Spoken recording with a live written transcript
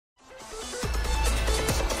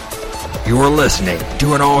You're listening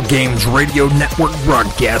to an All Games Radio Network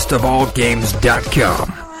broadcast of AllGames.com.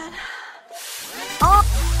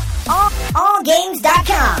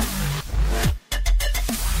 AllGames.com.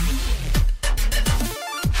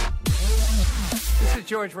 This is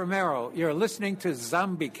George Romero. You're listening to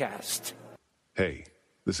ZombieCast. Hey,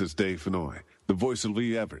 this is Dave Fennoy, the voice of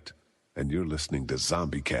Lee Everett, and you're listening to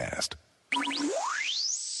ZombieCast.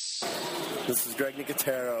 This is Greg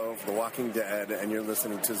Nicotero of The Walking Dead, and you're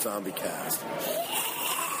listening to ZombieCast.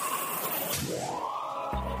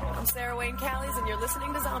 I'm Sarah Wayne Callies, and you're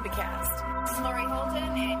listening to ZombieCast. This is Lori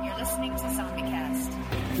Holden, and you're listening to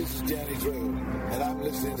ZombieCast. This is Danny Trejo, and I'm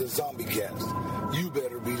listening to ZombieCast. You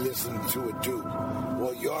better be listening to it, too.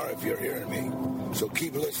 Well, you are if you're hearing me, so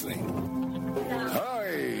keep listening.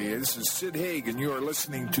 Hi, this is Sid Haig, and you are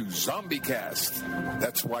listening to ZombieCast.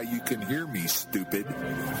 That's why you can hear me, stupid.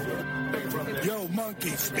 Yo,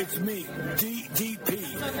 monkeys, it's me,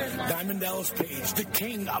 DDP, Diamond Dallas Page, the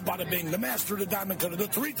king of bada bing, the master of the diamond cutter, the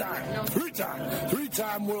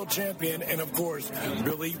three-time world champion, and of course,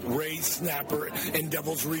 Billy Ray Snapper and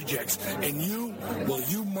Devil's Rejects. And you, well,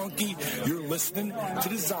 you monkey, you're listening to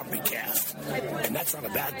the ZombieCast. And that's not a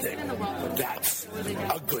bad thing. That's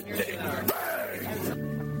a good thing. Bang!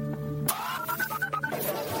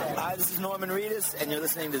 Hi, this is Norman Reedus, and you're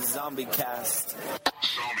listening to ZombieCast.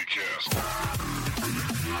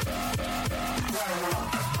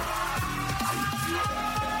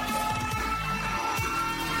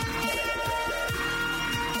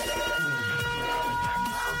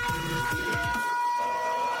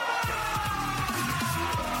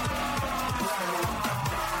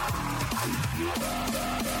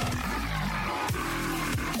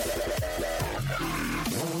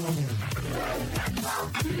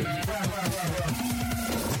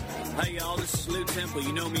 Hey y'all, this is Lou Temple.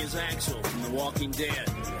 You know me as Axel from The Walking Dead,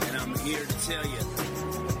 and I'm here to tell you,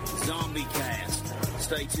 ZombieCast.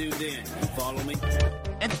 Stay tuned in. You follow me?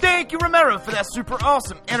 And thank you, Romero, for that super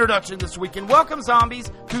awesome introduction this week. And welcome, zombies,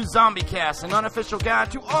 to ZombieCast, an unofficial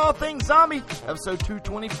guide to all things zombie, episode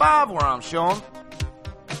 225, where I'm Sean.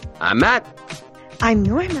 I'm Matt. I'm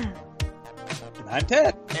Norma. I'm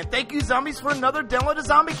Ted. And thank you, zombies, for another download of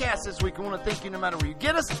ZombieCast this week. I want to thank you no matter where you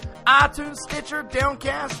get us. iTunes, Stitcher,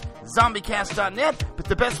 Downcast, ZombieCast.net. But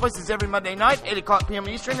the best place is every Monday night, 8 o'clock p.m.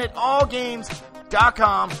 Eastern at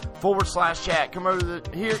allgames.com/chat. Come over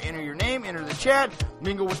here, enter your name, enter the chat,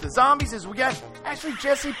 mingle with the zombies as we got actually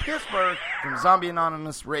Jesse Pittsburgh from Zombie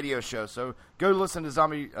Anonymous radio show. So go listen to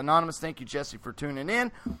Zombie Anonymous. Thank you, Jesse, for tuning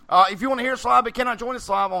in. If you want to hear us live but cannot join us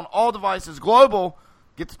live on all devices global,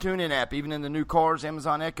 get the TuneIn app. Even in the new cars,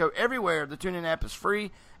 Amazon Echo, everywhere, the TuneIn app is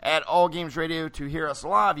free at All Games Radio to hear us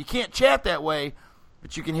live. You can't chat that way,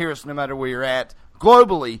 but you can hear us no matter where you're at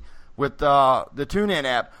globally with the TuneIn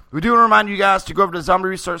app. We do want to remind you guys to go over to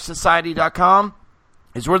ZombieResearchSociety.com.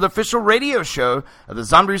 It's where the official radio show of the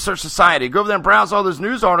Zombie Research Society. Go over there and browse all those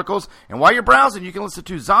news articles. And while you're browsing, you can listen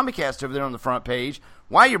to ZombieCast over there on the front page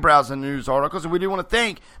while you're browsing news articles. And we do want to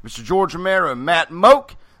thank Mr. George Romero and Matt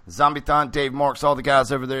Moak, Zombie-thon, Dave Marks, all the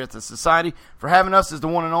guys over there at the Society for having us as the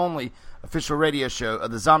one and only official radio show of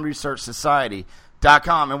the Zombie Research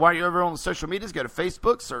Society.com. And while you're over on the social medias, go to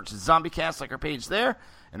Facebook, search ZombieCast like our page there.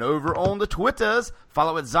 And over on the Twitters,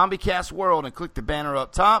 follow at ZombieCast World and click the banner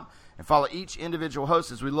up top. And follow each individual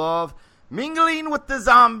host as we love mingling with the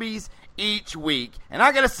zombies each week. And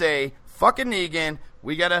I got to say, fucking Negan,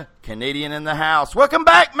 we got a Canadian in the house. Welcome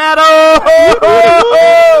back, Matto!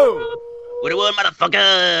 What it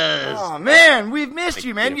motherfuckers? Oh, man, we've missed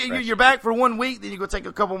you, man. You're back for 1 week, then you go take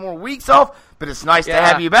a couple more weeks off, but it's nice to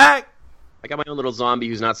have you back. I got my own little zombie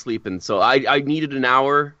who's not sleeping, so I needed an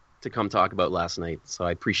hour to come talk about last night, so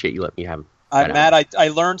I appreciate you letting me have Matt, I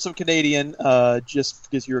learned some Canadian just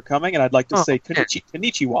because you were coming, and I'd like to say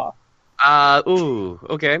konnichiwa. Ooh,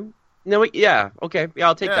 okay. No, yeah, okay. Yeah,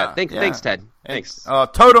 I'll take that. Thanks, Ted. Thanks.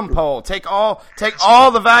 Totem pole. Take all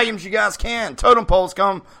the volumes you guys can. Totem poles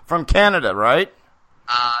come from Canada, right?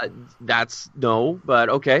 But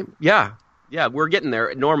okay. Yeah, we're getting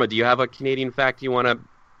there. Norma, do you have a Canadian fact you want to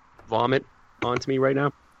vomit onto me right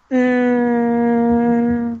now?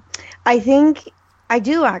 I think I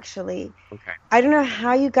do, actually. Okay. I don't know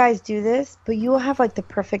how you guys do this, but you have, like, the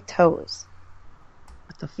perfect toes.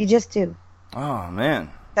 You just do. Oh, man.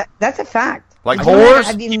 That's a fact. Like whores?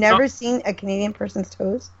 Have you never seen a Canadian person's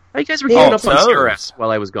toes? Oh, you guys were getting up on cigarettes while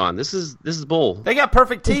I was gone. This is bull. They got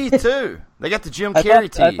perfect teeth too. They got the Jim Carrey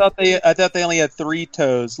teeth. I thought they only had 3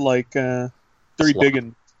 toes, like 3 big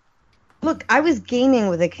ones. Look, I was gaming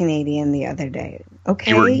with a Canadian the other day.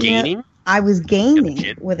 Okay, you were gaming? You know, I was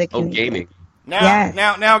gaming with a Canadian. Oh, gaming.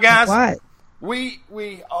 Now, guys. What? We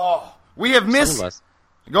have missed.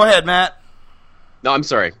 Go ahead, Matt. No, I'm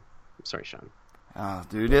sorry. I'm sorry, Sean. Oh,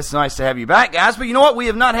 dude, it's nice to have you back, guys. But you know what? We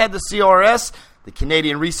have not had the CRS, the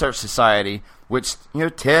Canadian Research Society, which,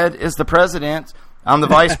 Ted is the president. I'm the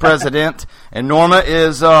vice president. And Norma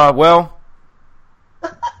is, what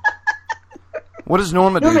does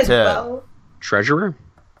Norma do, Ted? Well. Treasurer?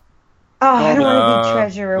 Oh, I don't want to be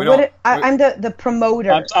treasurer. I'm the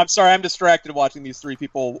promoter. I'm sorry, I'm distracted watching these three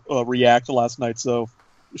people react to last night's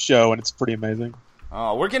show, and it's pretty amazing.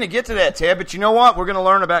 Oh, we're going to get to that, Ted, but you know what? We're going to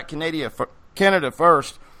learn about Canada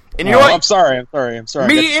first. And you know what? I'm sorry.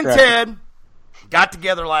 Me and Ted got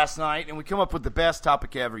together last night, and we come up with the best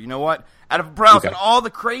topic ever. You know what? Out of browsing all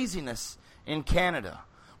the craziness in Canada,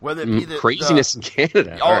 whether it be the craziness in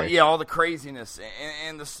Canada, all the craziness,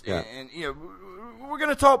 and we're going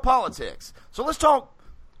to talk politics. So let's talk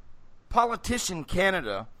politician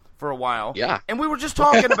Canada for a while. Yeah, and we were just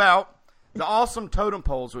talking about the awesome totem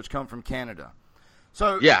poles which come from Canada.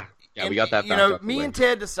 So we got that. Me and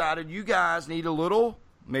Ted decided you guys need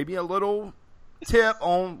maybe a little tip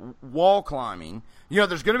on wall climbing.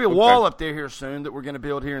 There's going to be a wall up there here soon that we're going to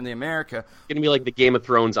build here in the America. It's going to be like the Game of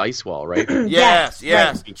Thrones ice wall, right? Yes.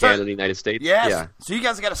 Canada and the United States. Yes. Yeah. So you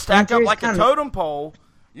guys got to stack up like a totem pole.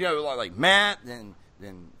 Like Matt, then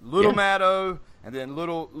Little Maddo, and then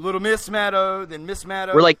little Miss Maddo, then Miss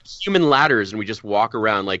Maddo. We're like human ladders, and we just walk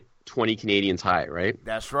around like 20 Canadians high, right?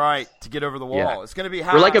 That's right, to get over the wall. Yeah. It's going to be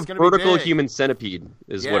high. We're like a vertical human centipede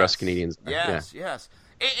is what us Canadians are. Yes.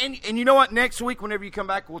 And you know what? Next week, whenever you come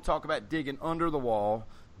back, we'll talk about digging under the wall,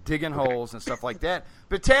 digging holes and stuff like that.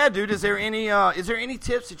 But Tad, dude, is there any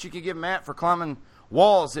tips that you could give Matt for climbing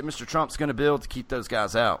walls that Mr. Trump's going to build to keep those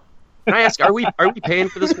guys out? Can I ask, are we paying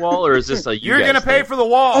for this wall, or is this a You're going to pay for the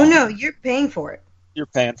wall. Oh, no, you're paying for it. You're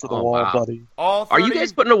paying for the wall, buddy. Are you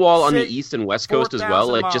guys putting a wall on the east and west coast as well,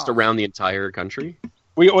 like just around the entire country?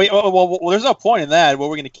 Well, there's no point in that. Well,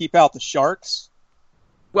 we're going to keep out the sharks.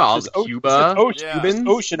 Well, Cuba, there's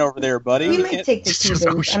ocean over there, buddy. We might take the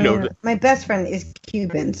Cubans. My best friend is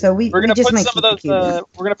Cuban, so we're going to put some of those. We're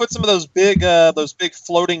going to put some of those big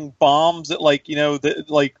floating bombs that,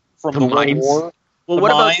 from the World War. Well,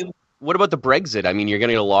 what about the Brexit? I mean, you're going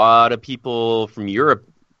to get a lot of people from Europe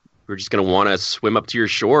who are just going to want to swim up to your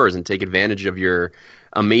shores and take advantage of your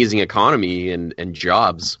amazing economy and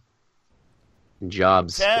jobs.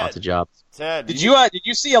 Lots of jobs. Ted, did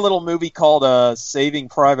you see a little movie called Saving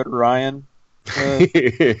Private Ryan?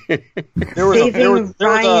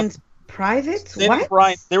 Ryan's Privates?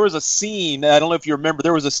 What? There was a scene. I don't know if you remember.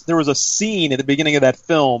 There was a scene at the beginning of that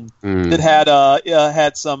film that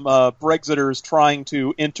had some Brexiters trying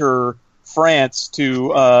to enter France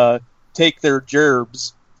to take their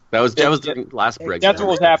gerbs. That was the last Brexit. That's what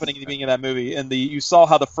was happening at the beginning of that movie, and you saw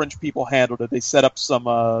how the French people handled it. They set up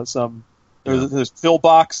some. There's fill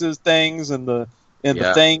boxes, things, and the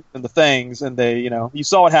things, and they, you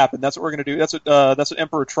saw what happened. That's what we're gonna do. That's what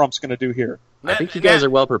Emperor Trump's gonna do here. I think you guys are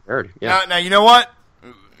well prepared. Yeah. Now you know what?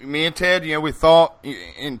 Me and Ted, we thought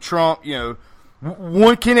in Trump,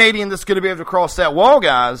 one Canadian that's gonna be able to cross that wall,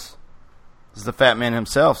 guys, is the fat man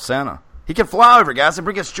himself, Santa. He can fly over, guys, and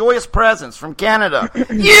bring us joyous presents from Canada.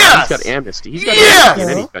 Yes! He's got amnesty. He's got amnesty in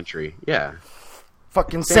any country. Yeah.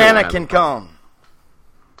 Fucking Santa can come.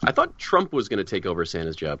 I thought Trump was going to take over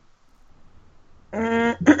Santa's job.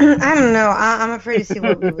 I don't know. I'm afraid to see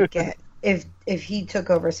what we would get if he took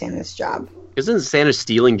over Santa's job. Isn't Santa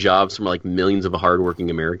stealing jobs from millions of hardworking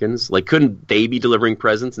Americans? Couldn't they be delivering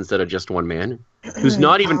presents instead of just one man who's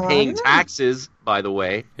not even paying taxes? By the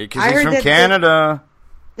way, because he's from Canada.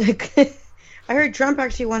 I heard Trump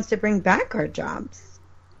actually wants to bring back our jobs.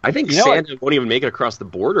 I think Santa won't even make it across the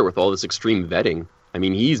border with all this extreme vetting. I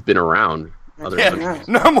mean, he's been around.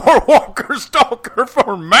 No more Walker Stalker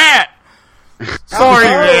for Matt. Sorry,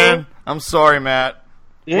 man. I'm sorry, Matt.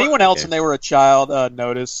 Did anyone else when they were a child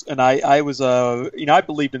notice? And I was I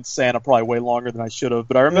believed in Santa probably way longer than I should have.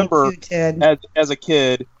 But I remember as a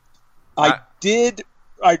kid, I do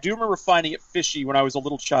remember finding it fishy when I was a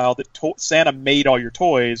little child that Santa made all your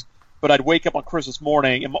toys. But I'd wake up on Christmas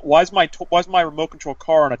morning and why is my remote control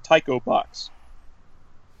car in a Tyco box?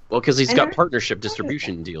 Well, because he's got partnership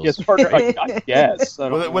distribution deals. Yes, I guess.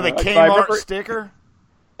 With a Kmart sticker?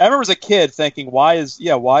 I remember as a kid thinking, why is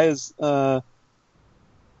or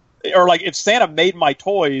if Santa made my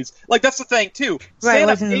toys, that's the thing too. Right,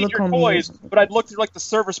 Santa made your toys, but I'd look through the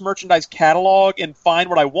service merchandise catalog and find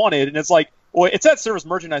what I wanted, and it's it's at service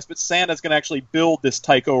merchandise, but Santa's going to actually build this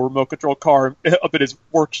Tyco remote control car up at his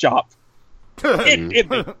workshop. It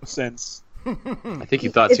makes sense. I think you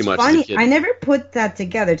thought too much. Funny. As a kid. I never put that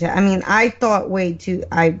together. I thought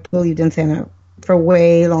I believed in Santa for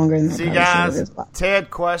way longer than See, guys, Ted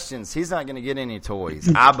questions. He's not going to get any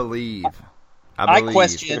toys. I believe. I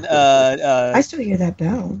question. I still hear that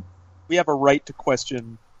bell. We have a right to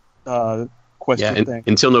question. Thing.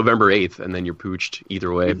 Until November 8th, and then you're pooched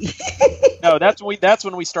either way. No, that's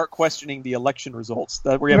when we start questioning the election results.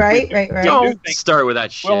 Right. Don't start with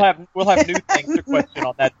that shit. We'll have new things to question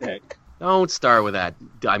on that day. Don't start with that.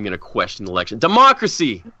 I'm going to question the election.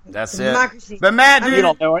 Democracy. That's Democracy. it. But Matt, dude, you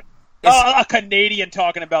don't know it. A Canadian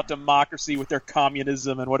talking about democracy with their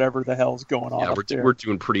communism and whatever the hell's going on. Yeah, we're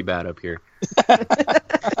doing pretty bad up here.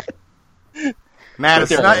 Matt,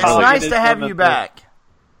 it's nice to have you back.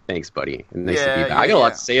 Thanks, buddy. Nice to be back. I got a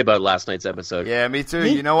lot to say about last night's episode. Yeah, me too.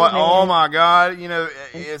 You know what? Oh my God! You know,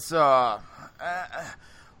 it's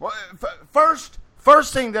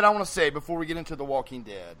first thing that I want to say before we get into The Walking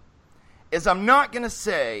Dead is I'm not gonna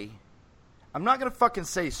fucking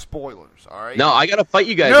say spoilers. All right? No, I gotta fight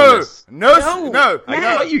you guys. On this. No. I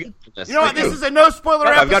gotta fight you guys on this. You know what? This is a no spoiler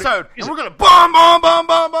episode, and we're gonna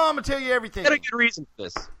bomb, and tell you everything. I got a good reason for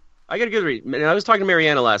this. I got a good reason. I was talking to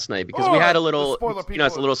Mariana last night because we had a little,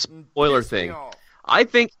 spoiler thing. I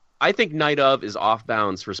think Night of is off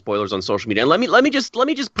bounds for spoilers on social media. And let me just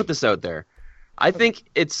put this out there. I think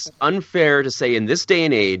it's unfair to say in this day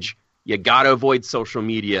and age you gotta avoid social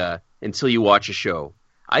media until you watch a show.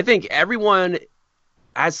 I think everyone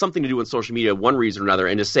has something to do with social media, one reason or another,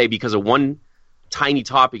 and to say because of one tiny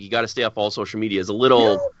topic you got to stay off all social media is a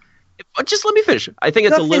little. No. Just let me finish. I think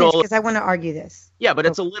it's a little because I want to argue this. Yeah, but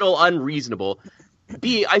it's a little unreasonable.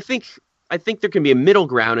 B, I think there can be a middle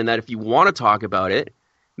ground in that if you want to talk about it,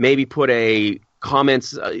 maybe put a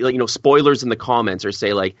comments, spoilers in the comments, or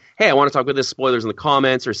say like, hey, I want to talk about this, spoilers in the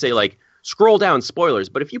comments, or say like, scroll down spoilers.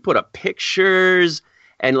 But if you put up pictures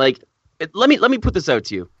and like, let me put this out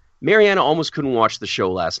to you. Mariana almost couldn't watch the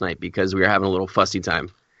show last night because we were having a little fussy time.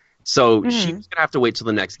 So she was going to have to wait till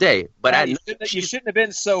the next day. But you shouldn't have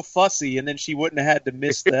been so fussy, and then she wouldn't have had to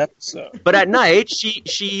miss the episode. But at night,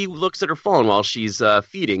 she looks at her phone while she's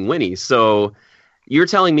feeding Winnie. So you're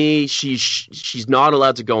telling me she's not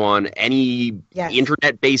allowed to go on any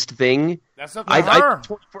internet-based thing? That's up to her.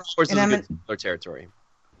 24 hours is a good spoiler territory.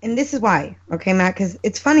 And this is why, okay, Matt, because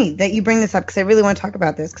it's funny that you bring this up because I really want to talk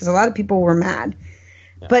about this because a lot of people were mad.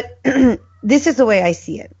 Yeah. But this is the way I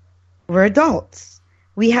see it. We're adults.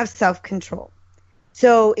 We have self-control.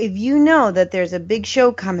 So if you know that there's a big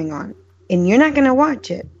show coming on and you're not going to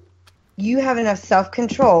watch it, you have enough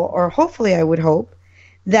self-control, or hopefully I would hope,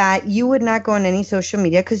 that you would not go on any social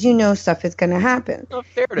media because you know stuff is going to happen. It's not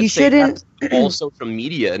fair to shouldn't all social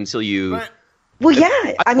media until you... Well,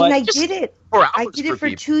 yeah. I mean, I did it. I did it for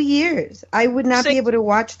 2 years. I would not be able to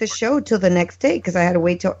watch the show till the next day because I had to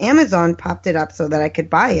wait till Amazon popped it up so that I could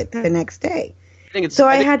buy it the next day.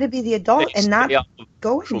 I had to be the adult and not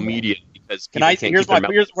go social media because here's one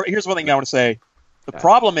thing I want to say. The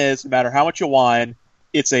problem is, no matter how much you whine,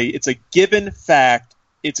 it's a given fact.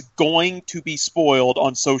 It's going to be spoiled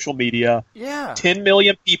on social media. Yeah, 10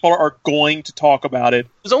 million people are going to talk about it.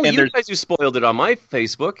 It was only you guys who spoiled it on my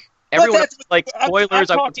Facebook. Everyone else like spoilers.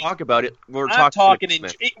 I won't talk about it. We're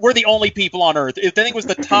the only people on Earth. If I think it was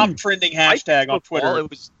the top trending hashtag on Twitter. It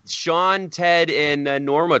was Sean, Ted, and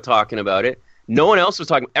Norma talking about it. No one else was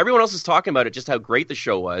talking. Everyone else was talking about it, just how great the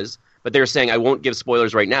show was. But they were saying, I won't give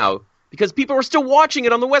spoilers right now because people were still watching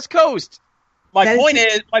it on the West Coast. My point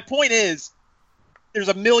is, there's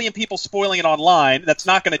a million people spoiling it online. That's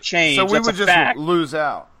not going to change. So we would just lose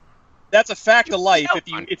out. That's a fact of life.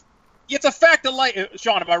 It's a fact of life.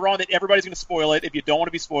 Sean, am I wrong that everybody's going to spoil it? If you don't want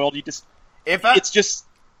to be spoiled, you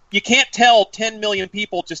can't tell 10 million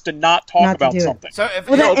people just to not talk about something. So if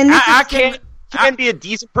I can't be a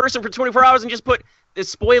decent person for 24 hours and just put this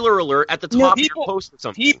spoiler alert at the top of your post or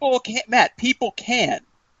something. People can't, Matt. People can,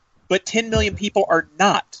 but 10 million people are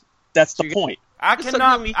not. That's the point. I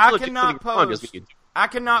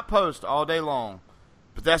cannot post all day long,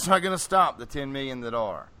 but that's not going to stop the 10 million that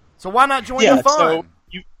are. So why not join the fun? So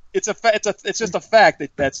it's just a fact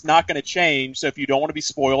that's not going to change. So if you don't want to be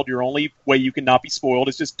spoiled, your only way you can not be spoiled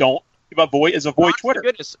is just don't avoid Twitter.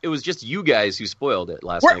 Goodness, it was just you guys who spoiled it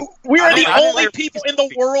last night. We are the only people in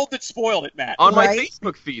the world that spoiled it, Matt. On my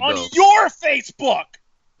Facebook feed, on your Facebook.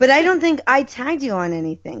 But I don't think I tagged you on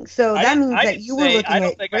anything. So that means that you were looking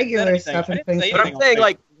at regular stuff and things. But I'm saying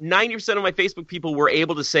like 90% of my Facebook people were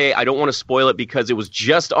able to say, I don't want to spoil it because it was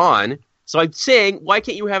just on. So I'm saying, why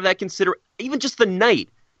can't you have that even just the night?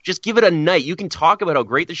 Just give it a night. You can talk about how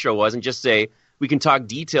great the show was and just say, we can talk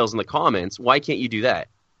details in the comments. Why can't you do that?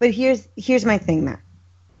 But here's my thing, Matt.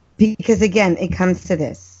 Because again, it comes to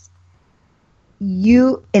this.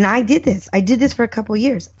 I did this. I did this for a couple of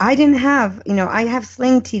years. I didn't have, I have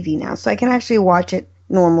Sling TV now, so I can actually watch it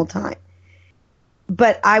normal time.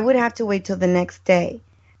 But I would have to wait till the next day.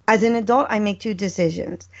 As an adult, I make two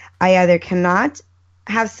decisions. I either cannot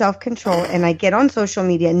have self-control and I get on social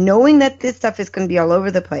media knowing that this stuff is going to be all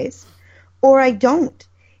over the place, or I don't.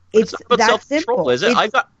 It's not that self-control, simple. is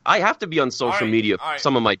it? I have to be on social media for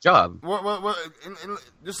some of my job. Well,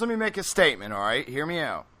 just let me make a statement, all right? Hear me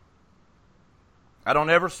out. I don't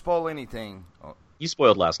ever spoil anything. You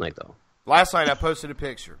spoiled last night, though. Last night I posted a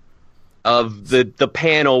picture of the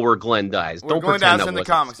panel where Glenn dies. Don't Glenn pretend dies that in the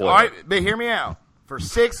comics. Spoiled. All right, but hear me out. For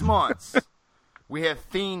 6 months, we have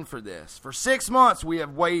fiended for this. For 6 months, we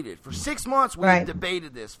have waited. For 6 months, we have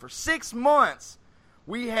debated this. For 6 months,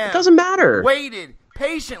 we have it doesn't matter. Waited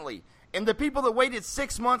patiently. And the people that waited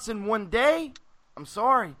 6 months in one day, I'm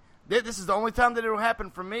sorry. This is the only time that it will happen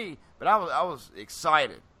for me. But I was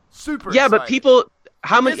excited. Super excited. Yeah, but people...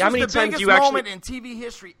 How many times you actually? This is the biggest moment in TV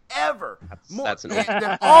history ever. That's in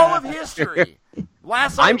all of history.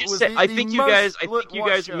 Last night I'm just saying. I think you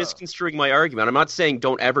guys are misconstruing my argument. I'm not saying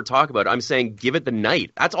don't ever talk about it. I'm saying give it the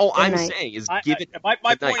night. That's all I'm saying is give it my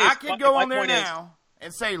the night. I could go on there now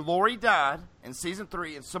and say Lori died in season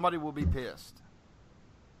 3, and somebody will be pissed.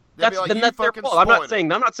 That's their fault. I'm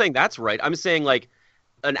not saying that's right. I'm saying like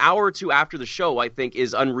an hour or two after the show, I think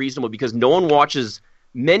is unreasonable because no one watches.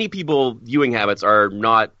 Many people viewing habits are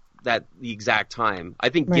not that the exact time. I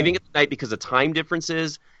think giving it the night because of time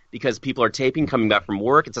differences, because people are taping, coming back from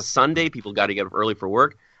work. It's a Sunday. People got to get up early for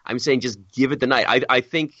work. I'm saying just give it the night. I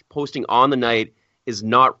think posting on the night is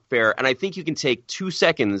not fair. And I think you can take 2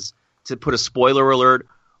 seconds to put a spoiler alert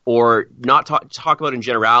or not talk about it in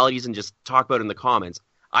generalities and just talk about it in the comments.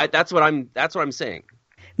 That's what I'm saying.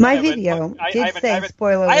 My video did say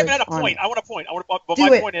spoiler alert. I haven't had a point. I want a point.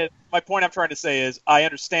 But my point I'm trying to say is I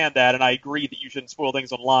understand that, and I agree that you shouldn't spoil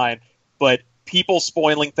things online. But people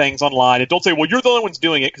spoiling things online, and don't say, well, you're the only ones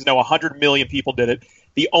doing it, because no, 100 million people did it.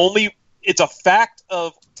 It's a fact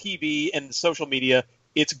of TV and social media.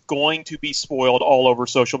 It's going to be spoiled all over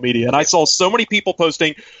social media. And I saw so many people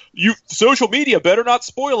posting, social media better not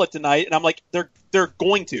spoil it tonight. And I'm like, they're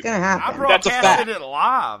going to. It's going to happen. I broadcasted it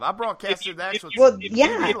live. I broadcasted the actual. If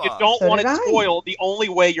you don't want it spoiled, the only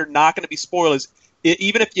way you're not going to be spoiled is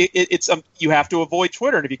even if you have to avoid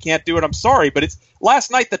Twitter. And if you can't do it, I'm sorry. But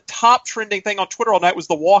last night, the top trending thing on Twitter all night was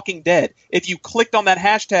The Walking Dead. If you clicked on that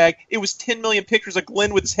hashtag, it was 10 million pictures of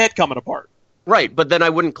Glenn with his head coming apart. Right, but then I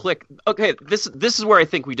wouldn't click. Okay, this is where I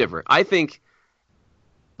think we differ. I think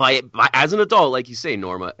by as an adult, like you say,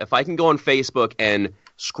 Norma, if I can go on Facebook and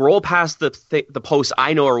scroll past the posts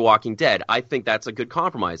I know are Walking Dead, I think that's a good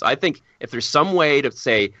compromise. I think if there's some way to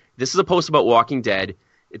say this is a post about Walking Dead,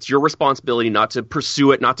 it's your responsibility not to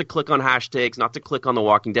pursue it, not to click on hashtags, not to click on The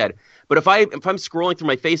Walking Dead. But if I'm scrolling through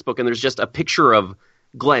my Facebook and there's just a picture of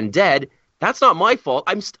Glenn dead, that's not my fault.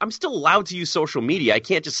 I'm still allowed to use social media. I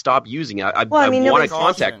can't just stop using it. I want to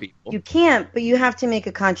contact people. You can't, but you have to make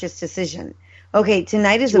a conscious decision. Okay,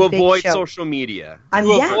 tonight is to a big show. avoid social media.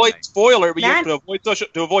 Avoid spoiler, but you have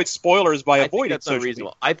to avoid spoilers by avoiding that's social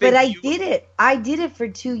unreasonable. media. Did it. I did it for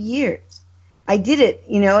 2 years. I did it,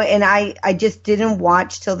 and I just didn't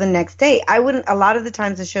watch till the next day. I wouldn't. A lot of the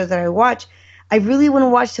times, the shows that I watch, I really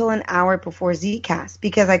wouldn't watch till an hour before Zcast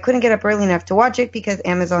because I couldn't get up early enough to watch it because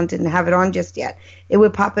Amazon didn't have it on just yet. It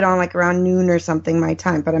would pop it on like around noon or something my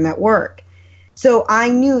time, but I'm at work. So I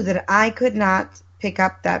knew that I could not pick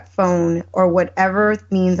up that phone or whatever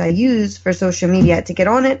means I use for social media to get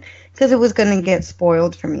on it because it was going to get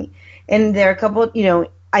spoiled for me. And there are a couple,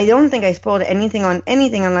 I don't think I spoiled anything on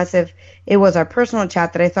anything unless if it was our personal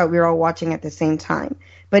chat that I thought we were all watching at the same time.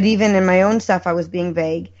 But even in my own stuff, I was being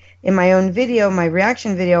vague. In my own video, my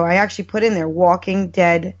reaction video, I actually put in there Walking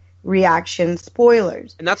Dead reaction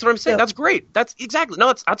spoilers. And that's what I'm saying. That's great. That's exactly.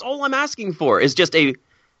 No, that's all I'm asking for is just if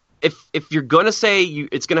you're going to say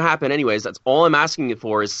it's going to happen anyways, that's all I'm asking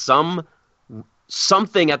for is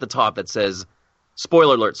something at the top that says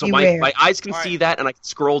spoiler alert. So my eyes can see that and I can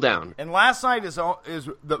scroll down. And last night is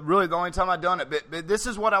really the only time I've done it. But this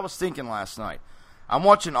is what I was thinking last night. I'm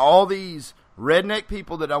watching all these redneck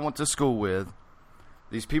people that I went to school with,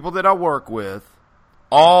 these people that I work with,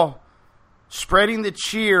 all spreading the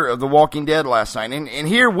cheer of The Walking Dead last night. And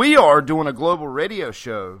here we are doing a global radio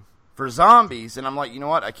show for zombies. And I'm like, you know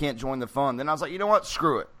what? I can't join the fun. Then I was like, you know what?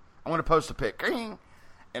 Screw it. I'm going to post a pic.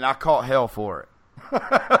 And I caught hell for it.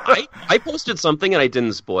 I posted something and I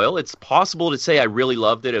didn't spoil. It's possible to say I really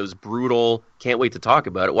loved it. It was brutal. Can't wait to talk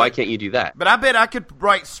about it. Why can't you do that? But I bet I could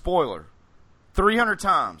write spoiler 300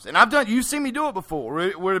 times. And you've seen me do it before.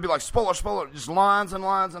 Where it'd be like, spoiler, just lines and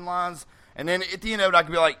lines and lines. And then at the end of it, I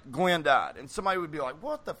could be like, Glenn died. And somebody would be like,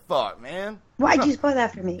 what the fuck, man? Why'd you spoil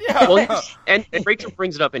that for me? Yeah. Well, and Rachel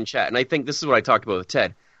brings it up in chat. And I think this is what I talked about with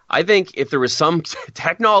Ted. I think if there was some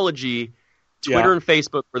technology Twitter and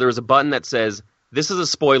Facebook where there was a button that says, this is a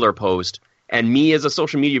spoiler post, and me as a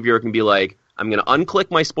social media viewer can be like, I'm going to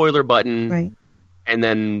unclick my spoiler button, right, and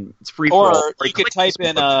then it's free for all. Or you could type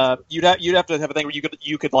in, you'd have to have a thing where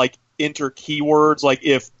you could like enter keywords, like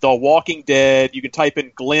if The Walking Dead, you could type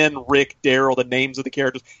in Glenn, Rick, Daryl, the names of the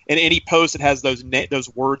characters, and any post that has those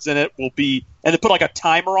words in it will be, and then put like a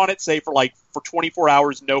timer on it, say for 24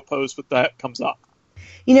 hours, no post with that comes up.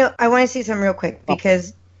 You know, I want to say something real quick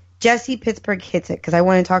because Jesse Pittsburgh hits it because I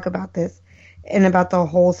want to talk about this and about the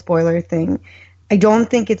whole spoiler thing. I don't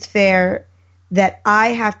think it's fair that I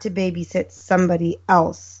have to babysit somebody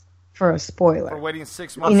else for a spoiler. For waiting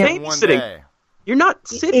 6 months and 1 day. You're not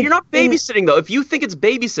babysitting though. If you think it's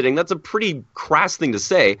babysitting, that's a pretty crass thing to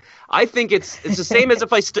say. I think it's the same as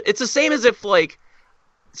if it's the same as if like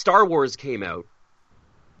Star Wars came out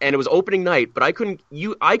and it was opening night, but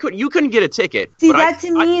you couldn't get a ticket. See, that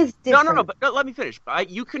to me is different. No, but let me finish.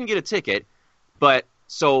 You couldn't get a ticket, but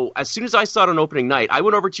so as soon as I saw it on opening night, I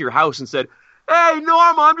went over to your house and said, "Hey,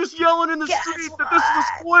 Norma, I'm just yelling in the street that this is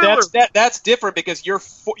a spoiler." That's different because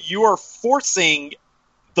you are forcing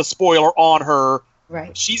the spoiler on her.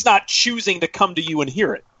 Right. She's not choosing to come to you and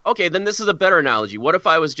hear it. Okay, then this is a better analogy. What if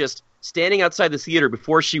I was just standing outside the theater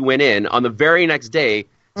before she went in on the very next day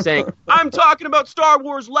saying, "I'm talking about Star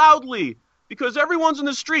Wars loudly because everyone's in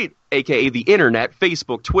the street," aka the internet,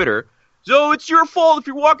 Facebook, Twitter. "So it's your fault if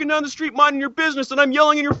you're walking down the street minding your business and I'm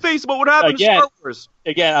yelling in your face about what happened to Star Wars."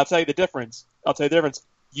 Again, I'll tell you the difference.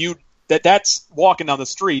 That's walking down the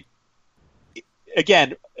street.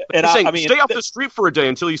 Again, and saying, stay off the street for a day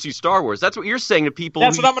until you see Star Wars. That's what you're saying to people.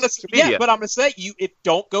 That's what I'm going to say. Yeah, but I'm going to say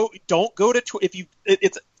don't go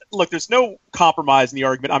to look. There's no compromise in the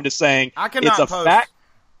argument. I'm just saying it's a fact.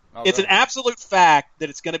 It's an absolute fact that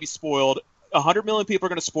it's going to be spoiled. 100 million people are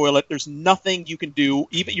going to spoil it. There's nothing you can do.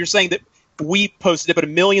 Even you're saying that we posted it, but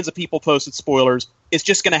millions of people posted spoilers. It's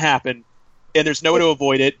just going to happen, and there's no way to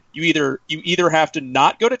avoid it. You either have to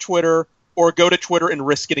not go to Twitter or go to Twitter and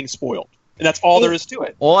risk getting spoiled. And that's all there is to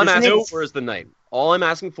it. All I'm asking for is the night. All I'm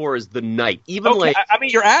asking for is the night. Even okay, I mean,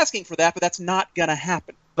 you're asking for that, but that's not going to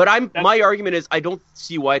happen. But my argument is I don't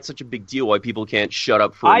see why it's such a big deal why people can't shut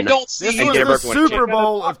up for a night. This was the Super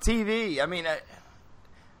Bowl of TV. I mean,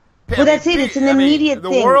 well, that's it. It's an immediate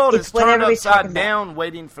thing. The world is turned upside down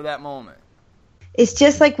waiting for that moment. It's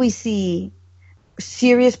just like we see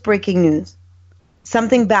serious breaking news.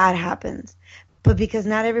 Something bad happens. But because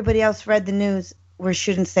not everybody else read the news, we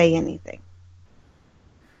shouldn't say anything.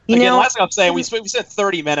 Last thing I'm saying, we spent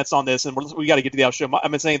 30 minutes on this, and we got to get to the outro.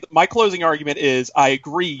 I'm saying my closing argument is I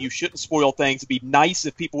agree you shouldn't spoil things. It'd be nice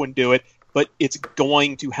if people wouldn't do it, but it's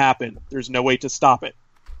going to happen. There's no way to stop it.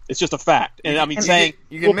 It's just a fact. And I mean, saying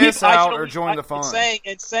you can miss out or join the fun.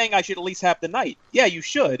 Saying I should at least have the night. Yeah, you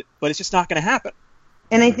should, but it's just not going to happen.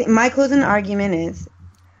 And I think my closing argument is,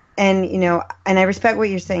 and I respect what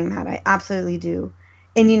you're saying, Matt. I absolutely do.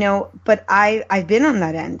 And but I've been on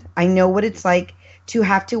that end. I know what it's like to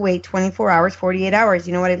have to wait 24 hours, 48 hours.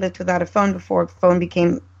 You know what? I lived without a phone before phone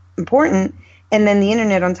became important, and then the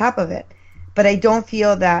internet on top of it. But I don't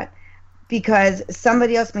feel that because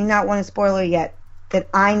somebody else may not want to spoil it yet, that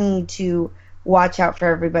I need to watch out for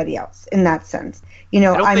everybody else in that sense. I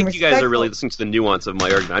don't think you guys are really listening to the nuance of my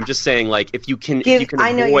argument. I'm just saying, like, if you can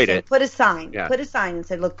avoid it, put a sign. Yeah. Put a sign and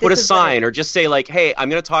say, look, put a sign, or just say, like, hey, I'm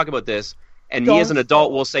going to talk about this. And me as an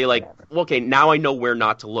adult will say, like, well, okay, now I know where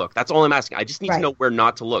not to look. That's all I'm asking. I just need to know where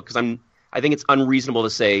not to look because I think it's unreasonable to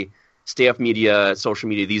say stay off media, social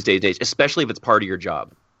media these days, especially if it's part of your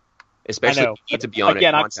job. Especially if you need to be on it.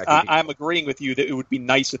 Again, I'm agreeing with you that it would be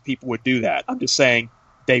nice if people would do that. I'm just saying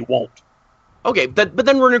they won't. Okay, but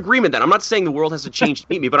then we're in agreement then. I'm not saying the world has to change to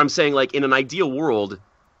meet me, but I'm saying, like, in an ideal world...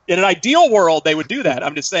 In an ideal world, they would do that.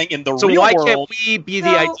 I'm just saying in the real world... So why can't we be the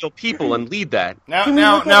ideal people and lead that?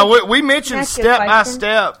 Now, we mentioned step by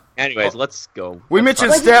step. Anyways, let's go. We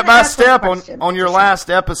mentioned step by step on your last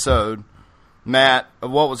episode, Matt,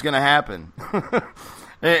 of what was going to happen.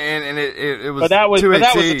 and it was But that was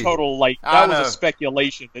a total, like, that was a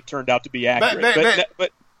speculation that turned out to be accurate.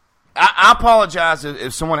 But I apologize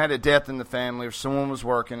if someone had a death in the family or someone was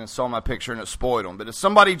working and saw my picture and it spoiled them. But if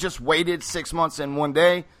somebody just waited 6 months and 1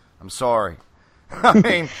 day, I'm sorry. I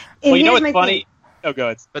mean, well, you know what's funny? Oh, go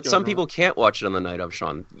ahead. But some people can't watch it on the night of,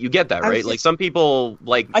 Sean. You get that, right? Like, some people,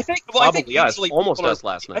 like, I think us, almost us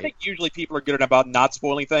last night. I think usually people are good about not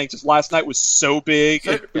spoiling things. Just last night was so big,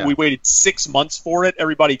 we waited 6 months for it,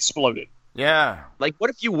 everybody exploded. Yeah. Like, what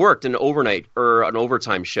if you worked an overnight or an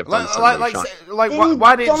overtime shift on Sunday, Sean?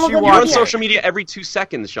 Why didn't you watch? You're on social media every 2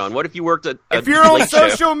 seconds, Sean. What if you worked if you're on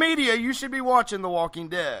social media, you should be watching The Walking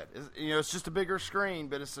Dead. It's just a bigger screen,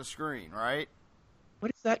 but it's a screen, right?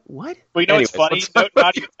 What is that? What? Well, you know what's Anyways,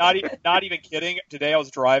 funny? Not even kidding. Today I was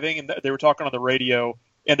driving, and they were talking on the radio,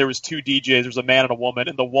 and there was two DJs. There was a man and a woman,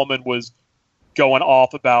 and the woman was going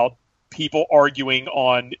off about people arguing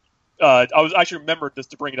on. I actually remembered this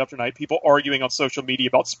to bring it up tonight. People arguing on social media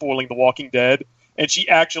about spoiling The Walking Dead, and she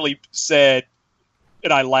actually said,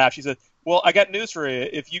 and I laughed. She said, "Well, I got news for you.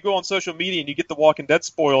 If you go on social media and you get The Walking Dead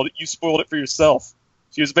spoiled, you spoiled it for yourself."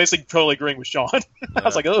 She was basically totally agreeing with Sean. I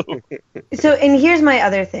was like, "Oh." So, and here's my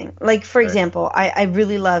other thing. Like, for example, I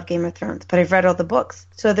really love Game of Thrones, but I've read all the books.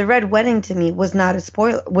 So the Red Wedding to me was not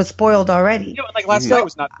was spoiled already. You know, like last night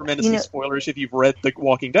was not tremendously spoilerish if you've read the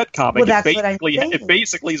Walking Dead comic. Well, that's it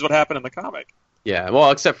basically is what happened in the comic. Yeah,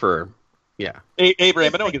 well, except for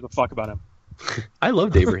Abraham, but no one gives a fuck about him. I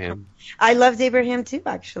loved Abraham. I loved Abraham too,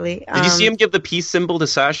 actually. Did you see him give the peace symbol to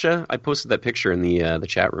Sasha? I posted that picture in the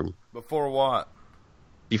chat room. Before what?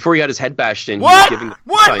 Before he got his head bashed in. What? He was giving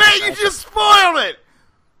What, man? You just spoiled it!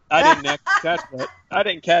 I didn't catch that. I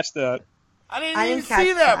didn't catch that. I didn't even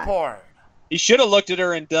see that part. He should have looked at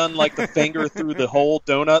her and done like the finger through the whole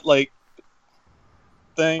donut like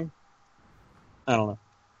thing. I don't know.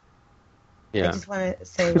 Yeah. I just want to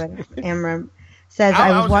say what Amram says.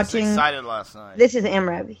 I was was watching. just excited last night. This is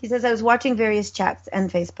Amram. He says, I was watching various chats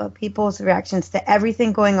and Facebook. People's reactions to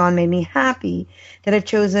everything going on made me happy that I've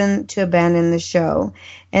chosen to abandon the show.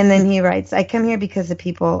 And then he writes, I come here because the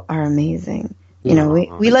people are amazing. You know,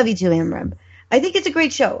 we love you too, Amram. I think it's a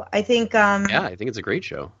great show. I think. Yeah, I think it's a great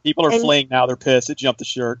show. People are fleeing now. They're pissed. It jumped the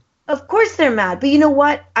shirt. Of course they're mad. But you know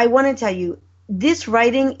what? I want to tell you, this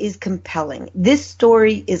writing is compelling. This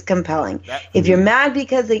story is compelling. If you're mad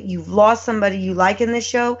because you've lost somebody you like in this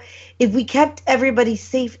show, if we kept everybody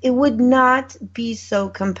safe, it would not be so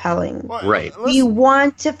compelling. Right. We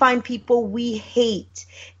want to find people we hate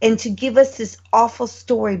and to give us this awful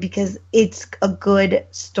story because it's a good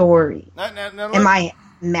story. Am I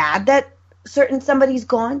mad that somebody's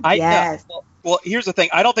gone? Yes. Well, here's the thing.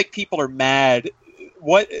 I don't think people are mad.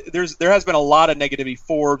 There has been a lot of negativity.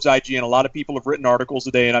 Forbes, IGN, a lot of people have written articles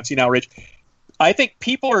today, and I've seen outrage. I think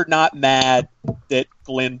people are not mad that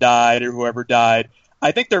Glenn died or whoever died.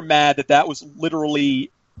 I think they're mad that was literally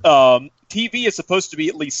TV is supposed to be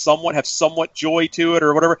at least have somewhat joy to it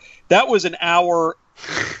or whatever. That was an hour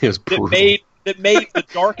that made the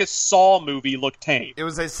darkest Saw movie look tame. It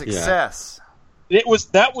was a success. Yeah.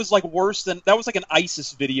 That was like worse than that was like an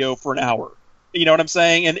ISIS video for an hour. You know what I'm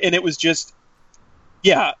saying? And it was just.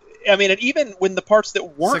 Yeah, I mean, and even when the parts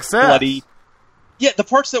that weren't bloody, the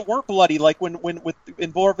parts that weren't bloody, like when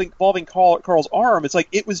involving Carl's arm, it's like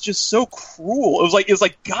it was just so cruel. It was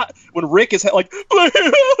like God, when Rick is like,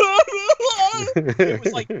 it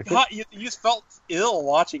was like God, you just felt ill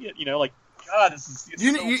watching it. You know, like God, this is.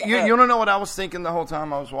 You don't know what I was thinking the whole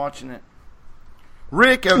time I was watching it.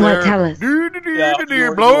 Rick over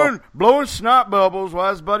there, blowing snot bubbles while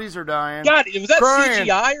his buddies are dying. God, was that crying.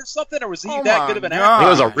 CGI or something, or was he that good of an actor? I think it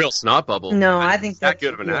was a real snot bubble. No, I think that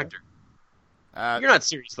good of an actor. You're not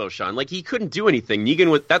serious though, Sean. Like he couldn't do anything.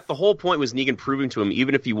 Negan the whole point was Negan proving to him,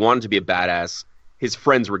 even if he wanted to be a badass, his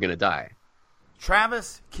friends were going to die.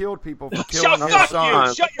 Travis killed people for killing his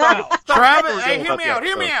son. Shut your mouth. Travis, hey, hear me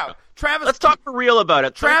out. Travis, let's talk for real about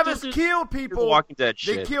it. Travis killed people. Walking Dead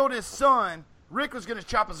they shit. killed his son. Rick was going to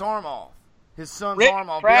chop his arm off. His son's arm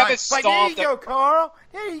off. Travis like, there you go, Carl.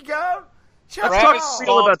 There you go. Let's talk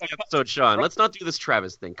real about the episode, Sean. Let's not do this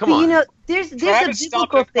Travis thing. Come on. You know, there's a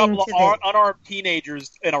biblical thing to this. Unarmed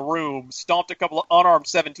teenagers in a room, stomped a couple of unarmed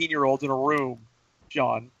 17-year-olds in a room,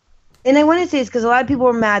 John. And I want to say this because a lot of people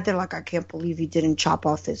were mad. They're like, I can't believe he didn't chop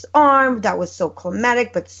off his arm. That was so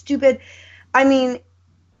climatic but stupid. I mean,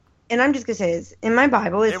 and I'm just going to say this. In my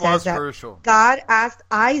Bible, it says that crucial. God asked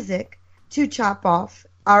Isaac to chop off,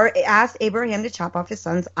 or asked Abraham to chop off his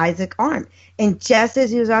son's Isaac's arm. And just as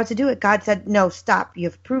he was about to do it, God said, no, stop.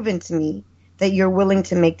 You've proven to me that you're willing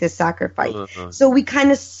to make this sacrifice. So we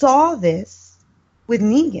kind of saw this with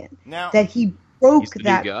Negan, that he broke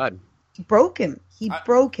that. God. He broke him. He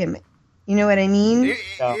broke him. You know what I mean?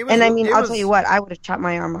 I'll tell you what, I would have chopped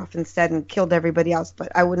my arm off instead and killed everybody else, but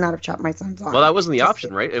I would not have chopped my son's arm. Well, that wasn't the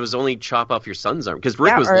option, right? It was only chop off your son's arm. Because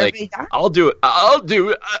Rick was like, I'll do it. I'll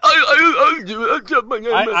do it. I'll chop my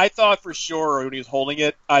arm. I thought for sure when he was holding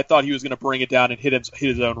it, I thought he was going to bring it down and hit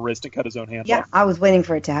his own wrist and cut his own hand off. Yeah, I was waiting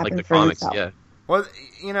for it to happen like the for comics, himself. Yeah. Well,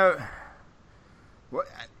 you know,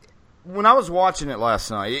 when I was watching it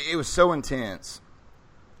last night, it was so intense.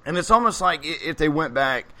 And it's almost like if they went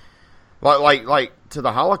back like to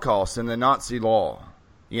the Holocaust and the Nazi law,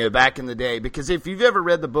 you know, back in the day. Because if you've ever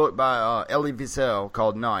read the book by Elie Wiesel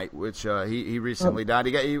called Night, which he recently died,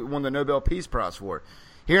 he won the Nobel Peace Prize for it.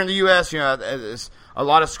 Here in the U.S., a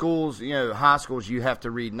lot of schools, high schools, you have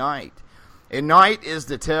to read Night. And Night is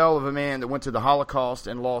the tale of a man that went to the Holocaust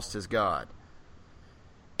and lost his God.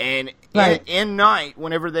 And in Night,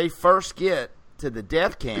 whenever they first get to the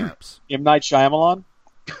death camps... M. Night Shyamalan?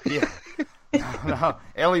 Yeah. No,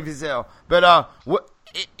 Elie Wiesel. But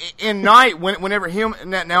in Night, whenever him...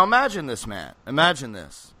 Now imagine this, Matt. Imagine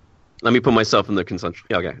this. Let me put myself in the consumption.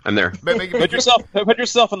 Yeah, okay, I'm there. Put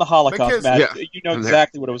yourself in the Holocaust, Matt. Yeah, you know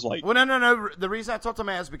exactly what it was like. Well, no. The reason I talked to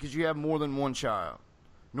Matt is because you have more than one child.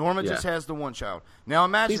 Norma just has the one child. Now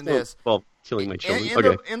imagine this. Well, killing my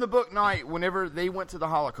children. In the book Night, whenever they went to the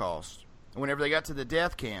Holocaust, whenever they got to the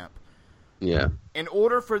death camp, in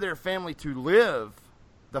order for their family to live,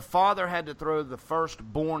 the father had to throw the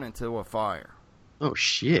firstborn into a fire. Oh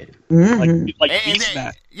shit! Like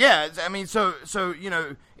Beast-Mac. Yeah, I mean, so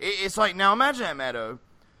it's like, now imagine that, Matto.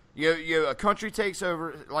 A country takes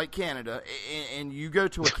over like Canada, and you go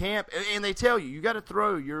to a camp, and they tell you got to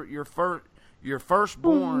throw your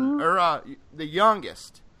firstborn or the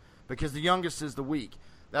youngest, because the youngest is the weak.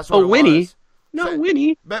 That's what. Winnie. Was. No,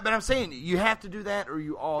 Winnie. But I'm saying you have to do that, or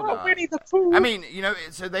you all die. Winnie the Pooh. I mean,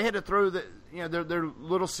 so they had to throw their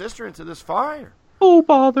little sister into this fire. Oh,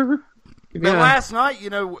 bother. But last night,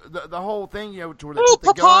 the whole thing, to where they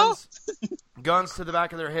put the guns to the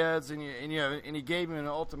back of their heads, and he gave him an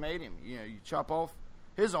ultimatum. You chop off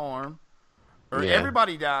his arm, or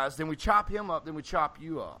everybody dies. Then we chop him up. Then we chop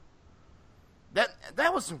you up.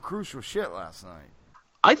 That was some crucial shit last night.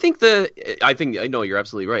 I know you're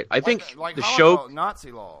absolutely right. I think like the show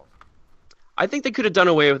Nazi law. I think they could have done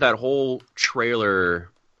away with that whole trailer.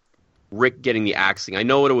 Rick getting the axing. I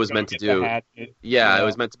know what it was meant to do. It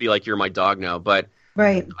was meant to be like, you're my dog now. But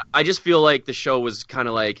I just feel like the show was kind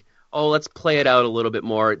of like, oh, let's play it out a little bit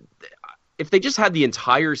more. If they just had the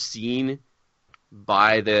entire scene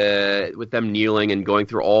with them kneeling and going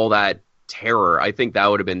through all that terror, I think that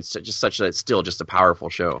would have been still just a powerful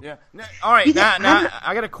show. Yeah. All right. Now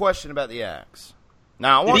I got a question about the axe.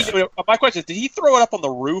 Now, my question is, did he throw it up on the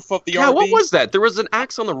roof of the RV? Yeah, what was that? There was an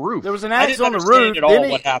axe on the roof. There was an axe on the roof.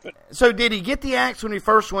 What happened? So did he get the axe when he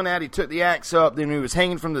first went out? He took the axe up, then he was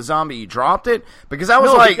hanging from the zombie. He dropped it? Because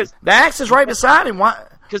the axe is right beside him. Why?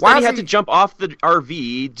 Because then he had to jump off the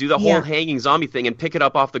RV, do the whole hanging zombie thing, and pick it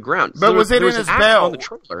up off the ground. But was it in his belt?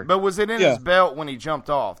 But was it in his belt when he jumped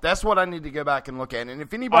off? That's what I need to go back and look at. And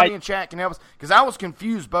if anybody in chat can help us, because I was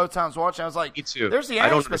confused both times watching. I was like, me too. There's the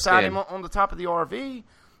axe beside him on the top of the RV.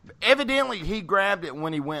 Evidently, he grabbed it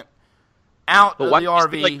when he went out of the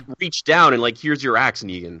RV. He, reach down and here's your axe,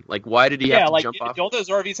 Negan. Why did he have to jump off? Don't those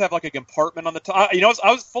RVs have a compartment on the top?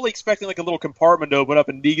 I was fully expecting a little compartment to open up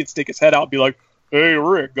and Negan stick his head out and be like, "Hey,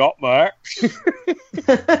 Rick, got my axe."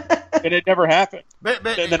 And it never happened. But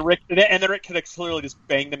and then Rick could have clearly just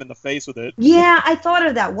banged him in the face with it. Yeah, I thought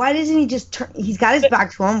of that. Why doesn't he just turn? He's got his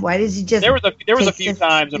back to him. Why does he just? There was a few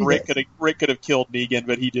times when Rick could have killed Negan,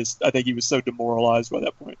 but I think he was so demoralized by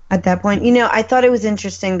that point. At that point, I thought it was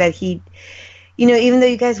interesting that he, even though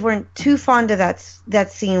you guys weren't too fond of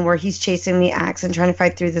that scene where he's chasing the axe and trying to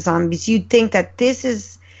fight through the zombies, you'd think that this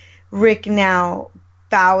is Rick now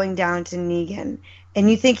bowing down to Negan, and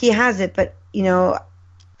you think he has it, but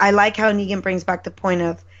I like how Negan brings back the point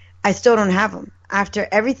of, I still don't have him. After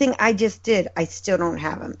everything I just did, I still don't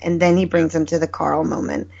have him. And then he brings him to the Carl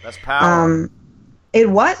moment. That's power. It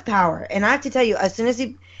was power. And I have to tell you, as soon as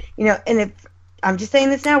he, and if, I'm just saying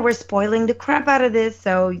this now, we're spoiling the crap out of this,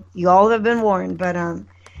 so you all have been warned. But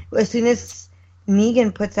as soon as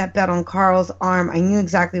Negan puts that belt on Carl's arm, I knew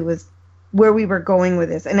exactly where we were going with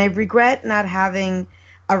this. And I regret not having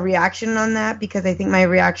a reaction on that, because I think my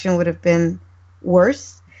reaction would have been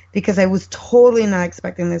worse. Because I was totally not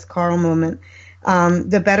expecting this Carl moment.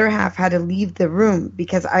 The better half had to leave the room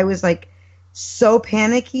because I was so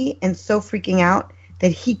panicky and so freaking out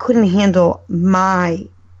that he couldn't handle my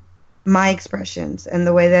expressions and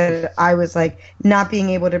the way that I was not being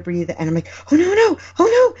able to breathe. And I'm like, oh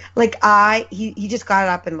no. He just got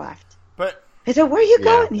up and left. But I said, where are you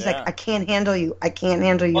going? And he's like, I can't handle you. I can't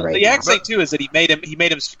handle you right now. The axe thing too is that he made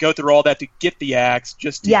him go through all that to get the axe,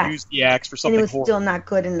 just to use the axe for something. And it was still not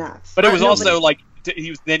good enough. But it was also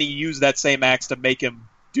he used that same axe to make him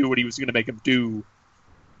do what he was going to make him do.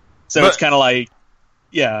 So it's kind of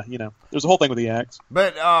there's a whole thing with the axe.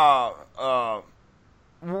 But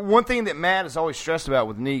one thing that Matt is always stressed about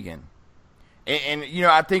with Negan, and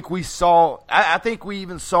I think we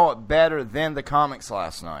even saw it better than the comics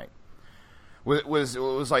last night. It was the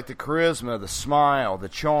charisma, the smile, the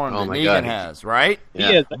charm that Negan has, right?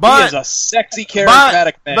 Yeah. He is a sexy,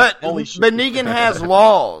 charismatic man. But Negan has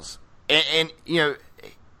laws, and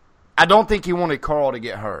I don't think he wanted Carl to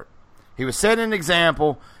get hurt. He was setting an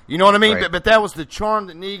example. You know what I mean? Right. But that was the charm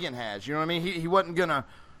that Negan has. You know what I mean? He wasn't going to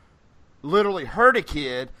literally hurt a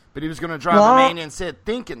kid, but he was going to drive the man insane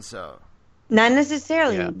thinking so. Not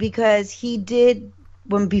necessarily, because he did,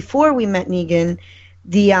 before we met Negan,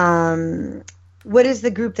 the, what is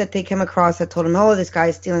the group that they came across that told him, oh, this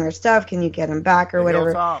guy's stealing our stuff, can you get him back or whatever?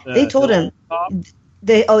 Hilltop. They told him,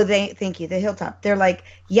 thank you, the Hilltop. They're like,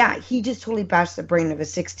 yeah, he just totally bashed the brain of a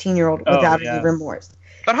 16-year-old without any remorse.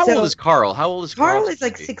 But how old is Carl? Carl is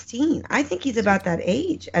like 16. I think he's about that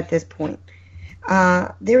age at this point.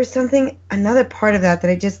 There was another part of that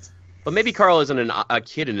I just... But maybe Carl isn't a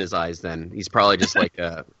kid in his eyes then. He's probably just like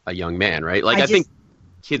a young man, right? Like I think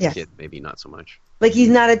kid, maybe not so much. Like he's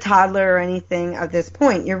not a toddler or anything at this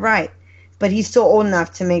point. You're right. But he's still old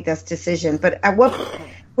enough to make this decision. But at what...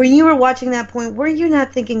 When you were watching that point, were you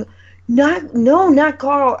not thinking... not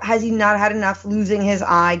Carl. Has he not had enough losing his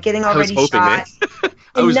eye, getting already shot?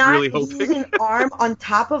 I was really hoping. hoping. Losing an arm on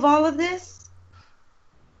top of all of this?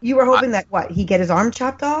 You were hoping that, he'd get his arm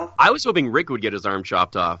chopped off? I was hoping Rick would get his arm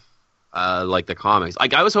chopped off, like the comics.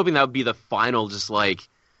 Like, I was hoping that would be the final, just like,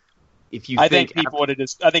 if you think people would have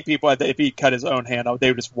just, I think people, if he cut his own hand out, they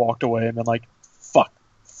would just walked away and been like, fuck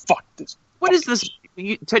this. What is this?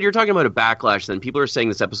 Ted, you're talking about a backlash then. People are saying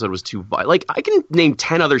this episode was too violent. Like, I can name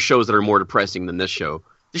 10 other shows that are more depressing than this show.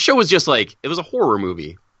 This show was just like, it was a horror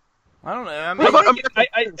movie. I don't know.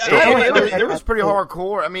 There was pretty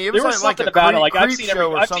hardcore. I mean, it was like a creep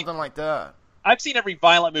show or something like that. I've seen every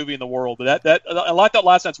violent movie in the world, but I like that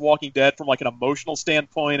last night's Walking Dead from like an emotional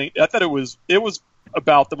standpoint. I thought it was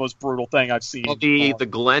about the most brutal thing I've seen. The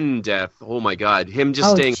Glenn death. Oh my god, him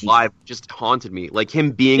just staying alive just haunted me. Like him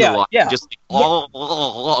being alive, just like,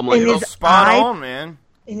 I'm like, spot on, man.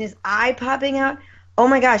 And his eye popping out. Oh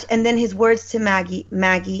my gosh! And then his words to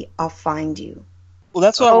Maggie, I'll find you. Well,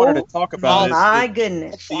 that's what I wanted to talk about. Oh my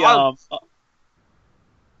goodness! What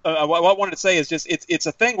I wanted to say is just it's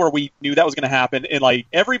a thing where we knew that was going to happen, and like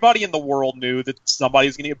everybody in the world knew that somebody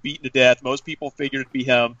was going to get beaten to death. Most people figured it'd be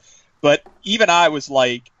him, but even I was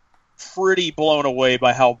like pretty blown away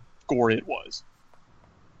by how gory it was.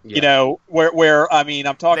 Yeah. You know, where I mean,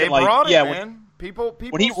 I'm talking man. People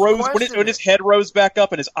when he rose, when his head rose back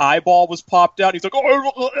up and his eyeball was popped out, he's like,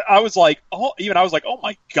 oh, I was like, oh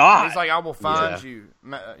my god. He's like, I will find you.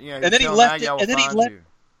 And then he left it, and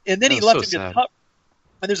then he left him to pup.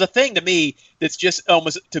 And there's a thing to me that's just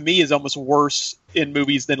almost worse in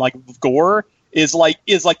movies than like gore is like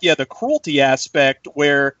the cruelty aspect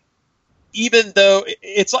where even though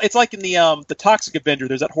it's like in the Toxic Avenger,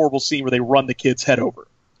 there's that horrible scene where they run the kid's head over.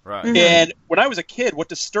 Right. Mm-hmm. And when I was a kid, what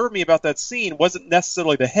disturbed me about that scene wasn't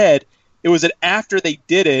necessarily the head. It was that after they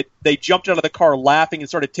did it, they jumped out of the car laughing and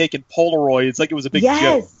started taking Polaroids like it was a big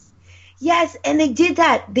joke. Yes, and they did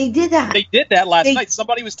that. They did that last night.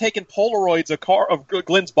 Somebody was taking Polaroids of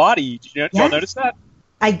Glenn's body. Did y'all notice that?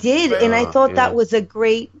 I did, and I thought that was a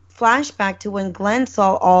great flashback to when Glenn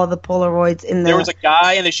saw all the Polaroids in There was a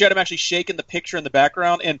guy, and they showed him actually shaking the picture in the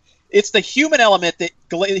background, and it's the human element that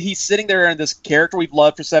he's sitting there in this character we've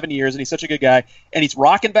loved for 7 years, and he's such a good guy, and he's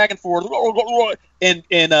rocking back and forth, and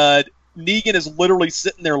Negan is literally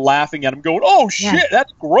sitting there laughing at him, going, "Oh shit,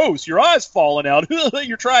 that's gross! Your eye's falling out.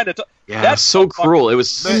 You're trying to." That's so cruel. It was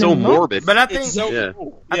so morbid. But I think,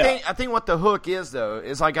 cool. I think what the hook is though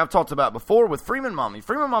is like I've talked about before with Freeman Mommy.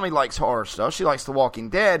 Freeman Mommy likes horror stuff. She likes The Walking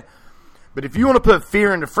Dead. But if you want to put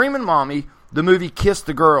fear into Freeman Mommy, the movie Kiss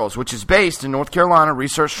the Girls, which is based in North Carolina,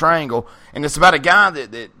 Research Triangle, and it's about a guy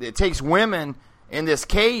that takes women in this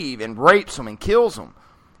cave and rapes them and kills them.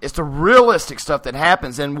 It's the realistic stuff that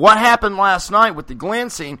happens. And what happened last night with the Glenn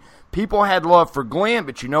scene, people had love for Glenn,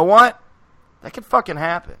 but you know what? That could fucking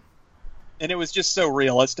happen. And it was just so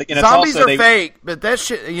realistic. And Zombies it's also, are fake, but that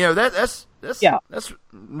shit, that's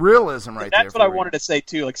realism right there. That's what I wanted to say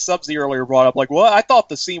too. Like Subsy earlier brought up, like, well, I thought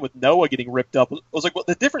the scene with Noah getting ripped up. I was like, well,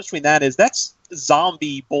 the difference between that is that's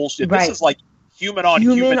zombie bullshit. Right. This is like human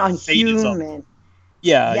on sadism.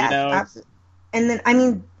 Yeah, yes, you know. Absolutely. And then I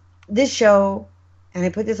mean, this show, and I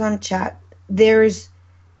put this on chat. There's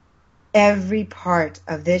every part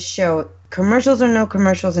of this show, commercials or no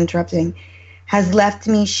commercials interrupting, has left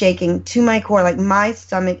me shaking to my core. Like my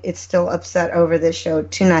stomach is still upset over this show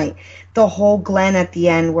tonight. The whole Glenn at the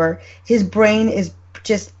end where his brain is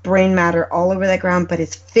just brain matter all over that ground, but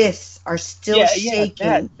his fists are still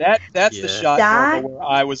shaking. That's the shot where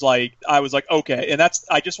I was like, okay. And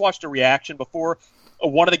I just watched a reaction before.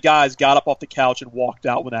 One of the guys got up off the couch and walked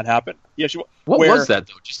out when that happened. Yeah, what was that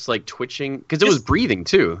though? Just like twitching? Because it was breathing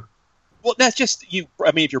too. Well, that's just you.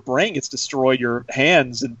 I mean, if your brain gets destroyed, your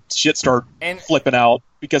hands and shit start flipping out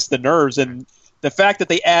because of the nerves and the fact that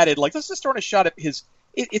they added, like, let's just start a shot at his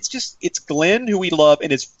it's Glenn who we love,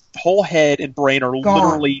 and his whole head and brain are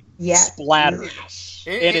literally splattered,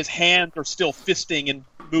 and his hands are still fisting and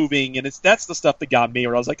moving, and that's the stuff that got me.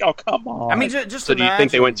 Where I was like, oh come on. I mean, just so do you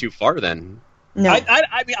think they went too far then? No.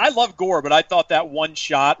 I mean, I love gore, but I thought that one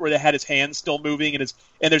shot where they had his hands still moving and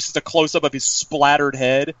there's just a close up of his splattered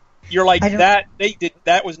head. You're like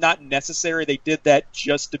that was not necessary. They did that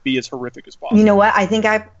just to be as horrific as possible. You know what? I think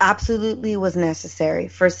I absolutely was necessary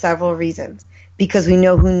for several reasons. Because we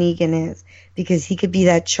know who Negan is. Because he could be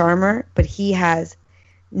that charmer, but he has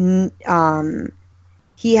no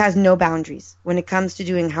boundaries when it comes to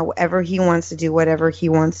doing however he wants to do whatever he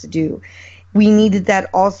wants to do. We needed that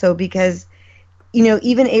also because,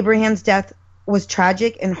 even Abraham's death was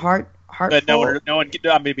tragic and heartful. But no one. I'm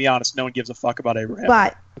gonna be honest. No one gives a fuck about Abraham.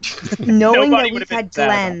 But knowing that we've had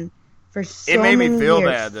Glenn for so many years, it made me feel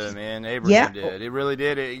bad, though, man. Abraham did. It really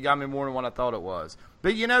did. It got me more than what I thought it was.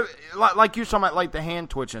 But like you were talking about, like the hand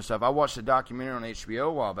twitching and stuff. I watched a documentary on HBO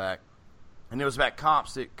a while back, and it was about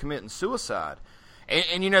cops that committing suicide,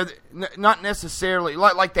 and not necessarily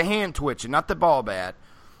like the hand twitching, not the ball bat,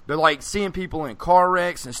 but like seeing people in car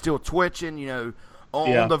wrecks and still twitching,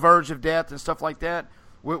 on the verge of death and stuff like that.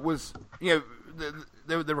 What was there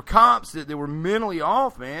were cops that were mentally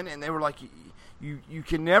off, man, and they were like, you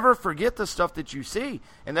can never forget the stuff that you see,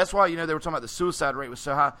 and that's why they were talking about the suicide rate was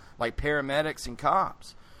so high, like paramedics and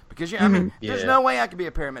cops, because I mean, there's no way I could be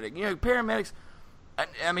a paramedic. Paramedics,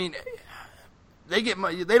 I mean, they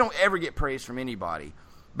don't ever get praise from anybody,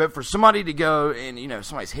 but for somebody to go and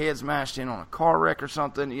somebody's head smashed in on a car wreck or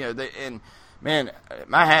something, man,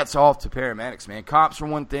 my hat's off to paramedics, man. Cops are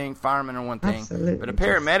one thing, firemen are one thing. Absolutely. But a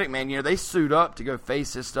paramedic, man, they suit up to go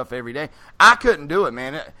face this stuff every day. I couldn't do it,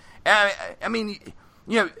 man. I mean,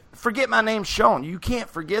 forget my name's Sean. You can't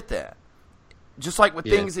forget that. Just like with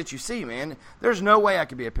things that you see, man. There's no way I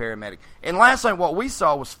could be a paramedic. And last night, what we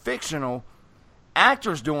saw was fictional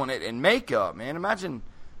actors doing it in makeup, man. Imagine,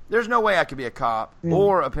 there's no way I could be a cop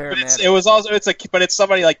or a paramedic. But it's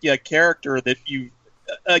somebody like a character that you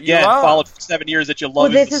followed for 7 years that you love.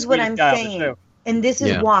 Well, this is what I'm saying, and this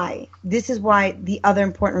is why. This is why the other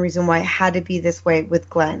important reason why it had to be this way with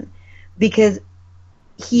Glenn, because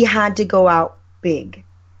he had to go out big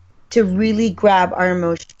to really grab our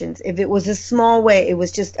emotions. If it was a small way, it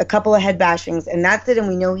was just a couple of head bashings, and that's it, and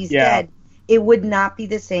we know he's dead. It would not be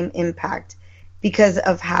the same impact because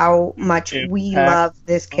of how much we love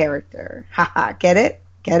this character. Haha, get it?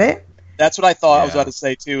 Get it? That's what I thought I was about to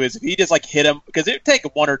say too. Is if he just hit him, because it would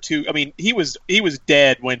take one or two. I mean, he was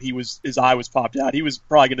dead when his eye was popped out. He was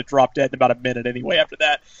probably going to drop dead in about a minute anyway after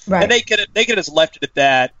that. Right. And they could have just left it at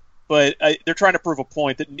that. But they're trying to prove a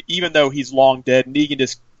point that even though he's long dead, Negan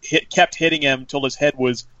just kept hitting him until his head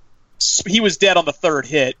was. He was dead on the third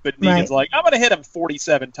hit, but Negan's like, I'm going to hit him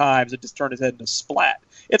 47 times and just turn his head into splat.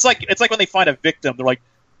 It's like when they find a victim, they're like,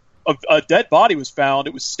 a dead body was found.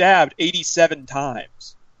 It was stabbed 87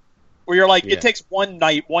 times. Where you're like, it takes one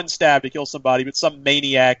stab to kill somebody, but some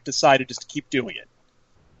maniac decided just to keep doing it.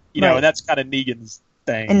 And that's kind of Negan's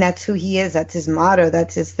thing. And that's who he is. That's his motto.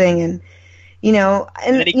 That's his thing. And now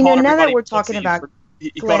that we're talking about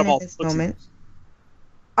Glenn in this moment,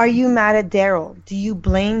 are you mad at Daryl? Do you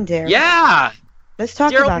blame Daryl? Yeah. Let's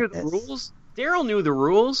talk about this. The rules. Daryl knew the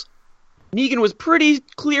rules. Negan was pretty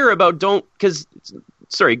clear about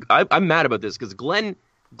I'm mad about this because Glenn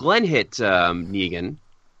hit Negan.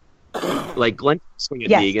 Like Glenn swing at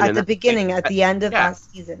Negan at the beginning, at the end of last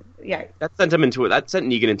season. Yeah, that sent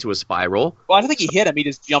Negan into a spiral. Well, I don't think he hit him. He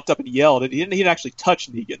just jumped up and yelled. He didn't actually touch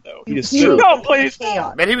Negan though. He just said, "No, please."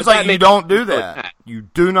 Man, he was like, "You don't do that. You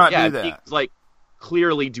do not do that." He's like,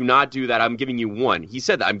 clearly, do not do that. I'm giving you one. He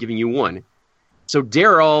said that. I'm giving you one. So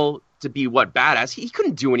Daryl, to be badass, he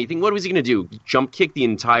couldn't do anything. What was he going to do? Jump kick the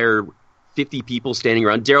entire 50 people standing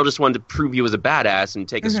around? Daryl just wanted to prove he was a badass and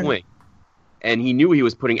take a swing. And he knew he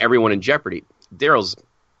was putting everyone in jeopardy. Daryl's,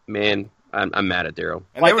 man, I'm mad at Daryl.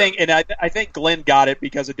 I think Glenn got it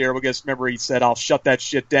because of Daryl. Because remember, he said, "I'll shut that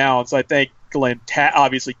shit down." So I think Glenn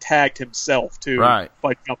obviously tagged himself too by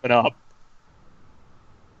jumping up.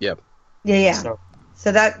 Yep. Yeah.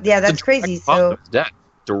 So that's crazy. So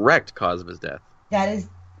direct cause of his death.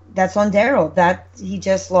 That's on Daryl. That he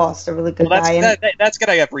just lost a really good guy. That's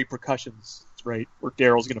gonna have repercussions. Right, where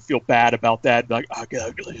Daryl's going to feel bad about that, like, I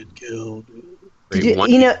got Glenn killed.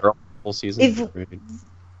 Whole season.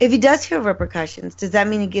 If he does feel repercussions, does that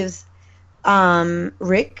mean he gives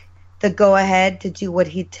Rick the go-ahead to do what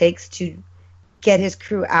he takes to get his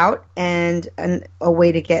crew out and a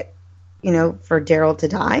way to get, for Daryl to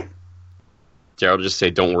die? Daryl just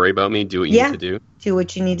say, "Don't worry about me. Do what you need to do. Do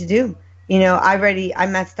what you need to do." I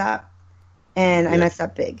messed up, and I messed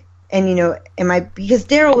up big. And, because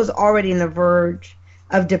Daryl was already on the verge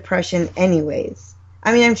of depression anyways.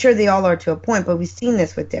 I mean, I'm sure they all are to a point, but we've seen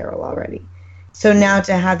this with Daryl already. So now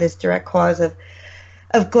to have this direct cause of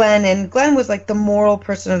Glenn, and Glenn was like the moral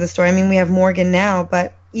person of the story. I mean, we have Morgan now,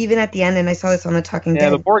 but even at the end, and I saw this on The Talking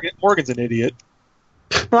Dead. Yeah, but Morgan's an idiot.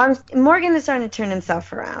 Well, Morgan is starting to turn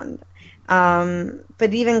himself around.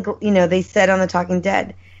 But even, they said on The Talking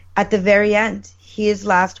Dead, at the very end, his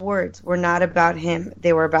last words were not about him.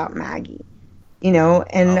 They were about Maggie. And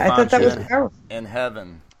I thought that was powerful. In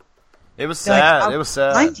heaven. It was sad. Like, it was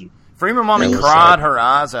sad. Freeman Mommy cried her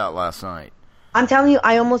eyes out last night. I'm telling you,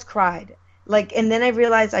 I almost cried. And then I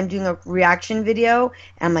realized I'm doing a reaction video,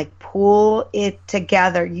 and I'm like, pull it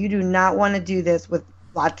together. You do not want to do this with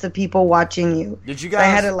lots of people watching you. Did you guys? So I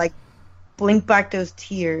had to blink back those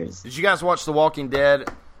tears. Did you guys watch The Walking Dead?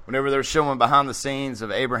 Whenever they were showing behind the scenes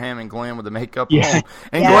of Abraham and Glenn with the makeup on,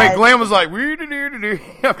 and Glenn was like,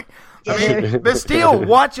 but still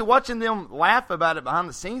watching them laugh about it behind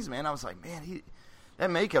the scenes, man. I was like, man,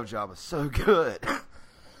 that makeup job was so good.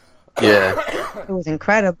 Yeah, it was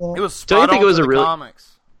incredible. It was spot on to the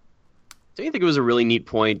comics. Don't you think it was a really neat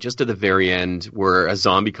point just at the very end where a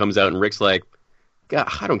zombie comes out and Rick's like, God,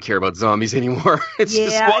 I don't care about zombies anymore. It's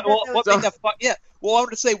just Well, I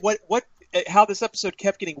wanted to say how this episode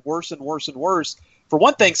kept getting worse and worse and worse. For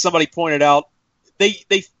one thing, somebody pointed out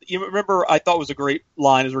you remember, I thought it was a great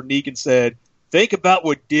line is where Negan said, "Think about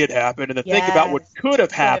what did happen, and then think about what could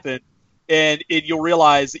have happened, and you'll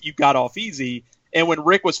realize that you got off easy." And when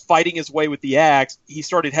Rick was fighting his way with the axe, he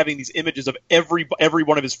started having these images of every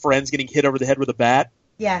one of his friends getting hit over the head with a bat.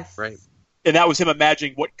 Yes. Right. And that was him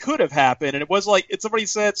imagining what could have happened. And it was like, somebody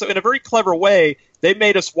said, so in a very clever way, they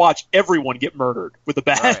made us watch everyone get murdered with a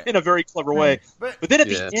bat in a very clever way. But then at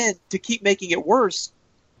the end, to keep making it worse,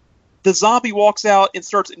 the zombie walks out and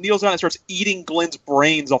kneels down and starts eating Glenn's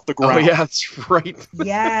brains off the ground. Oh, yeah, that's right.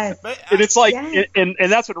 Yes. And it's like, and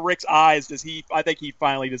that's what Rick's eyes, I think he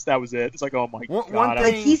finally that was it. It's like, oh my God.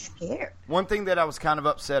 But he's scared. One thing that I was kind of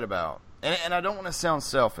upset about, and I don't want to sound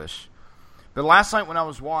selfish, but last night when I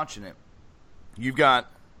was watching it, you've got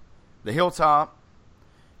the Hilltop,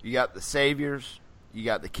 you got the Saviors, you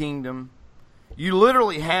got the Kingdom. You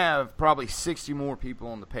literally have probably 60 more people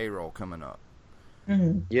on the payroll coming up.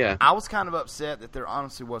 Mm-hmm. Yeah. I was kind of upset that there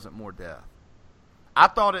honestly wasn't more death. I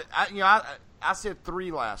thought I said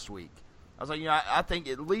 3 last week. I was like, I think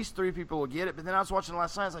at least 3 people will get it. But then I was watching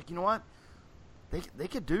last night. I was like, you know what? They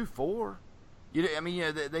could do 4.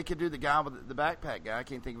 They could do the guy with the backpack guy. I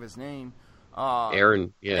can't think of his name.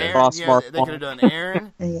 Aaron, they could have done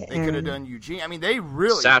Aaron. They could have done Eugene. I mean, they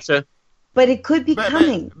really Sasha. But it could be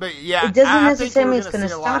coming. But yeah, it doesn't mean necessarily it's going to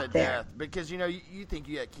stop there. Death because you think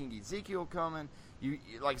you got King Ezekiel coming. You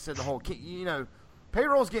like I said, the whole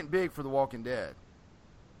payroll's getting big for The Walking Dead.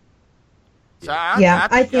 So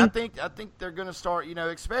I think they're going to start.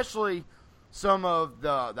 Especially some of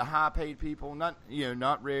the high paid people, not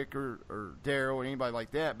Rick or Daryl or anybody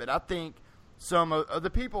like that, but I think some of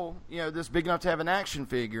the people, that's big enough to have an action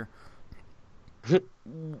figure,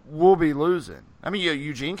 will be losing. I mean,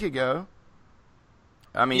 Eugene could go.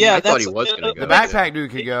 I mean, I thought he was going to go. The backpack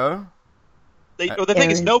dude could go. The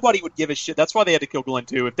thing is, nobody would give a shit. That's why they had to kill Glenn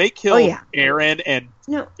too. If they killed Aaron and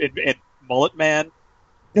Mullet Man,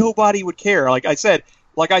 nobody would care. Like I said,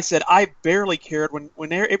 I barely cared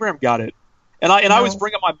when Abraham got it, and I always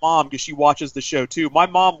bring up my mom because she watches the show too. My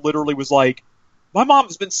mom literally was like, my mom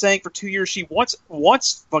has been saying for 2 years she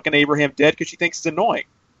wants fucking Abraham dead because she thinks it's annoying.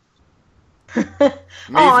 me too.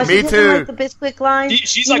 Like the Bisquick line.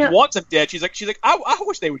 She's like, wants him dead. She's like, I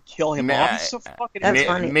wish they would kill him off. He's so fucking. That's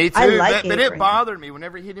funny. Me too. I like but it bothered me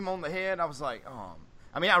whenever he hit him on the head. I was like,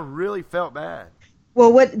 I really felt bad.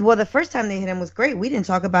 Well, the first time they hit him was great. We didn't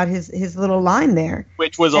talk about his little line there,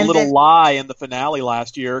 which was a little lie in the finale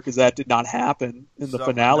last year because that did not happen in the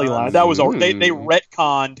finale line. That was they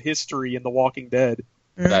retconned history in The Walking Dead.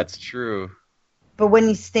 Mm-hmm. That's true. But when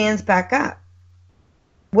he stands back up,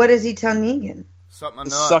 what does he tell Negan?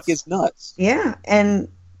 Suck his nuts. Yeah, and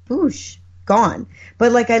boosh, gone.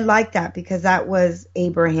 But I like that because that was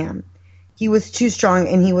Abraham. He was too strong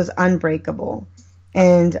and he was unbreakable.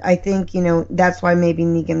 And I think, that's why maybe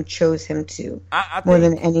Negan chose him too, more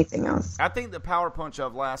than anything else. I think the power punch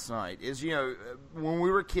of last night is, when we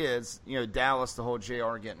were kids, Dallas, the whole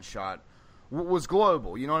JR getting shot, was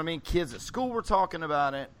global. You know what I mean? Kids at school were talking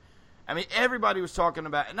about it. I mean, everybody was talking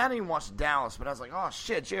about it. And I didn't even watch Dallas, but I was like, oh,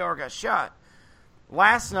 shit, JR got shot.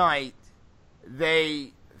 Last night,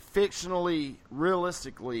 they fictionally,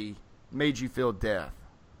 realistically made you feel death.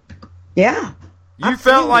 Yeah. You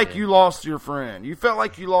felt like you lost your friend. You felt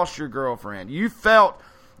like you lost your girlfriend. You felt,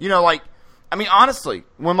 I mean, honestly,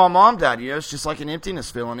 when my mom died, it's just like an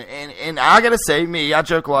emptiness feeling. And I gotta say, I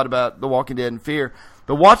joke a lot about The Walking Dead and Fear,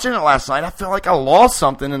 but watching it last night, I feel like I lost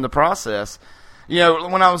something in the process.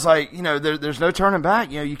 When I was like, there's no turning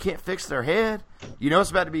back. You can't fix their head.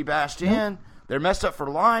 It's about to be bashed in. They're messed up for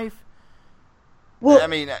life. Well, I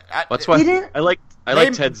mean, that's why I like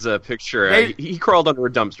Ted's picture. He crawled under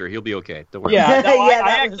a dumpster. He'll be okay. Don't worry. Yeah, no,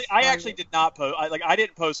 I actually did not post. I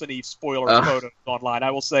didn't post any spoiler photos online.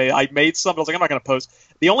 I will say I made some. I was like, I'm not going to post.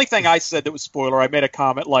 The only thing I said that was spoiler, I made a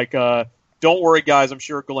comment like, "Don't worry, guys. I'm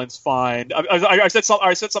sure Glenn's fine." I said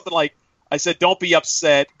something like, "I said, don't be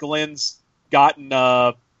upset. Glenn's gotten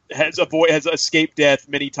has escaped death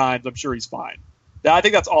many times. I'm sure he's fine." I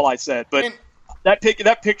think that's all I said. But that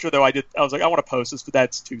picture though, I was like, I want to post this, but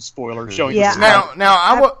that's too spoiler. Showing Now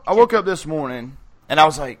I woke up this morning and I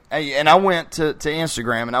was like, and I went to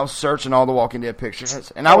Instagram and I was searching all the Walking Dead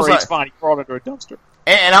pictures, and I was like, fine. He crawled under a dumpster.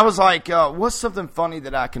 And I was like, what's something funny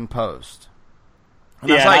that I can post?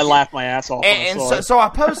 And I laughed my ass off. So I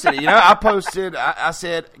posted it. I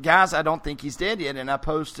said, guys, I don't think he's dead yet, and I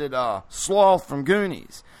posted Sloth from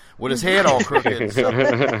Goonies with his head all crooked.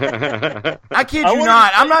 I kid you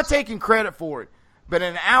not. I'm not taking credit for it. But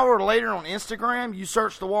an hour later on Instagram, you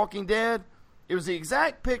search The Walking Dead, it was the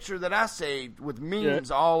exact picture that I saved with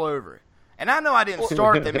memes all over it. And I know I didn't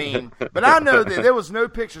start the meme, but I know that there was no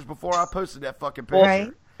pictures before I posted that fucking picture.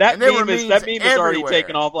 Right. That meme is already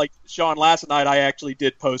taken off. Like, Sean, last night I actually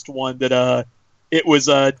did post one that it was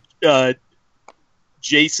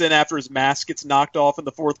Jason after his mask gets knocked off in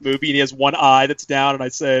the fourth movie, and he has one eye that's down, and I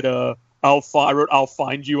said, I'll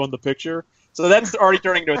find you on the picture. So that's already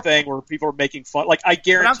turning into a thing where people are making fun. Like, I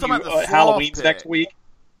guarantee you, Halloween's next week,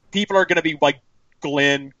 people are going to be like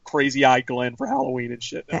Glenn, crazy-eyed Glenn for Halloween and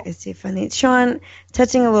shit now. That is too funny. Sean,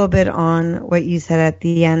 touching a little bit on what you said at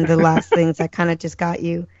the end, the last things that kind of just got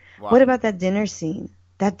you. Wow. What about that dinner scene?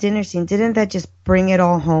 Didn't that just bring it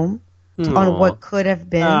all home on what could have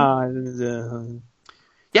been?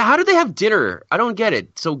 Yeah, how did they have dinner? I don't get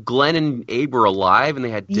it. So Glenn and Abe were alive and they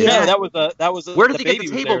had dinner? Yeah, that was Where did they get the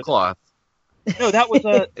tablecloth? No, that was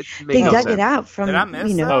they dug it out from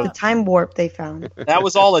the time warp they found. That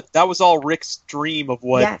was all Rick's dream of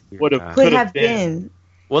what could have been.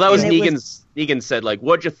 Well, that was Negan said, like,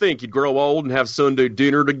 what'd you think? You'd grow old and have Sunday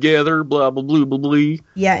dinner together, blah, blah, blah, blah, blah.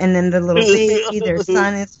 Yeah, and then the little baby, their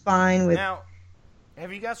son is fine with... Now,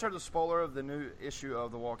 have you guys heard the spoiler of the new issue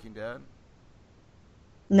of The Walking Dead?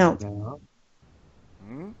 No.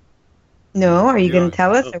 No, are you going to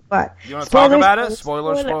tell us or what? You want to talk about it?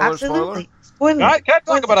 Spoiler. Absolutely. Can I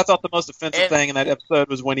talk about? I thought the most offensive thing in that episode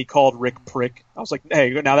was when he called Rick prick. I was like,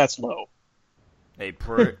 "Hey, now that's low." Hey,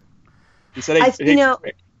 prick. He said, "Hey,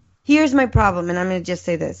 prick." Here's my problem, and I'm going to just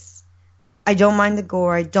say this: I don't mind the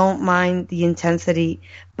gore, I don't mind the intensity,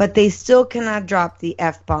 but they still cannot drop the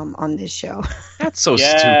F-bomb on this show. That's so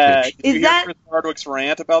stupid. Is that Chris Hardwick's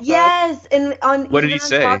rant about that? Yes, and what did he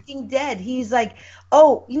say? Walking Dead, he's like,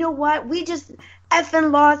 "Oh, you know what? We just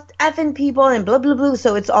effing lost effing people and blah blah blah."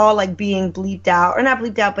 So it's all like being bleeped out, or not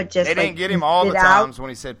bleeped out, but just they didn't get him all the times when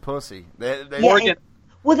he said pussy. Morgan,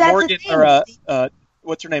 the thing.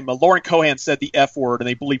 What's her name? Lauren Cohan said the F word, and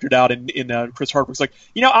they bleeped it out. In Chris Hardwick's like,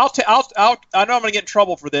 I know I'm going to get in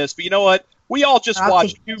trouble for this, but you know what? We all just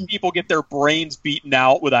watched two people get their brains beaten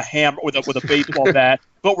out with a hammer, with a baseball bat,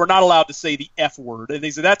 but we're not allowed to say the F word. And they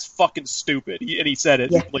said that's fucking stupid. And he said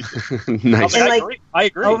it. Yeah. Nice. I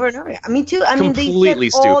agree. Over and over. Me too. I mean, completely they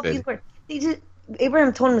said all stupid. These words.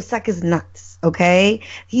 Abraham told him to suck his nuts. Okay,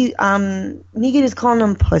 Negan is calling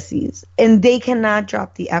them pussies, and they cannot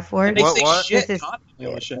drop the F word. And they say shit.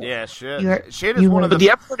 Yeah, shit. Shit is one of the. But the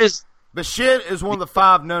F word is. But shit is one of the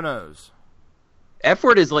 5 no-nos. F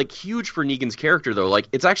word is like huge for Negan's character, though. Like,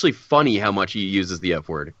 it's actually funny how much he uses the F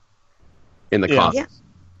word in the comics. Yeah.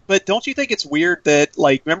 But don't you think it's weird that,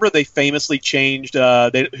 like, remember they famously changed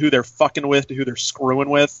who they're fucking with to who they're screwing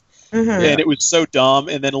with? Mm-hmm. And it was so dumb.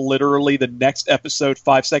 And then literally the next episode,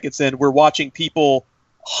 5 seconds in, we're watching people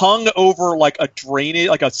hung over like a drainage,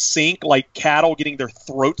 like a sink, like cattle getting their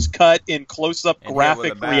throats cut in close-up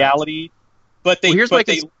graphic reality. But they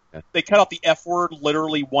cut out the F word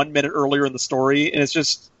literally 1 minute earlier in the story, and it's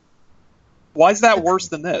just, why is that worse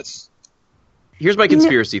than this? Here's my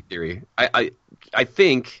conspiracy theory. I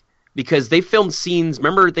think because they filmed scenes.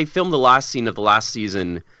 Remember, they filmed the last scene of the last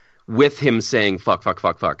season with him saying fuck, fuck,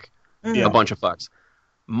 fuck, fuck. A bunch of fucks.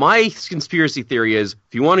 My conspiracy theory is,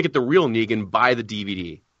 if you want to get the real Negan, buy the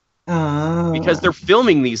DVD. Oh. Because they're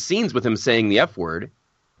filming these scenes with him saying the F word.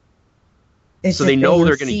 So they know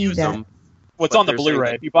they're going to use them. Well, it's on the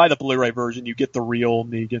Blu-ray. If you buy the Blu-ray version, you get the real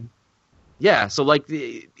Negan. Yeah. So like,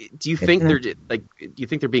 do you think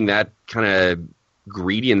they're being that kind of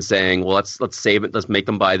greedy and saying, well, let's save it, let's make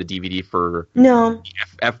them buy the DVD for no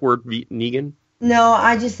F word Negan? No,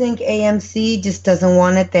 I just think AMC just doesn't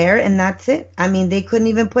want it there, and that's it. I mean, they couldn't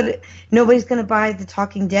even put it. Nobody's going to buy the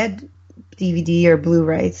Talking Dead DVD or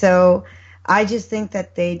Blu-ray, so I just think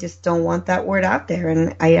that they just don't want that word out there,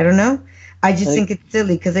 and I don't know. I just think it's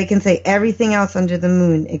silly because they can say everything else under the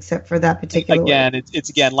moon except for that particular again, word. It's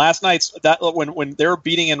again last night's that when they're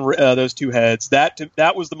beating in those two heads. That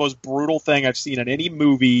was the most brutal thing I've seen in any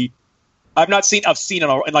movie. I've seen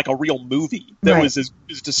it in like a real movie that was as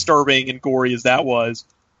disturbing and gory as that was.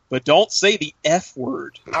 But don't say the F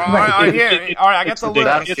word. All right, I got the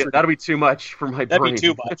list. That'll be too much for my brain. That'd be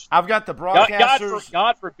too much. I've got the broadcasters.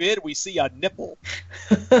 God forbid we see a nipple.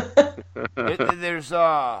 There's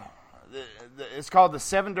it's called the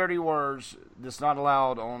 7 dirty words that's not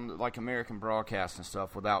allowed on like American broadcast and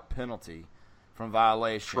stuff without penalty from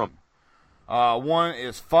violation. One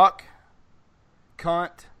is fuck,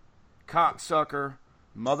 cunt, cocksucker,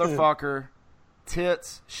 motherfucker,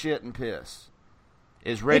 tits, shit, and piss.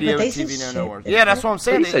 Is radio and TV no words? Yeah, that's what I'm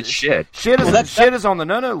saying. He said shit. Shit is on the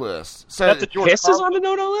no list. So that's a George piss is on the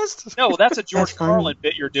no list? No, that's a George Carlin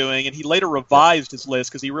bit you're doing, and he later revised his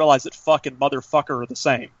list because he realized that fuck and motherfucker are the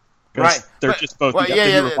same. Right, they're just both. Well,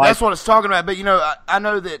 that's what it's talking about. But I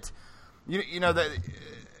know that you know that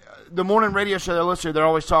the morning radio show they listen to, they're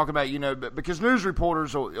always talking about because news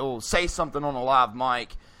reporters will say something on a live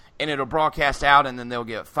mic and it'll broadcast out and then they'll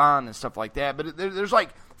get fined and stuff like that. But there's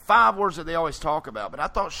like 5 words that they always talk about. But I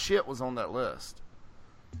thought shit was on that list.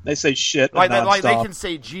 They say shit like they can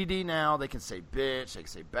say GD now, they can say bitch, they can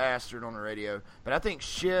say bastard on the radio. But I think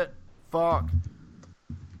shit, fuck,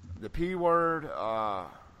 the P word.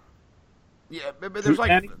 Yeah, but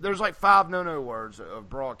there's like 5 no words of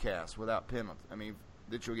broadcast without penalty. I mean,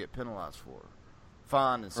 that you'll get penalized for,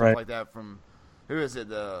 fine and stuff like that from who is it?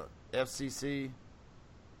 The FCC,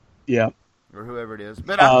 yeah, or whoever it is.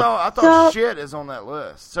 But I thought shit is on that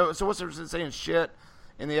list. So what's there saying shit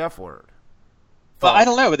in the F word? Well, I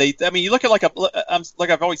don't know. You look at like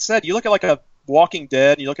I've always said, you look at like a Walking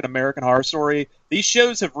Dead, and you look at American Horror Story, these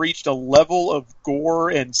shows have reached a level of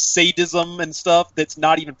gore and sadism and stuff that's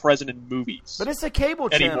not even present in movies. But it's a cable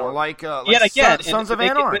channel, like Sons of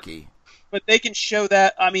Anarchy. But they can show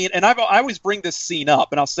that. I mean, and I always bring this scene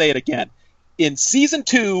up, and I'll say it again. In season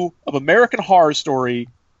 2 of American Horror Story,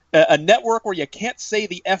 a network where you can't say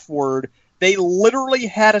the F word, they literally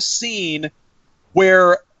had a scene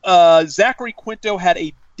where Zachary Quinto had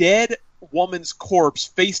a dead woman's corpse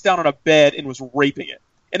face down on a bed and was raping it.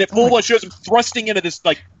 And it full shows him thrusting into this,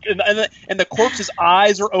 like, and the corpse's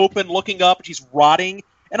eyes are open, looking up, and she's rotting.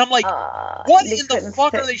 And I'm like, what in the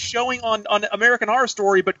fuck are they showing on American Horror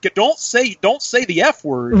Story? But don't say the F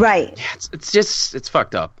word. Right. Yeah, it's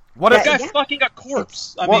fucked up. What a guy fucking a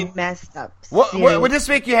corpse. I mean, messed up. Would this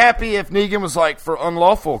make you happy if Negan was like, for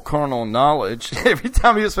unlawful carnal knowledge? Every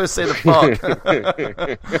time he was supposed to say the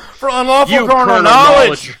fuck. For unlawful carnal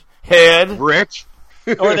knowledge. Head rich,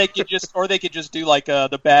 or they could just do like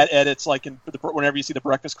the bad edits, like whenever you see the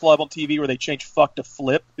Breakfast Club on TV where they change fuck to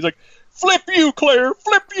flip. He's like, flip you, Claire,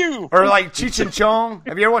 flip you. Or like Cheech and Chong.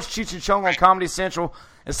 Have you ever watched Cheech and Chong on Comedy Central?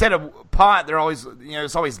 Instead of pot, they're always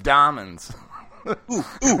it's always diamonds.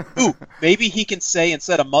 Ooh. Maybe he can say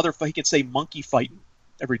instead of motherfucker, he can say monkey fighting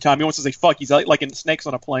every time he wants to say fuck. He's like in Snakes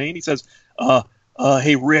on a Plane. He says,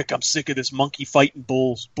 hey Rick, I'm sick of this monkey fighting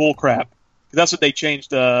bull crap. That's what they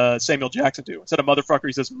changed Samuel Jackson to. Instead of motherfucker,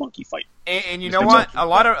 he says monkey fight. And you know what? A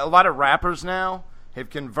lot of rappers now have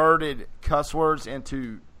converted cuss words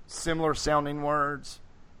into similar sounding words.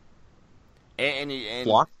 And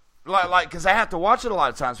what? Like because I have to watch it a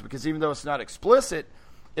lot of times because even though it's not explicit,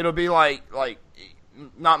 it'll be like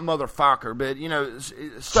not motherfucker, but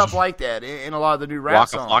stuff like that in a lot of the new rap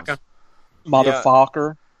songs. Flocka.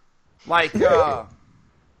 Motherfucker. Yeah. Like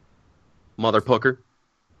motherfucker.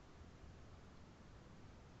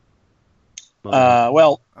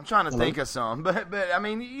 Well, I'm trying to think of some, but I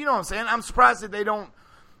mean, you know what I'm saying. I'm surprised that they don't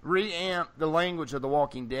reamp the language of The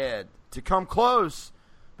Walking Dead to come close,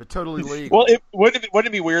 but totally legal. Well, wouldn't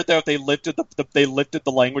it be weird though if they lifted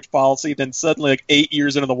the language policy, then suddenly like 8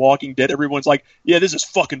 years into The Walking Dead, everyone's like, yeah, this is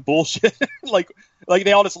fucking bullshit. like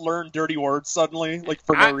they all just learn dirty words suddenly, like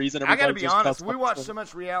for no reason. I gotta be honest, we watch so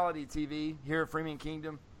much reality TV here at Freeman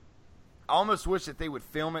Kingdom. I almost wish that they would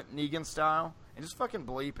film it Negan style. And just fucking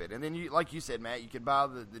bleep it. And then, like you said, Matt, you could buy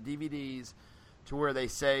the DVDs to where they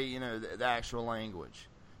say, the actual language.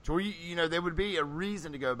 To where, there would be a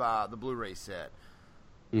reason to go buy the Blu-ray set.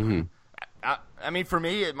 Mm-hmm. I mean, for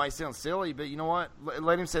me, it might sound silly, but you know what?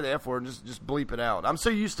 Let him say the F word and just bleep it out. I'm so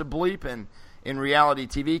used to bleeping in reality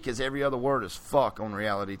TV because every other word is fuck on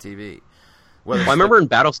reality TV. Well, I remember in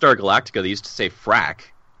Battlestar Galactica, they used to say frack.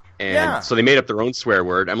 And so they made up their own swear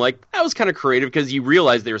word. I'm like, that was kind of creative because you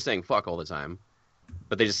realize they were saying fuck all the time.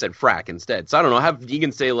 But they just said frack instead. So I don't know, have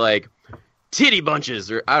Negan say like titty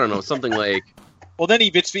bunches or I don't know, something like... Well, then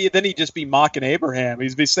he'd just be mocking Abraham.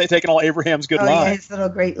 He'd be taking all Abraham's good lines. Yeah, his little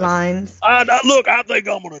great lines. Look, I think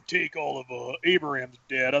I'm going to take all of Abraham's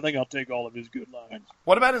dead. I think I'll take all of his good lines.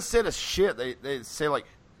 What about instead of shit, they say like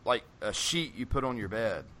a sheet you put on your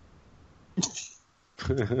bed?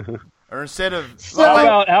 Or instead of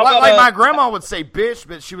like my grandma would say bitch,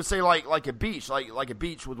 but she would say like a beach, like a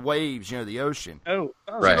beach with waves, the ocean. Oh,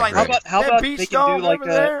 right. Like, how about they can do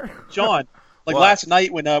like John? Like last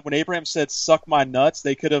night when Abraham said "suck my nuts,"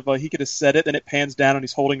 he could have said it, then it pans down and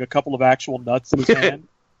he's holding a couple of actual nuts in his hand.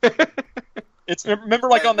 It's remember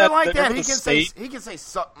like on that. Like that, he can say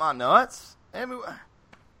 "suck my nuts." I mean,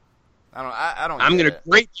 I don't. I'm gonna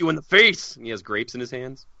grape you in the face. And he has grapes in his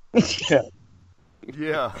hands.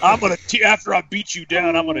 Yeah. I'm gonna after I beat you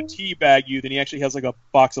down, I'm gonna teabag you. Then he actually has like a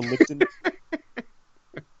box of Lipton.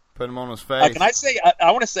 Put him on his face. Can I say?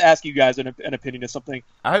 I want to ask you guys an opinion of something.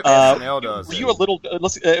 I hope SNL does. Were you a little?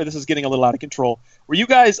 This is getting a little out of control. Were you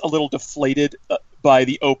guys a little deflated by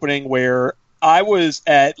the opening where I was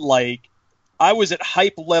at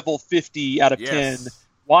hype level 50 out of 10,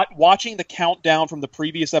 watching the countdown from the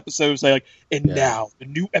previous episodes? Now the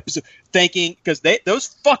new episode. Thinking because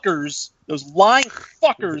those fuckers, those lying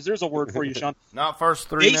fuckers. There's a word for you, Sean. Not first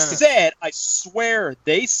 3 minutes. They said, I swear,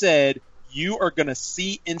 they said. You are going to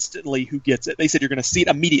see instantly who gets it. They said you're going to see it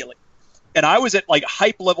immediately. And I was at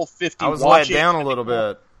hype level 50. I was let down a little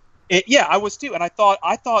bit. Yeah, I was too. And I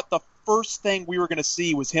thought the first thing we were going to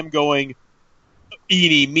see was him going,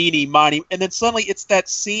 eeny, meeny, miny. And then suddenly it's that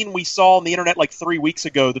scene we saw on the internet 3 weeks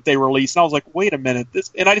ago that they released. And I was like, wait a minute.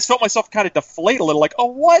 And I just felt myself kind of deflate a little. Oh,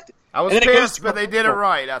 what? I was pissed, but they did it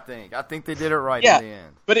right, I think. I think they did it right in the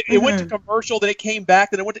end. But it went to commercial, then it came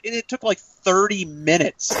back, then it took 30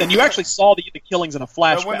 minutes. And you actually saw the killings in a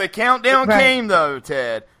flashback. But when the countdown came, though,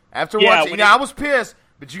 Ted, after watching, I was pissed,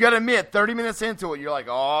 but you got to admit, 30 minutes into it, you're like,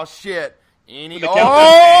 oh, shit. Here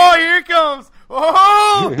it comes.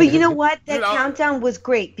 Oh! But you know what? That countdown was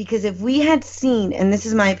great because if we had seen, and this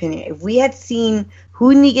is my opinion, if we had seen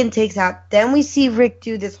who Negan takes out, then we see Rick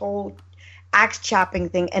do this whole axe chopping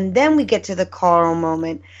thing, and then we get to the Carl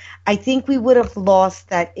moment, I think we would have lost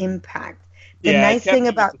that impact. The nice thing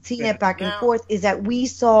about seeing it back and forth is that we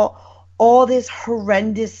saw all this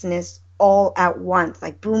horrendousness all at once,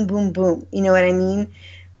 boom, boom, boom. You know what I mean?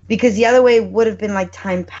 Because the other way would have been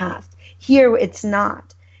time passed. Here, it's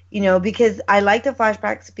not. Because I like the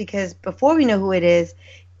flashbacks because before we know who it is,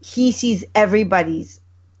 he sees everybody's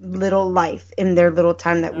little life in their little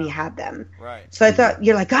time that we had them. Right. So I thought,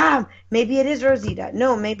 you're maybe it is Rosita.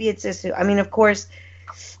 No, maybe it's this. I mean, of course,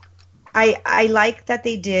 I like that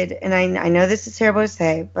they did, and I know this is terrible to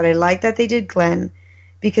say, but I like that they did Glenn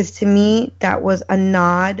because to me, that was a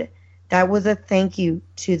nod. That was a thank you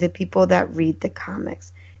to the people that read the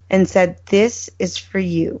comics and said, this is for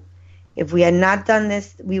you. If we had not done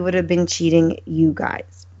this, we would have been cheating you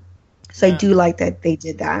guys. So I do like that they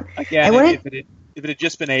did that. Again, if it had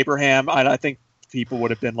just been Abraham, I think people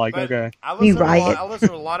would have been okay. I listened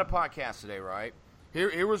to a lot of podcasts today, right?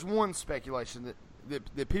 Here was one speculation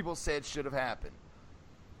that people said should have happened.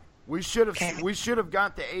 We should have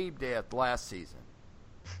got the Abe death last season,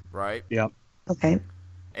 right? Yeah. Okay.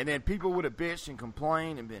 And then people would have bitched and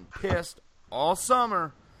complained and been pissed all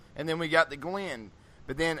summer, and then we got the Glenn.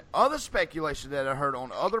 But then other speculation that I heard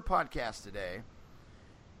on other podcasts today,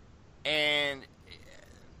 and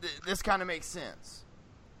this kind of makes sense.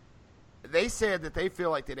 They said that they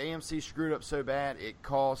feel like that AMC screwed up so bad it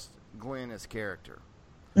cost Glenn his character.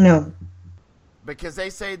 No. Because they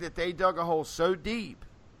say that they dug a hole so deep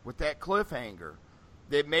with that cliffhanger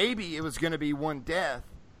that maybe it was going to be one death.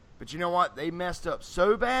 But you know what? They messed up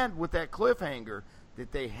so bad with that cliffhanger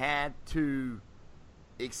that they had to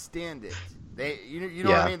extend it. You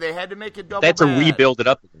know what I mean? They had to make it double. They had to rebuild it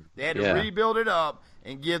up. They had to rebuild it up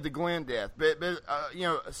and give the Glenn death. But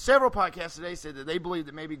several podcasts today said that they believe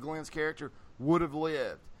that maybe Glenn's character would have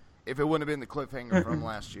lived if it wouldn't have been the cliffhanger from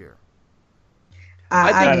last year.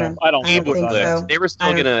 I don't think so. They were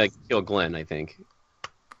still going to kill Glenn, I think.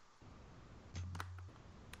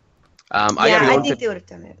 I think they would have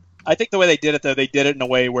done it. I think the way they did it, though, they did it in a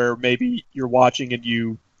way where maybe you're watching and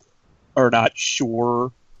you are not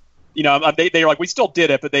sure they're like, we still did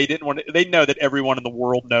it, but they didn't want to, they know that everyone in the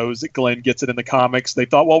world knows that Glenn gets it in the comics. They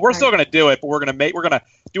thought, well, we're still going to do it, but we're going to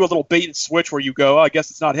do a little bait and switch where you go, oh, I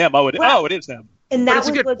guess it's not him. Oh, it is him. And that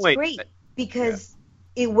was what's great, because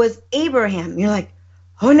it was Abraham. You're like,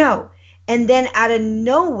 oh no. And then out of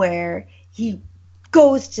nowhere, he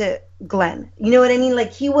goes to Glenn. You know what I mean?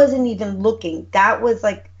 Like, he wasn't even looking. That was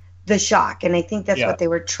like the shock. And I think that's what they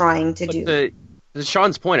were trying to do. To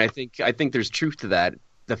Sean's point, I think there's truth to that.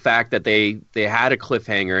 The fact that they had a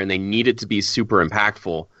cliffhanger and they needed to be super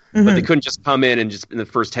impactful, but they couldn't just come in and just in the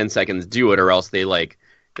first 10 seconds do it, or else they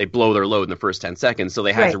blow their load in the first 10 seconds. So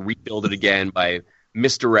they had to rebuild it again by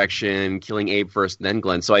misdirection, killing Abe first and then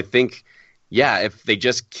Glenn. So I think, if they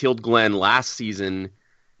just killed Glenn last season,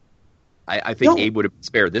 I think Abe would have been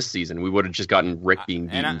spared this season. We would have just gotten Rick being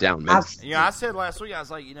beaten down. I said last week, I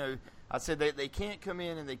was like, I said they can't come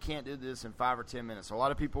in and they can't do this in 5 or 10 minutes. So a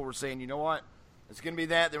lot of people were saying, you know what? It's going to be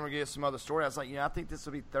that, then we're going to get some other story. I was like, I think this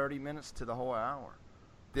will be 30 minutes to the whole hour,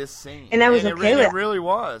 this scene. And I was okay with it. It really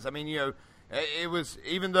was. I mean, it was,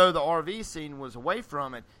 even though the RV scene was away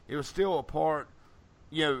from it, it was still a part,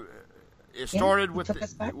 it started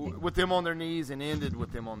with them on their knees and ended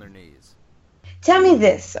with them on their knees. Tell me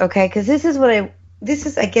this, okay, because this is,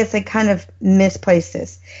 I guess I kind of misplaced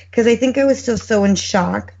this, because I think I was still so in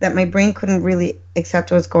shock that my brain couldn't really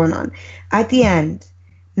accept what was going on. At the end,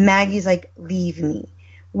 Maggie's like, leave me.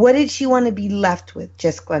 What did she want to be left with?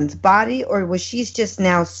 Just Glenn's body? Or was she just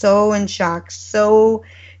now so in shock, so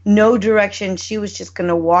no direction, she was just going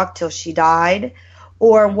to walk till she died?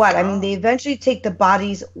 Or what? I mean, they eventually take the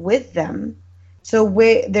bodies with them. So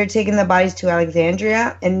they're taking the bodies to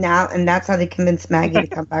Alexandria, and that's how they convince Maggie to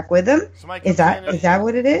come back with them? Is that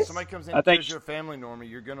what it is? Somebody comes in and says your family, Normie,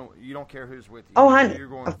 you don't care who's with you. Oh, honey,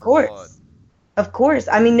 of course. Blood. Of course.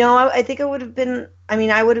 I mean, no, I think I would have been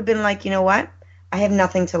like, you know what? I have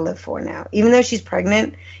nothing to live for now. Even though she's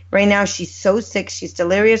pregnant, right now she's so sick, she's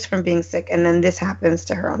delirious from being sick, and then this happens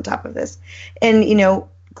to her on top of this. And,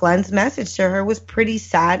 Glenn's message to her was pretty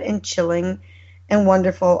sad and chilling and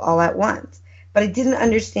wonderful all at once. But I didn't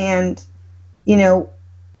understand,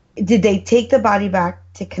 did they take the body back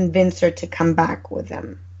to convince her to come back with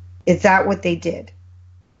them? Is that what they did?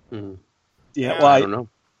 Mm-hmm. Yeah, well, I don't know.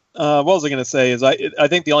 What was I going to say is I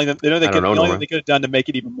think the only thing they could have done to make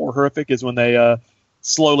it even more horrific is when they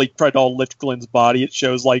slowly tried to all lift Glenn's body. It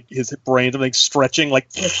shows like his brain, everything stretching, like,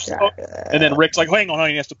 and then Rick's like, hang on,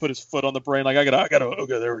 he has to put his foot on the brain. Like, I gotta,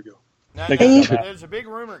 okay, there we go. Now, there's a big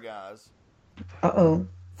rumor, guys.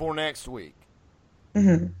 For next week.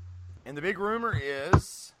 Mm-hmm. And the big rumor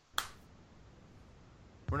is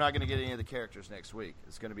we're not going to get any of the characters next week.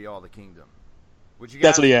 It's going to be all the Kingdom.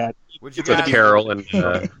 That's what he had. With Carol and.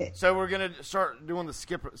 So we're gonna start doing the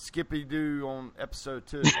Skippy Doo on episode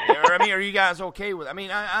 2. I mean, are you guys okay with? I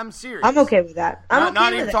mean, I'm serious. I'm okay with that.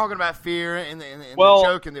 Not even talking about fear and the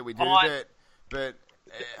joking that we do, but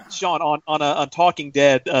Sean, on Talking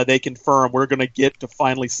Dead, they confirm we're gonna get to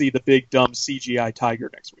finally see the big dumb CGI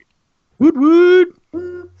tiger next week. Woot woot.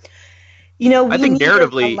 I think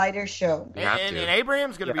narratively a lighter show. And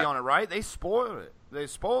Abraham's gonna be on it, right? They spoiled it. They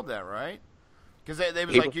spoiled that, right? Because they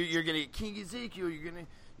was like, you're gonna get King Ezekiel, you're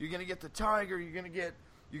gonna get the tiger, you're gonna get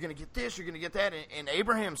this, you're gonna get that, and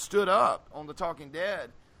Abraham stood up on the Talking Dead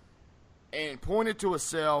and pointed to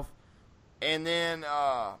himself, and then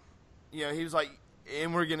he was like,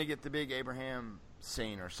 and we're gonna get the big Abraham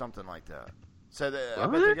scene or something like that. So I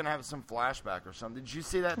bet they're gonna have some flashback or something. Did you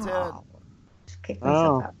see that, Ted?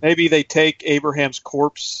 Maybe they take Abraham's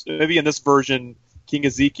corpse. Maybe in this version, King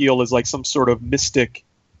Ezekiel is like some sort of mystic.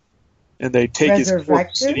 And they take his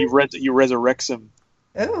corpse and he resurrects him.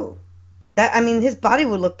 Oh. His body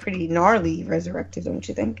would look pretty gnarly resurrected, don't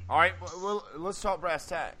you think? All right, well, let's talk brass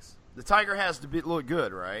tacks. The tiger has to look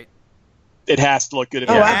good, right? It has to look good. It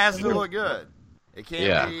has to look good. It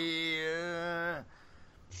can't be...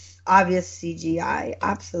 obvious CGI,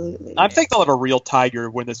 absolutely. I think they'll have a real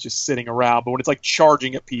tiger when it's just sitting around, but when it's like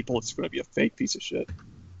charging at people, it's going to be a fake piece of shit.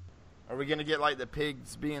 Are we going to get like the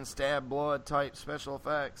pigs being stabbed blood type special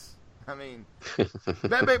effects? I mean,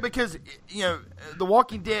 because, The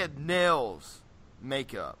Walking Dead nails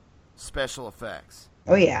makeup, special effects.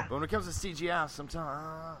 Oh, yeah. But when it comes to CGI,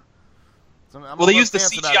 sometimes... they use the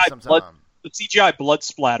CGI blood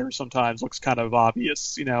splatter sometimes looks kind of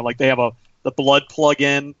obvious. Like they have the blood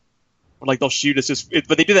plug-in. Like they'll shoot us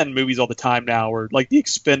but they do that in movies all the time now. Or like the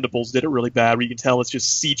Expendables did it really bad, where you can tell it's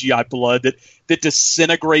just CGI blood that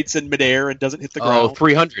disintegrates in midair and doesn't hit the ground. Oh,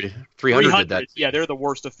 300 did that. Yeah, they're the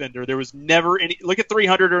worst offender. There was never any. Look at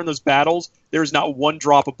 300 during those battles. There is not one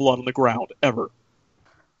drop of blood on the ground ever.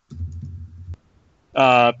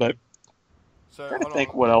 But So I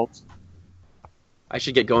think what else? I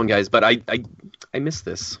should get going, guys, but I missed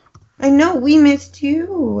this. I know, we missed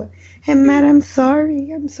you. And Matt, I'm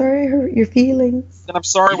sorry. I'm sorry I hurt your feelings. And I'm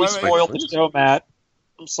sorry we spoiled the show, Matt.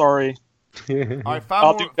 I'm sorry. All right,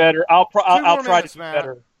 I'll do better. I'll try to do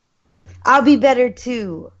better. I'll be better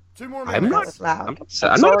too. 2 more I'm minutes. not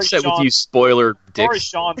upset with you, spoiler dicks. Sorry,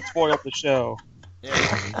 Sean spoiled the show.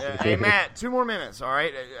 Hey, Matt, 2 more minutes, all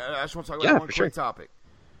right? I just want to talk about one quick topic.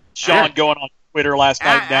 Sean going on Twitter last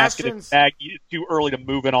night and asking if Maggie it's too early to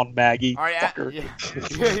move in on Maggie. All right,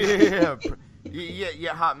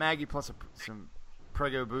 yeah, hot Maggie plus some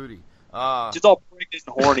prego booty. She's all pregnant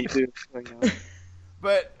and horny, too.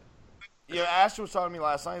 But, Ashton was talking to me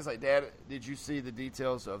last night. He's like, Dad, did you see the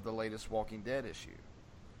details of the latest Walking Dead issue?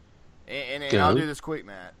 And I'll do this quick,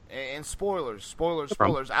 Matt. And spoilers.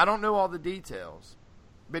 I don't know all the details.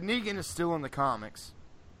 But Negan is still in the comics.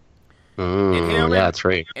 That's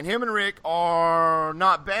right. And him and Rick are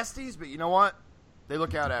not besties, but you know what? They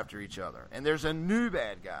look out after each other. And there's a new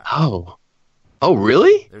bad guy. Oh,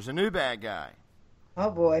 really? There's a new bad guy.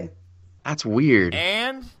 Oh, boy. That's weird.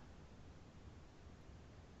 And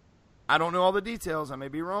I don't know all the details. I may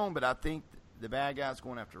be wrong, but I think the bad guy's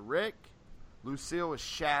going after Rick. Lucille is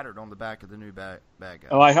shattered on the back of the new bad guy.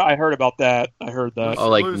 Oh, I heard about that. I heard that. Oh,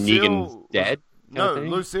 like Negan's dead? No,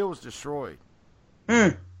 Lucille was destroyed.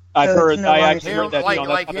 I actually heard that.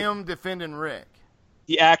 Like him defending Rick.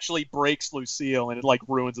 He actually breaks Lucille, and it like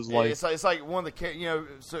ruins his life. It's like one of the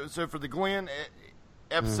So for the Glenn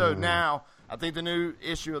episode now, I think the new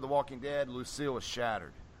issue of The Walking Dead, Lucille is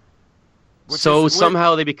shattered. So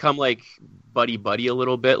somehow they become like buddy a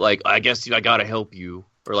little bit. Like, I guess I gotta help you,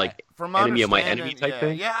 or like enemy of my enemy type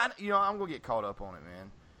thing. Yeah, I'm gonna get caught up on it,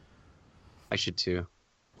 man. I should too.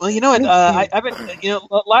 Well, I've been,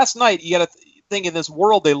 last night you got to think in this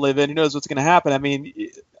world they live in. Who knows what's going to happen? I mean,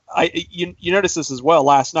 you noticed this as well.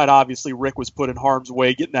 Last night, obviously, Rick was put in harm's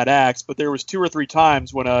way getting that axe, but there was 2 or 3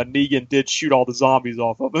 times when Negan did shoot all the zombies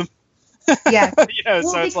off of him. Yeah.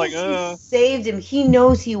 So it's like, he saved him. He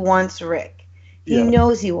knows he wants Rick. He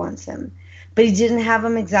knows he wants him, but he didn't have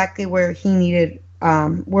him exactly where he needed.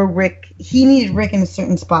 He needed Rick in a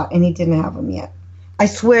certain spot, and he didn't have him yet. I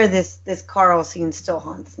swear this Carl scene still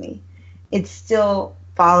haunts me. It still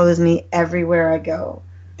follows me everywhere I go.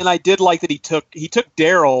 And I did like that he took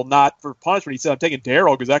Daryl not for punishment. He said, "I'm taking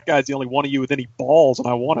Daryl because that guy's the only one of you with any balls, and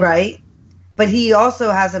I want him." Right, but he also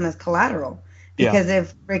has him as collateral because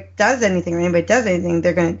if Rick does anything or anybody does anything,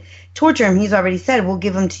 they're going to torture him. He's already said, "We'll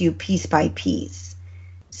give him to you piece by piece."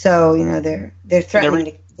 So they're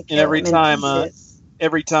threatening to kill every him in time, pieces.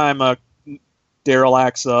 every time Daryl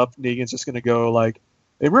acts up, Negan's just going to go like,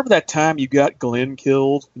 "Hey, remember that time you got Glenn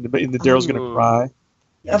killed?" And the Daryl's going to cry.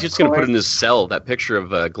 He's just going to put it in his cell, that picture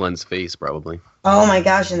of Glenn's face, probably. Oh, my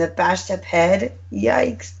gosh, and the bashed up head.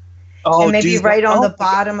 Yikes. Oh, and maybe dude, right on the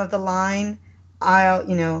bottom of the line, I'll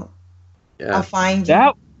find you.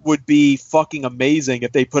 That would be fucking amazing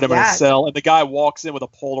if they put him in a cell and the guy walks in with a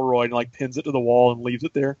Polaroid and like pins it to the wall and leaves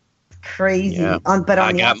it there. Crazy. Yeah. But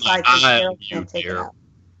on the outside, you can't take it dear. out.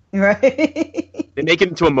 Right? They make it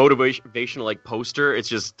into a motivational like poster. It's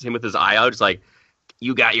just him with his eye out. It's like,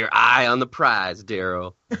 "You got your eye on the prize,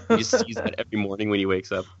 Daryl." He sees that every morning when he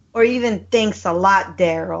wakes up. Or even, "Thanks a lot,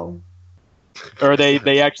 Daryl." Or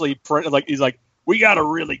they actually print like he's like, "We got a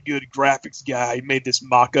really good graphics guy. He made this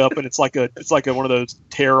mock-up, and it's like a one of those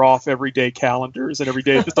tear off everyday calendars, and every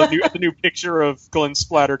day just a new picture of Glenn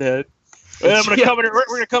splattered head." I'm gonna come in. We're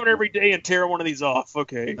gonna come in every day and tear one of these off.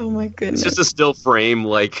 Okay. Oh my goodness! It's just a still frame,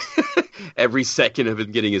 like every second of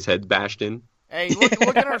him getting his head bashed in. Hey,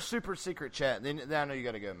 look at our super secret chat. Then I know you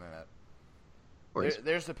got to go, Matt.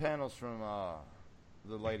 There's the panels from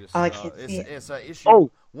the latest. I can't see it. It's issue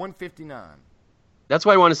 159. That's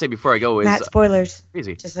what I want to say before I go. Matt, spoilers.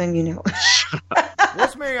 Crazy. Just letting you know.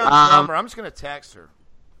 What's Mariana's number? I'm just gonna text her.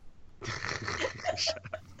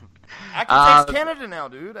 I can text Canada now,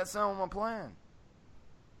 dude. That's not on my plan.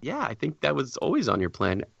 Yeah, I think that was always on your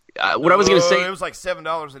plan. What I was going to say... It was like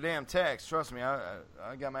 $7 a damn text. Trust me, I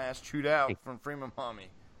got my ass chewed out from Freeman Mommy.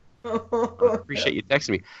 I appreciate you texting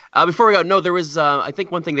me. Before we go, no, there was... I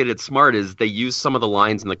think one thing they did smart is they used some of the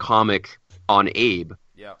lines in the comic on Abe.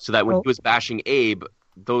 Yeah. So that when he was bashing Abe,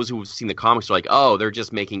 those who've seen the comics are like, oh, they're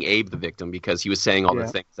just making Abe the victim because he was saying all the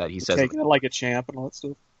things that he says. Taking it like a champ and all that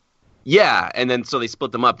stuff. Yeah, and then so they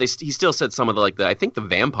split them up. He still said some of the I think the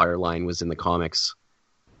vampire line was in the comics.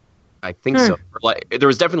 I think so. Like there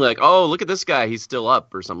was definitely like, oh, look at this guy, he's still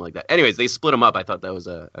up or something like that. Anyways, they split them up. I thought that was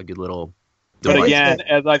a good little. But again,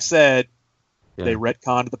 as I've said, they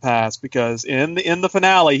retconned the past because in the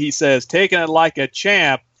finale he says taking it like a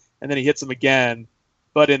champ, and then he hits him again,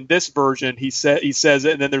 But in this version, he says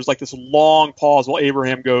it, and then there's like this long pause while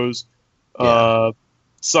Abraham goes,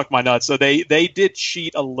 "Suck my nuts." So they did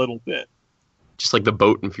cheat a little bit. Just like the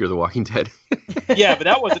boat in Fear the Walking Dead. Yeah, but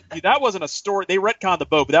that wasn't a story. They retconned the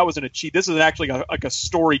boat, but that wasn't a cheat. This is actually like a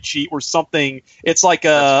story cheat where something. It's like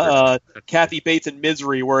Kathy Bates in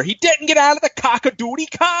Misery, where he didn't get out of the cock-a-doodle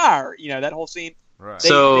car. You know that whole scene. Right.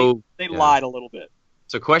 They lied a little bit.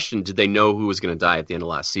 So, question: did they know who was going to die at the end of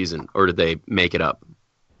last season, or did they make it up?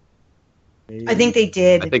 I think they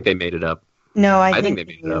did. I think they made it up. No, I think they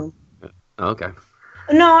made it up. Oh, okay.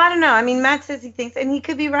 No, I don't know. I mean, Matt says he thinks, and he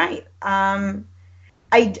could be right. I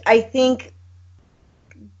think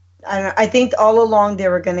all along they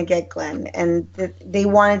were going to get Glenn, and they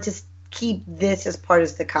wanted to keep this as part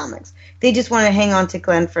of the comics. They just want to hang on to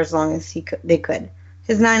Glenn for as long as they could.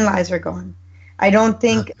 His 9 lives are gone. I don't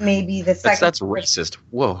think maybe the second. That's racist.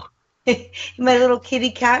 Whoa. My little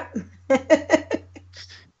kitty cat.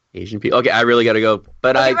 Asian people. Okay, I really got to go.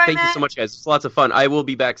 But Okay, thank you so much, guys. It's lots of fun. I will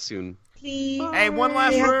be back soon. Please. Hey, one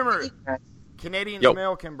last rumor. Canadians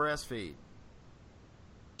male can breastfeed.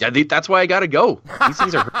 Yeah, that's why I got to go. These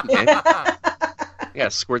things are hurting, man. I got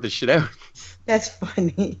to squirt this shit out. That's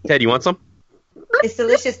funny. Ted, you want some? It's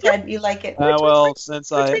delicious, Ted. You like it. Well,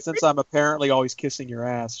 since I'm apparently always kissing your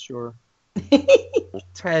ass, sure.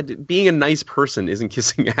 Ted, being a nice person isn't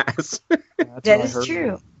kissing ass. That is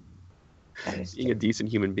true. Being a decent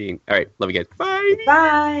human being. All right, love you guys. Bye.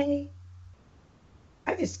 Bye.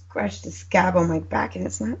 I just scratched a scab on my back, and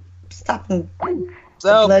it's not stopping.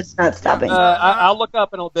 So, the blood's not stopping. I'll look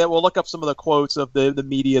up in a bit. We'll look up some of the quotes of the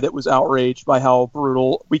media that was outraged by how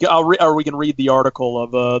brutal. We can read the article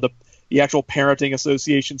of the actual parenting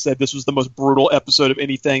association said this was the most brutal episode of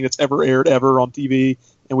anything that's ever aired ever on TV,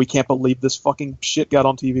 and we can't believe this fucking shit got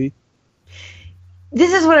on TV.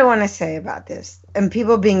 This is what I want to say about this, and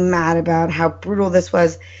people being mad about how brutal this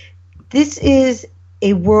was. This is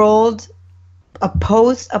a world, a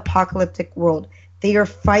post-apocalyptic world. They are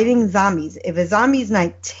fighting zombies. If a zombie is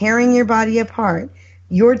not tearing your body apart,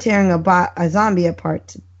 you're tearing a zombie apart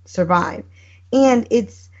to survive. And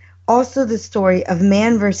it's also the story of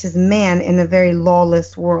man versus man in a very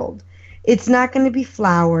lawless world. It's not going to be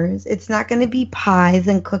flowers. It's not going to be pies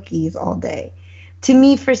and cookies all day. To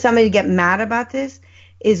me, for somebody to get mad about this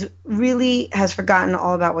is really has forgotten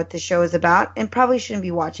all about what the show is about and probably shouldn't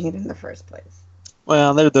be watching it in the first place.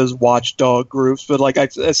 Well, there are those watchdog groups, but like I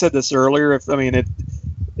said this earlier, the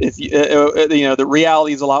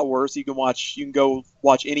reality is a lot worse. You can go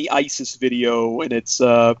watch any ISIS video, and it's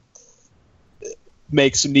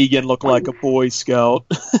makes Negan look like a Boy Scout,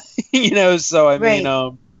 So I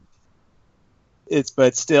mean, it's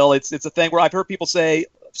a thing where I've heard people say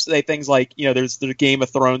things like, there's the Game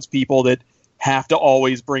of Thrones people that have to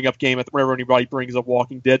always bring up whenever anybody brings up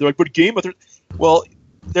Walking Dead. They're like, but Game of Thrones, well.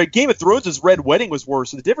 Their Game of Thrones' Red Wedding was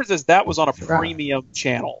worse. So the difference is that was on a premium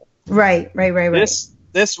channel. Right.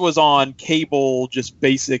 This was on cable, just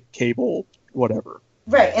basic cable, whatever.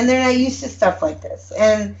 Right, and they're not used to stuff like this.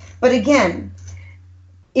 But again,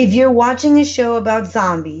 if you're watching a show about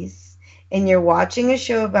zombies and you're watching a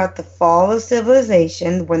show about the fall of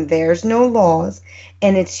civilization when there's no laws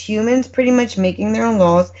and it's humans pretty much making their own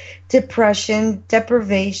laws, depression,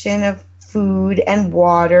 deprivation of food and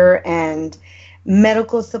water and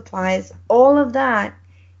medical supplies, all of that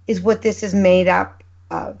is what this is made up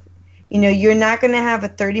of. You're not going to have a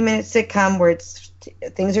 30-minute sitcom where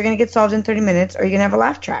things are going to get solved in 30 minutes, or you're going to have a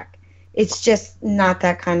laugh track. It's just not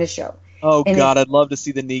that kind of show. Oh, God, I'd love to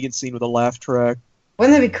see the Negan scene with a laugh track.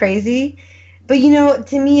 Wouldn't that be crazy? But,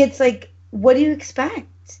 to me, it's like, what do you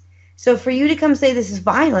expect? So for you to come say this is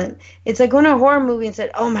violent, it's like going to a horror movie and said,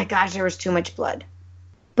 oh, my gosh, there was too much blood.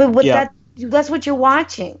 But that's what you're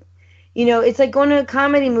watching. It's like going to a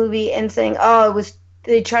comedy movie and saying, oh,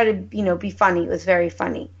 they try to, be funny. It was very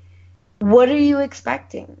funny. What are you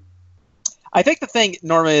expecting? I think the thing,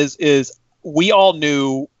 Norma, is we all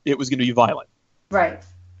knew it was going to be violent. Right.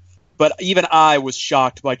 But even I was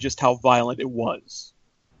shocked by just how violent it was.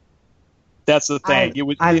 That's the thing.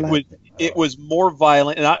 It was more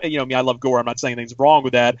violent. And I love gore. I'm not saying anything's wrong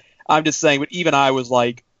with that. I'm just saying, but even I was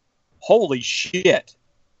like, holy shit.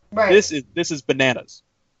 Right. This is bananas.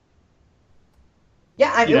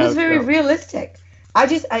 Yeah, it was very realistic. I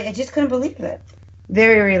just couldn't believe it.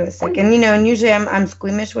 Very realistic. And and usually I'm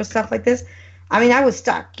squeamish with stuff like this. I mean, I was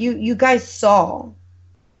stuck. You guys saw.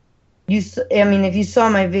 If you saw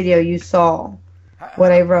my video, you saw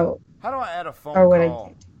what I wrote. How do I add a phone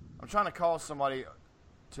call? I'm trying to call somebody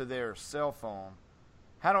to their cell phone.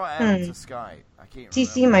 How do I add it to Skype? I can't remember.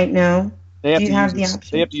 TC might know. They have Do you to have use the option?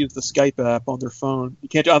 They have to use the Skype app on their phone. You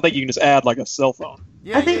can't. I think you can just add like a cell phone.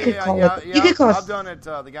 Yeah, I think you could call it. You could call I've done it.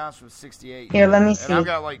 The guys from 68. Here, let me see. And I've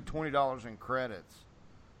got like $20 in credits.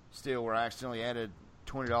 Still, where I accidentally added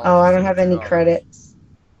 $20. Oh, I don't have any credits.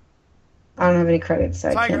 I don't have any credits, so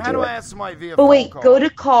I Tiger, can't how do it. I ask somebody via But phone wait,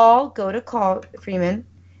 call? go to call, Freeman,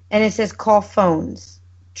 and it says call phones.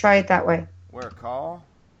 Try it that way. Where, call?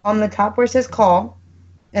 On the top where it says call,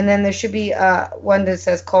 and then there should be one that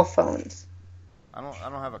says call phones. I don't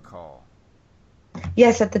have a call.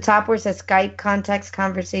 Yes, at the top where it says Skype, context,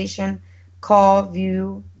 conversation, call,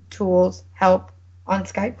 view, tools, help on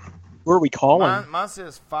Skype. Where are we calling? Mine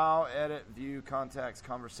says file, edit, view, contacts,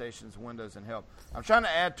 conversations, windows, and help. I'm trying to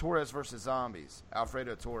add Torres versus Zombies,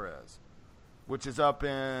 Alfredo Torres, which is up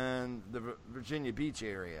in the Virginia Beach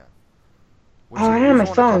area. Which I don't have my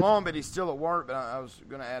phone. Come on, but he's still at work. But I was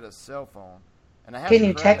going to add a cell phone, and I have. Can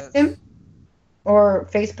you text him or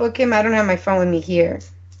Facebook him? I don't have my phone with me here.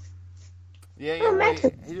 Yeah,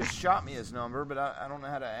 he just shot me his number, but I don't know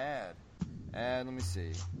how to add. And let me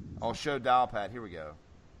see. I'll show dial pad. Here we go.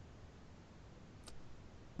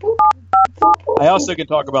 I also can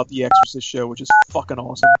talk about the Exorcist show, which is fucking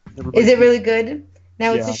awesome. Is it really good?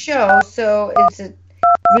 Now it's Yeah. a show, so is it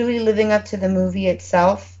really living up to the movie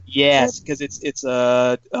itself? Yes, because it's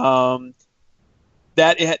that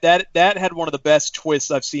had one of the best twists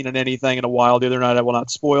I've seen in anything in a while. The other night I will not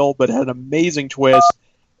spoil, but it had an amazing twist.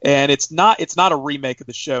 And it's not a remake of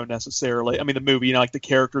the show necessarily. I mean, the movie, like the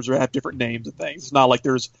characters have different names and things. It's not like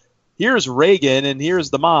here's Reagan and here's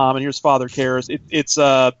the mom and here's Father Karras. It's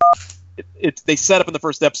they set up in the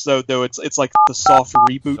first episode though. It's like the soft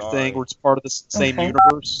reboot thing where it's part of the same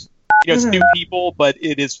universe. It's new people, but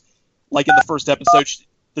it is like in the first episode,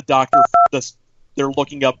 the doctor they're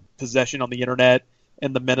looking up possession on the internet,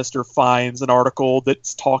 and the minister finds an article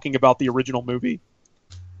that's talking about the original movie.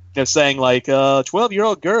 Saying like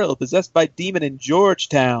 12-year-old girl possessed by demon in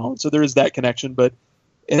Georgetown. So there is that connection, but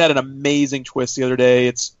it had an amazing twist the other day.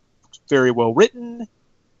 It's very well written.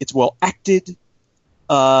 It's well acted.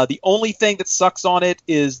 The only thing that sucks on it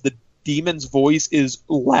is the demon's voice is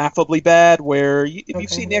laughably bad. Where if you've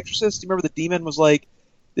seen The Exorcist, you remember the demon was like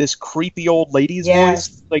this creepy old lady's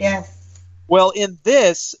voice. Like, well, in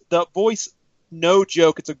this, the voice, no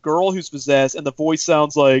joke, it's a girl who's possessed, and the voice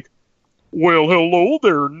sounds like, "Well, hello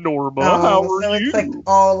there, Norma. How are you?" It's like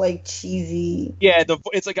all like cheesy. Yeah,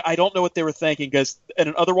 it's like I don't know what they were thinking because in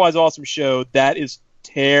an otherwise awesome show, that is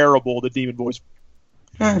terrible. The demon voice.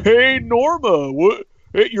 Hey, Norma, what?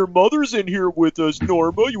 Hey, your mother's in here with us,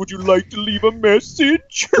 Norma. Would you like to leave a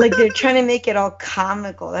message? Like they're trying to make it all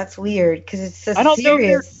comical. That's weird because it's so I don't know if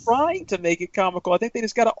serious. they're trying to make it comical. I think they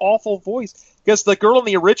just got an awful voice. Because the girl in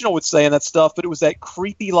the original was saying that stuff, but it was that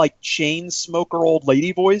creepy, like, chain smoker old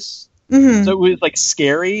lady voice. Mm-hmm. So it was, like,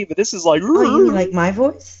 scary. But this is like... Oh, you mean like my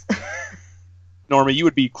voice? Norma, you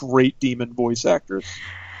would be a great demon voice actress.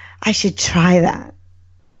 I should try that.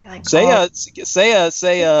 Like,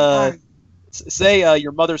 Say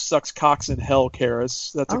your mother sucks cocks in hell,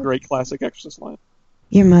 Karras. That's a great classic Exorcist line.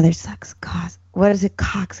 Your mother sucks cocks. What is it?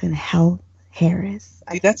 Cocks in hell, Harris.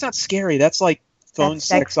 Dude, that's not scary. That's like phone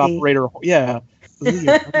sex operator. Yeah. Ooh, your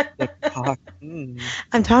mother sucks cock.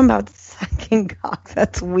 I'm talking about sucking cocks.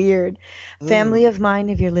 That's weird. Family of mine,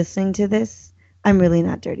 if you're listening to this, I'm really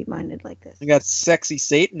not dirty-minded like this. We got sexy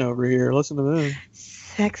Satan over here. Listen to this.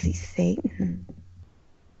 Sexy Satan.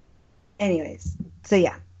 Anyways, so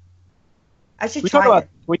yeah. I should try it. Can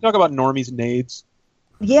we talk about Normie's nades?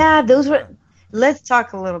 Yeah, those were... Let's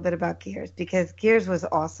talk a little bit about Gears, because Gears was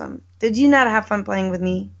awesome. Did you not have fun playing with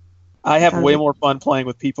me? I have way more fun playing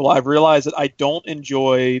with people. I've realized that I don't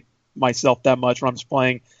enjoy myself that much when I'm just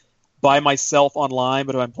playing by myself online,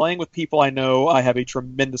 but if I'm playing with people I know, I have a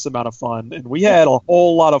tremendous amount of fun. And we had a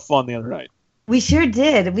whole lot of fun the other night. We sure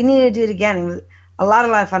did. We need to do it again. It was a lot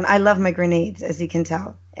of fun. I love my grenades, as you can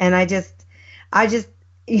tell. And I just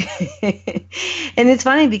and it's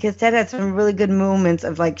funny because Ted had some really good moments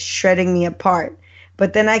of like shredding me apart.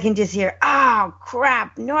 But then I can just hear, "Oh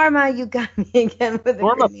crap, Norma, you got me again with a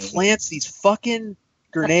Norma grenade." plants these fucking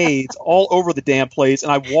grenades all over the damn place,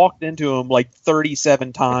 and I walked into them like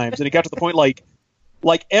 37 times, and it got to the point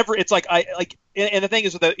it's like and the thing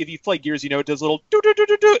is that if you play Gears, you know it does a little do do do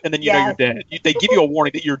do do, and then you know you're dead. They give you a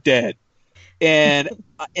warning that you're dead, and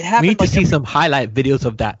it happened. We need to see some highlight videos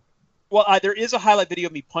of that. Well, there is a highlight video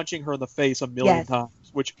of me punching her in the face a million times,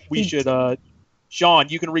 which we should. Sean,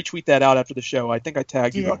 you can retweet that out after the show. I think I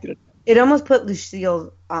tagged you. It almost put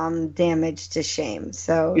Lucille's damage to shame.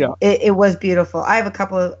 So yeah. It was beautiful. I have a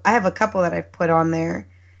couple that I've put on there,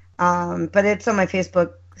 but it's on my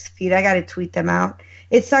Facebook feed. I got to tweet them out.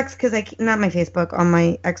 It sucks because not my Facebook, on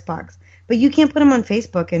my Xbox. but you can't put them on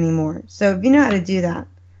Facebook anymore. So if you know how to do that,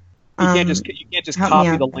 you can't just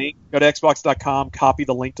copy the link. Go to Xbox.com, copy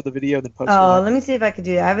the link to the video, and then post it. Oh, let me see if I could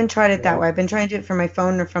do that. I haven't tried it that way. I've been trying to do it from my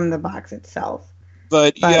phone or from the box itself.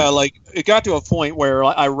 But yeah, like it got to a point where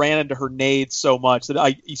I ran into her nades so much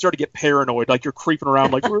that you started to get paranoid. Like you're creeping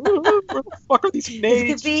around, like where the fuck are these nades?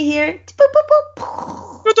 This could be here. Boop,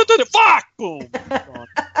 boop, boop. Fuck! Boom.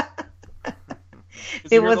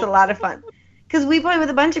 It was a lot of fun because we play with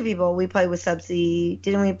a bunch of people. We played with Subsea.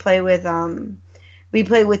 Didn't we play with We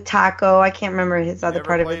played with Taco. I can't remember his other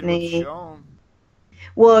part of his name.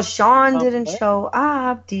 Well, Sean didn't show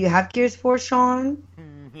up. Do you have Gears 4, Sean?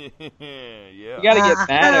 Yeah. You got to get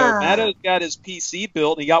Matto. Matto's got his PC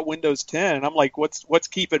built, and he got Windows 10. And I'm like, what's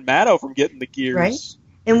keeping Matto from getting the Gears? Right.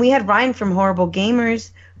 And we had Ryan from Horrible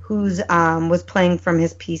Gamers, who's was playing from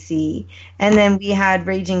his PC, and then we had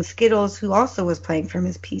Raging Skittles, who also was playing from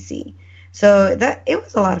his PC. So it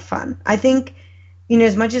was a lot of fun. I think,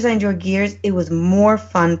 as much as I enjoy Gears, it was more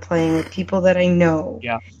fun playing with people that I know.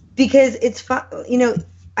 Yeah. Because it's fun.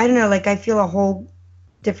 I don't know. Like I feel a whole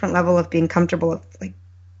different level of being comfortable with, like,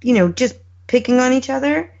 just picking on each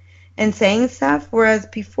other and saying stuff. Whereas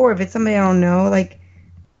before, if it's somebody I don't know, like,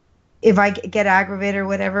 if I get aggravated or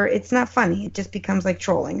whatever, it's not funny. It just becomes like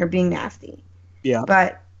trolling or being nasty. Yeah.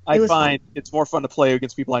 But I find it's more fun to play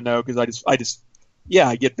against people I know because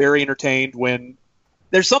I get very entertained when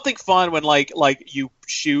there's something fun when like you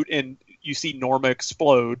shoot and you see Norma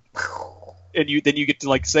explode. And then you get to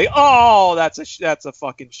like say, "Oh, that's a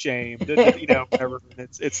fucking shame," whatever.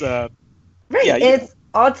 It's right. Yeah, it's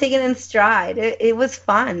all taken in stride. It was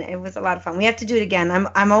fun. It was a lot of fun. We have to do it again.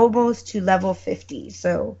 I'm almost to level 50.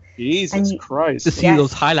 So Jesus Christ! To see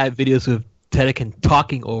those highlight videos with Tedekin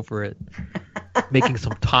talking over it, making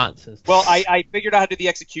some taunts. Well, I figured out how to do the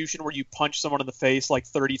execution where you punch someone in the face like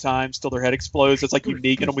 30 times till their head explodes. It's like you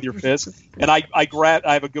naked them with your fist. And I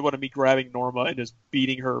have a good one of me grabbing Norma and just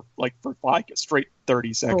beating her like for like a straight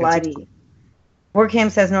 30 seconds. Bloody.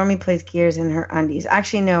 Warcam says Normie plays Gears in her undies.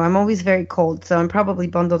 Actually, no. I'm always very cold, so I'm probably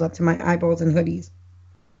bundled up to my eyeballs in hoodies.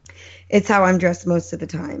 It's how I'm dressed most of the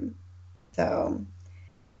time. So,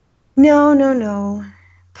 no.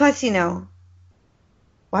 Plus,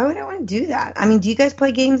 why would I want to do that? I mean, do you guys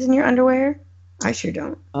play games in your underwear? I sure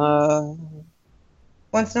don't.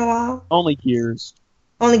 Once in a while? Only Gears.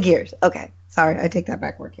 Only Gears. Okay. Sorry, I take that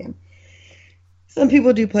back, Warcam. Some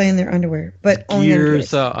people do play in their underwear, but only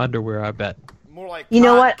Gears underwear, I bet. More like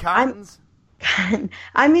know what? cottons?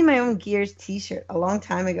 I made my own Gears t-shirt a long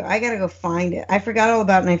time ago. I got to go find it. I forgot all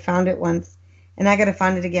about it, and I found it once, and I got to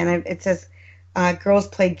find it again. It says... girls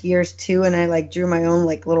play Gears too, and I drew my own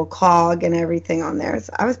little cog and everything on there.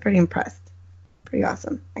 So I was pretty impressed. Pretty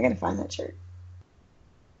awesome. I gotta find that shirt.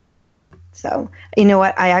 So you know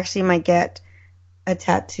what? I actually might get a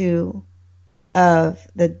tattoo of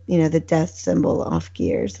the death symbol off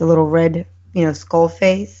Gears, the little red skull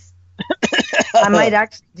face. I might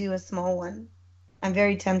actually do a small one. I'm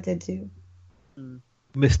very tempted to.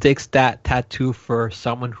 Mistakes that tattoo for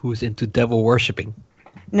someone who's into devil worshipping.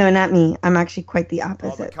 No, not me. I'm actually quite the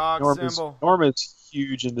opposite. Norma's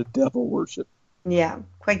huge into devil worship. Yeah,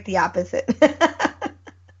 quite the opposite.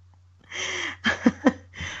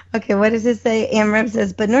 Okay, what does it say? Amrev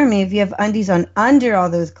says, but Normie, if you have undies on under all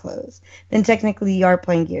those clothes, then technically you are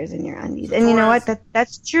playing Gears in your undies. So and you know what?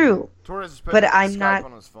 That's true. But I'm not.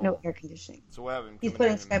 No air conditioning. So what happened? He's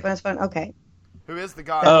putting Skype on his phone. Okay. Who is the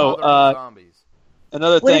guy? Of zombies?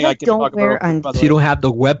 Another thing I can talk about. So you don't have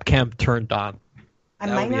the webcam turned on. I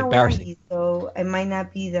might not wear undies, so it might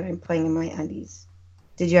not be that I'm playing in my undies.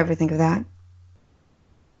 Did you ever think of that?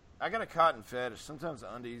 I got a cotton fetish. Sometimes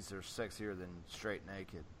undies are sexier than straight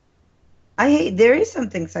naked. There is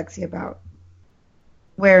something sexy about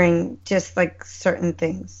wearing just certain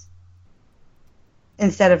things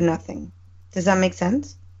instead of nothing. Does that make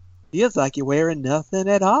sense? Feels like you're wearing nothing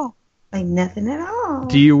at all. Like nothing at all.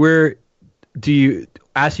 As you wear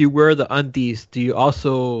the undies, do you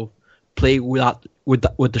also play with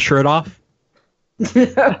the shirt off?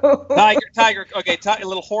 No. Tiger. Okay, a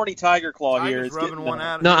little horny Tiger Claw here.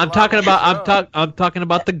 No, I'm talking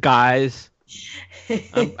about the guys.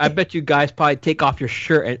 I bet you guys probably take off your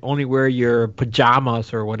shirt and only wear your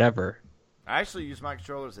pajamas or whatever. I actually use my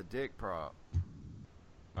controller as a dick prop.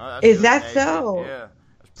 Is that so? Yeah.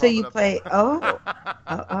 So you play? Oh.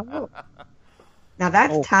 Now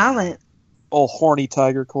that's talent. Oh, horny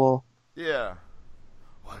Tiger Claw. Yeah.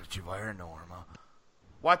 What did you wear, Norma?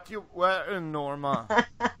 What you wear, Norma?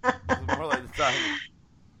 More like the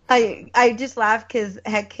time. I just laughed because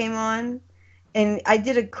Heck came on, and I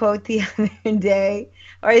did a quote the other day,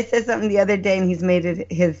 or I said something the other day, and he's made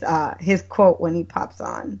it his quote when he pops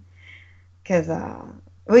on. because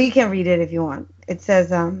well, you can read it if you want. It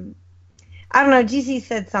says I don't know. GC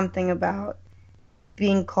said something about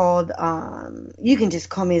being called you can just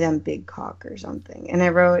call me them big cock or something, and I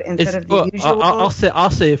wrote instead of the usual.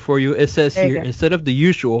 I'll say it for you. It says here instead of the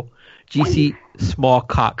usual, GC small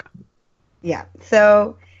cock. Yeah,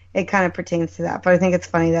 so it kind of pertains to that, but I think it's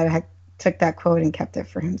funny that I took that quote and kept it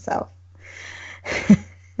for himself.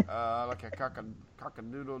 Like a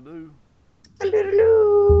cock-a-doodle-doo.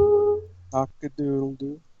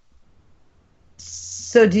 Cock-a-doodle-doo.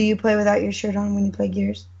 So do you play without your shirt on when you play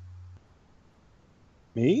Gears?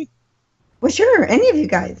 Me? Well, sure. Any of you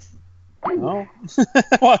guys. No.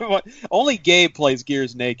 Only Gabe plays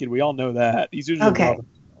Gears naked. We all know that. He's usually okay.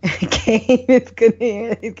 Gabe is good.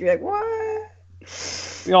 He's gonna be like, what?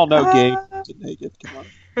 We all know Gabe is naked. Come on.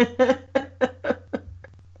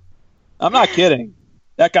 I'm not kidding.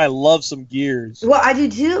 That guy loves some Gears. Well, I do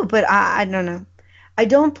too, but I don't know. I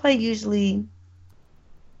don't play usually.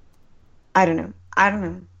 I don't know.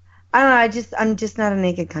 I'm just not a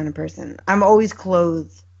naked kind of person. I'm always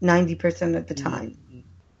clothed 90% of the time.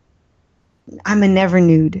 Mm-hmm. I'm a never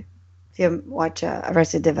nude. If you watch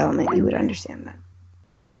Arrested Development, you would understand that.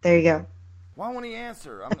 There you go. Why won't he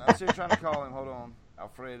answer? I'm still trying to call him. Hold on,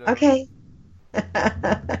 Alfredo. Okay.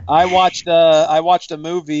 I watched a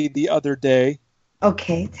movie the other day.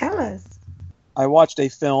 Okay, tell us. I watched a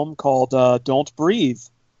film called Don't Breathe.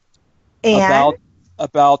 And?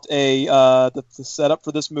 About the setup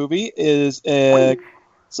for this movie is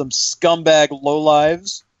some scumbag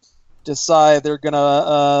lowlives decide they're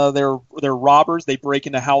gonna they're robbers. They break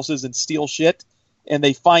into houses and steal shit, and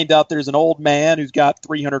they find out there's an old man who's got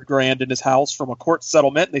 $300,000 in his house from a court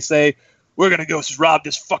settlement. And they say, we're gonna go rob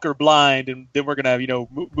this fucker blind, and then we're gonna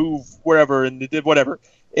move wherever and did whatever,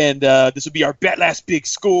 and this would be our last big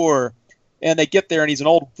score. And they get there, and he's an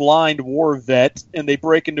old blind war vet, and they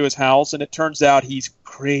break into his house, and it turns out he's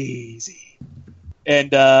crazy.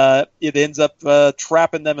 And it ends up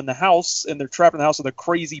trapping them in the house, and they're trapped in the house with a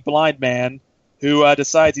crazy blind man who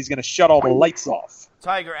decides he's going to shut all the lights off.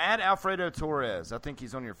 Tiger, add Alfredo Torres. I think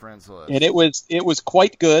he's on your friends list. And it was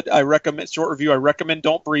quite good. I recommend, short review, I recommend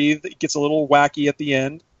Don't Breathe. It gets a little wacky at the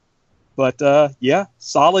end. But, yeah,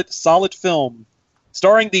 solid film.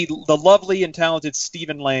 Starring the lovely and talented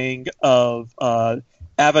Stephen Lang of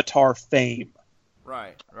Avatar fame.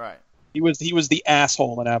 Right. He was the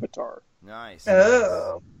asshole in Avatar. Nice.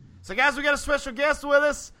 Oh. So, guys, we got a special guest with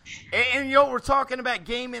us, and we're talking about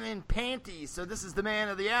gaming in panties. So this is the man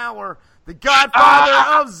of the hour, the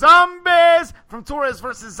godfather of zombies from Torres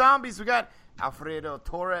vs. Zombies. We got Alfredo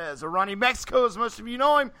Torres, or Ronnie Mexico, as most of you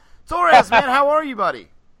know him. Torres, man, how are you, buddy?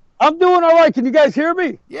 I'm doing all right. Can you guys hear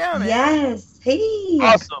me? Yeah, man. Yes. Hey.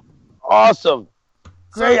 Awesome.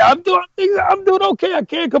 Great. I'm doing okay. I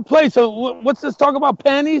can't complain. So what's this talk about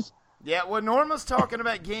panties? Yeah, well, Norma's talking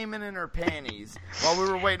about gaming in her panties while we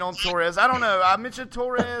were waiting on Torres. I don't know. I mentioned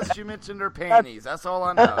Torres. She mentioned her panties. That's all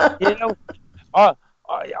I know.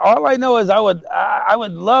 All I know is I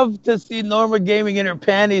would love to see Norma gaming in her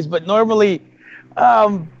panties, but normally,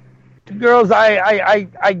 girls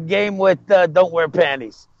I game with don't wear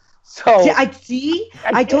panties. So I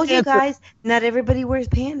told you guys, not everybody wears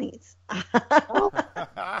panties.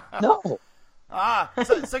 No.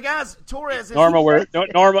 So guys, Torres. Norma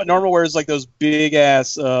wears like those big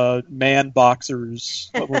ass man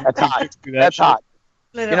boxers. That's hot. That's hot.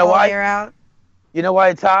 You know why? Out. You know why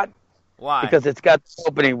it's hot? Why? Because it's got the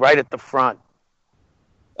opening right at the front.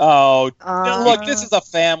 Oh, look! This is a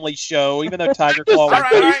family show. Even though Tiger Claw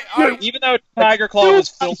was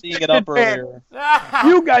filthying it up earlier.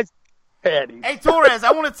 You guys, panties. Hey Torres,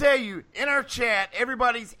 I want to tell you in our chat,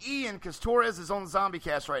 everybody's Ian because Torres is on the Zombie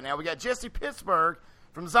Cast right now. We got Jesse Pittsburgh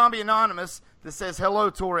from Zombie Anonymous that says hello,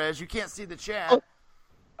 Torres. You can't see the chat.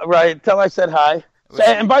 Right, until I said hi.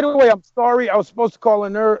 And by the way, I'm sorry. I was supposed to call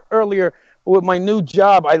in earlier with my new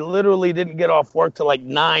job. I literally didn't get off work till like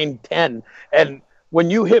 9:10, and when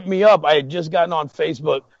you hit me up, I had just gotten on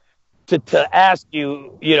Facebook to ask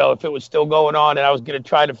you, if it was still going on, and I was going to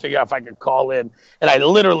try to figure out if I could call in. And I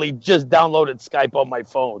literally just downloaded Skype on my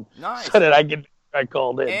phone so that I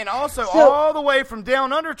called in. And also, all the way from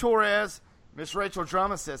down under Torres, Miss Rachel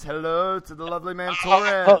Drummond says hello to the lovely man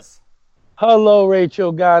Torres. Hello,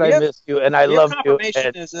 Rachel. God, I miss you, and I love you.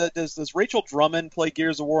 Does Rachel Drummond play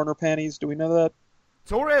Gears of War in her panties? Do we know that?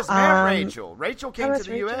 Torres met Rachel. Rachel came to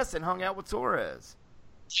the U.S. and hung out with Torres.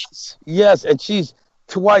 Yes, and she's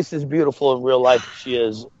twice as beautiful in real life as she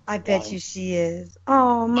is. I bet you she is.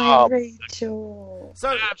 Oh, my Rachel.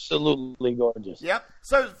 So absolutely gorgeous. Yep.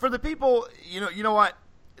 So for the people, you know what?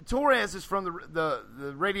 Torres is from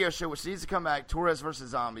the radio show, which needs to come back, Torres vs.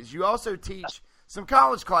 Zombies. You also teach some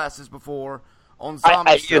college classes before on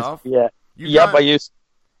zombie stuff. I used.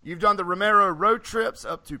 You've done the Romero road trips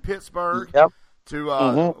up to Pittsburgh. Yep. To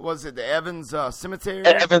was it the Evans Cemetery?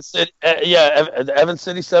 Evans City, the Evans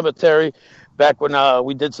City Cemetery. Back when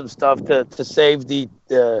we did some stuff to save the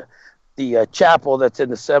chapel that's in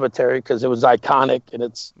the cemetery because it was iconic and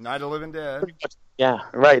it's Night of Living Dead.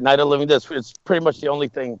 Right. Night of Living Dead. It's pretty much the only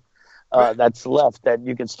thing that's left that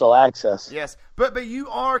you can still access. Yes, but you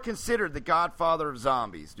are considered the Godfather of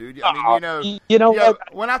zombies, dude. I mean,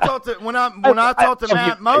 when I talked to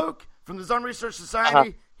Matt Moak from the Zombie Research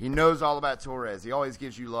Society, he knows all about Torres. He always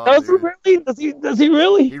gives you love. Does he really? Does he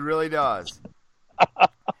really? He really does.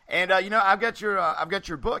 And I've got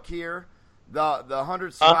your book here, the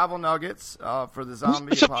 100 Survival Nuggets for the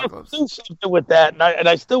zombie apocalypse. Do something with that, and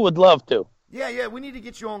I still would love to. Yeah, we need to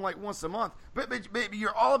get you on like once a month. But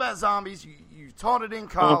you're all about zombies. You taught it in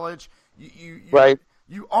college. Right.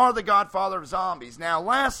 You are the Godfather of zombies. Now,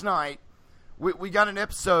 last night we got an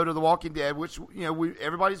episode of The Walking Dead, which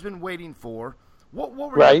everybody's been waiting for. What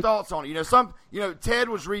were your thoughts on it? Ted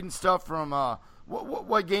was reading stuff from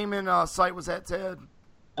what gaming site was that, Ted?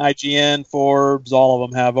 IGN, Forbes, all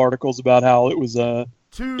of them have articles about how it was the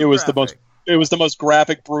most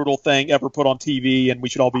graphic, brutal thing ever put on TV, and we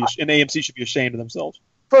should all be and AMC should be ashamed of themselves.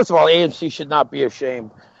 First of all, AMC should not be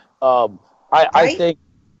ashamed. I think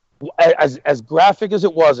as graphic as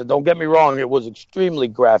it was, and don't get me wrong, it was extremely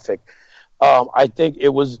graphic. I think it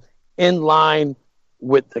was in line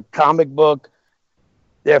with the comic book.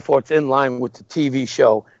 Therefore, it's in line with the TV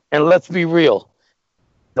show. And let's be real.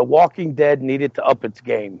 The Walking Dead needed to up its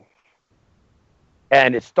game.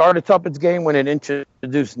 And it started to up its game when it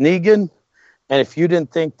introduced Negan. And if you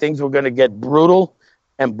didn't think things were going to get brutal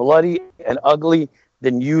and bloody and ugly,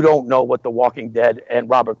 then you don't know what The Walking Dead and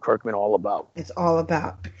Robert Kirkman are all about. It's all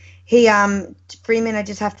about. Hey, Freeman, I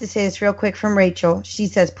just have to say this real quick from Rachel. She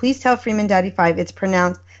says, please tell Freeman Daddy 5 it's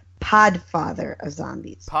pronounced Podfather of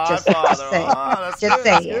Zombies. Podfather. Just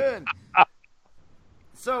say it.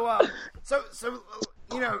 So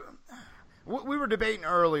we were debating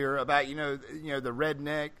earlier about the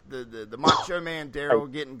redneck, the macho man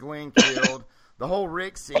Daryl getting Glenn killed, the whole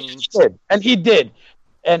Rick scene. He did.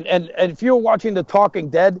 And if you're watching The Talking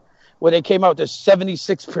Dead, where they came out to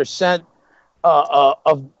 76%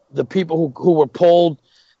 of the people who were polled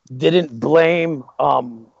didn't blame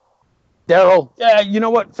Daryl. Yeah, you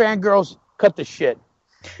know what, fangirls, cut the shit.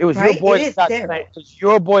 It was your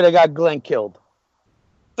boy that got Glenn killed.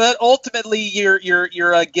 But ultimately, you're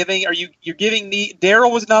giving me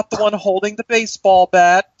Daryl was not the one holding the baseball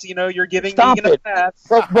bat. You're giving Negan a pass.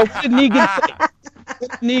 But what did Negan say? What did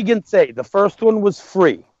Negan say? The first one was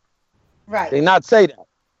free. Right. They not say that.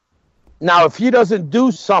 Now, if he doesn't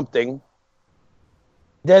do something,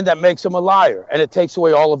 then that makes him a liar, and it takes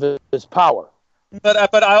away all of his power. But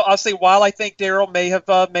I'll say, while I think Daryl may have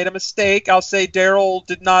made a mistake, I'll say Daryl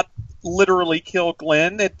did not literally kill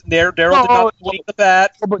Glenn. Daryl did not swing the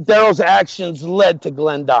bat. But Daryl's actions led to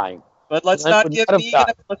Glenn dying. But let's not give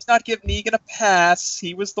Negan a pass.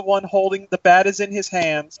 He was the one holding the bat is in his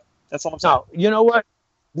hands. That's all I'm saying. Now, you know what?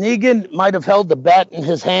 Negan might have held the bat in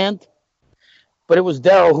his hand, but it was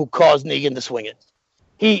Daryl who caused Negan to swing it.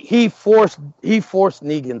 He forced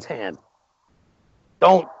Negan's hand.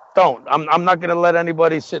 Don't. I'm not going to let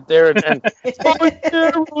anybody sit there and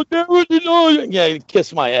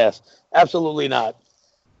kiss my ass. Absolutely not.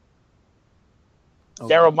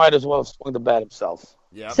 Okay. Daryl might as well have swung the bat himself.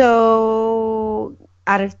 Yep. So,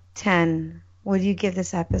 out of 10, what do you give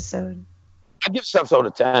this episode? I give this episode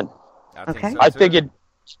a 10. Okay. I think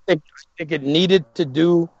it needed to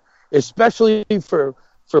do, especially for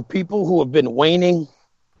people who have been waning.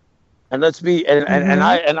 And let's be and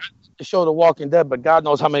I show The Walking Dead, but God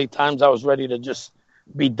knows how many times I was ready to just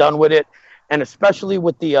be done with it, and especially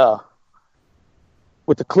with the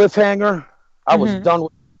cliffhanger, I was done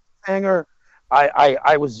with the cliffhanger.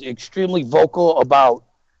 I was extremely vocal about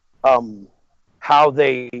how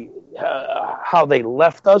they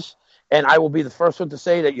left us, and I will be the first one to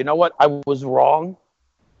say that, you know what, I was wrong.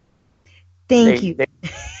 Thank you.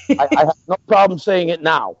 I have no problem saying it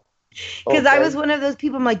now. Because I was one of those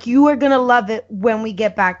people, I'm like, you are going to love it when we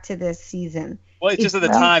get back to this season. Well, it's just at the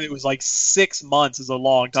time, it was like 6 months is a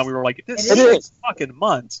long time. We were like, this is fucking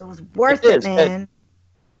months. It was worth it, man.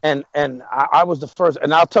 And I was the first.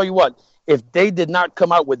 And I'll tell you what, if they did not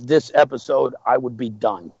come out with this episode, I would be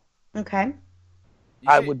done. Okay.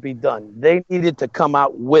 I would be done. They needed to come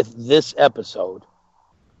out with this episode.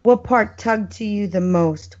 What part tugged to you the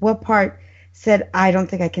most? What part said, I don't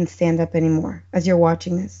think I can stand up anymore as you're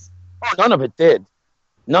watching this? Oh, none of it did.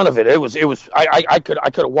 None of it. It was. I could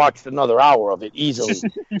have watched another hour of it easily.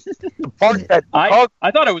 The part that I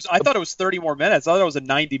thought it was 30 more minutes. I thought it was a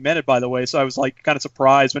 90-minute, by the way. So I was like kind of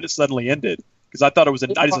surprised when it suddenly ended because I thought it was.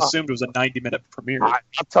 I just assumed it was a 90-minute premiere. I'll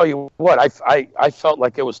tell you what. I felt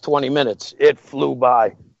like it was 20 minutes. It flew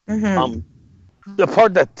by. Mm-hmm. The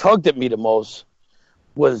part that tugged at me the most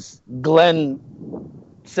was Glenn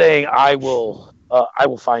saying, "I will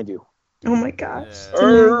find you." Oh my gosh.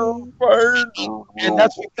 And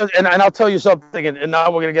that's because, and I'll tell you something, and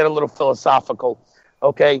now we're going to get a little philosophical,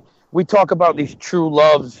 okay? We talk about these true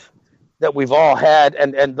loves that we've all had,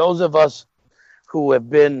 and those of us who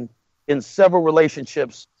have been in several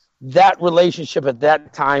relationships, that relationship at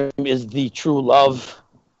that time is the true love,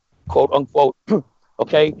 quote unquote,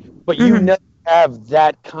 okay? But you never have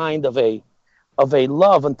that kind of a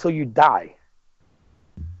love until you die.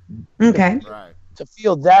 Okay. Right. To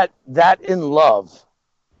feel that in love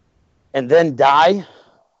and then die,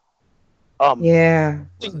 yeah.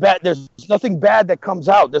 There's nothing bad that comes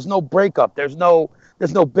out. There's no breakup. There's no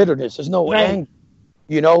bitterness. There's no anger.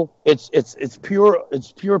 You know, it's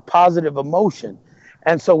pure positive emotion.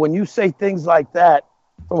 And so when you say things like that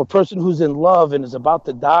from a person who's in love and is about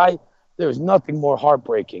to die, there's nothing more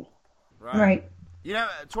heartbreaking. Right. You know,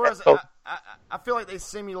 Torres, I feel like they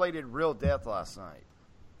simulated real death last night.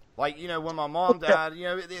 Like, you know, when my mom died, you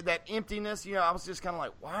know, that emptiness, you know, I was just kind of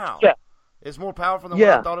like, wow. Yeah. It's more powerful than what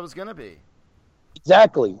I thought it was going to be.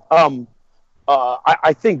 Exactly.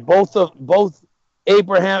 I think both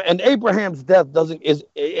Abraham and Abraham's death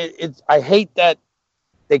I hate that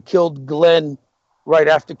they killed Glenn right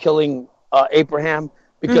after killing Abraham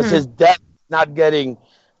because his death is not getting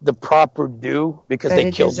the proper due because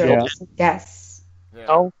they killed Glenn. Yes. You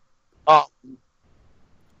know?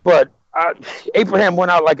 But Abraham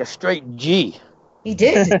went out like a straight G. He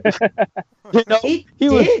did. You know, he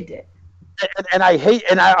did. And I hate,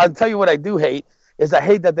 and I'll tell you what I do hate is I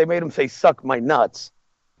hate that they made him say "suck my nuts."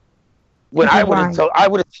 When I would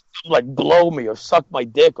have like blow me or suck my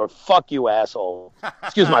dick or fuck you, asshole.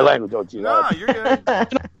 Excuse my language, don't you? No, you're good.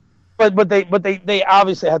 but they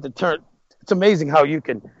obviously had to turn. It's amazing how you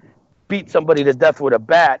can beat somebody to death with a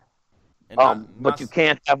bat. But you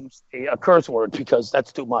can't have them say a curse word because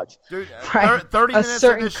that's too much. Dude, 30 minutes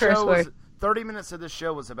of this show was 30 minutes of this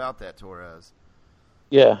show was about that, Torres.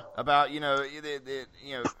 Yeah. About, you know,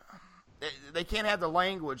 they can't have the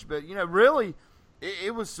language, but you know, really,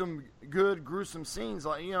 it was some good gruesome scenes,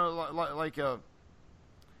 like you know, like a.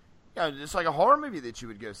 Yeah, it's like a horror movie that you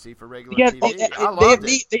would go see for regular TV. I loved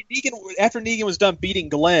it. After Negan was done beating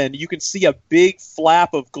Glenn, you can see a big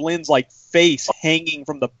flap of Glenn's like face hanging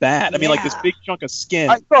from the bat. I mean, like this big chunk of skin.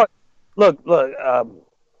 I thought, look,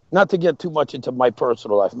 not to get too much into my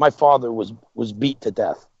personal life. My father was beat to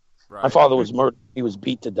death. Right. My father was murdered. He was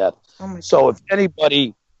beat to death. So if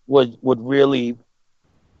anybody would really,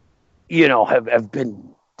 you know, have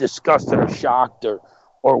been disgusted or shocked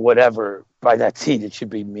or whatever by that scene, it should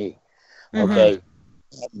be me. Okay.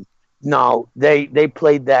 No, they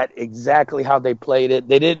played that exactly how they played it.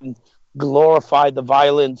 They didn't glorify the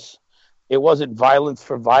violence. It wasn't violence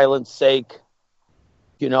for violence sake.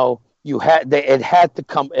 You know, it had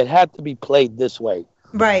to be played this way.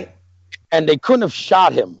 Right. And they couldn't have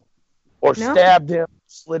shot him or stabbed him,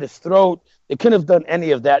 slit his throat. They couldn't have done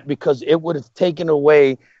any of that because it would have taken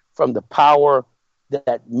away from the power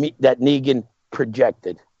that Negan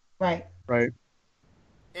projected. Right. Right.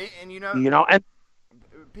 And you know, and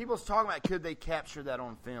people's talking about could they capture that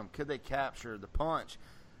on film? Could they capture the punch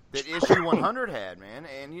that Issue 100 had, man?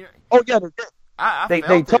 And you know, oh yeah, I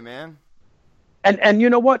felt it, man. And you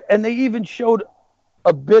know what? And they even showed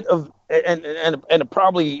a bit of, and it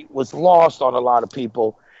probably was lost on a lot of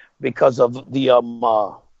people because of the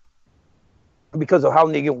because of how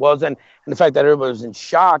Negan was and the fact that everybody was in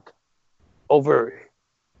shock over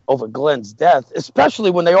Glenn's death,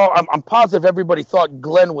 especially when I'm positive everybody thought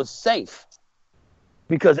Glenn was safe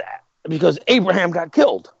because Abraham got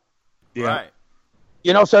killed. Yeah. Right.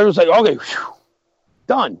 You know, so it was like, okay,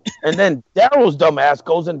 done. And then Daryl's dumbass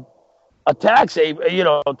goes and attacks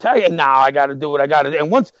Abraham, now I got to do what I got to do.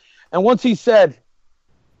 And once Negan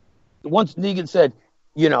said,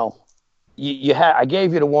 you know, I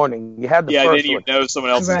gave you the warning. You had the first one. Yeah, then you know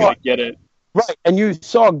someone else is going to get it. Right, and you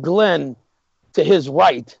saw Glenn to his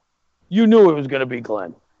right. You knew it was going to be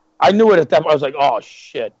Glenn. I knew it at that point. I was like, oh,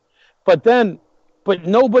 shit. But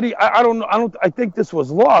nobody, I think this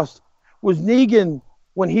was lost, was Negan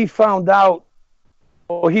when he found out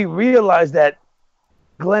or he realized that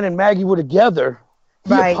Glenn and Maggie were together,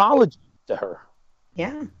 he apologized to her.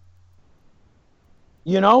 Yeah.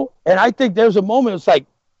 You know? And I think there's a moment, it's like,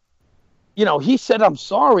 you know, he said, I'm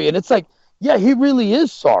sorry. And it's like, yeah, he really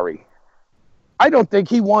is sorry. I don't think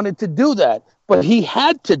he wanted to do that, but he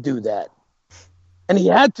had to do that. And he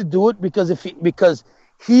had to do it because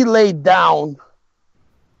he laid down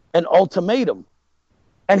an ultimatum.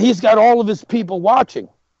 And he's got all of his people watching.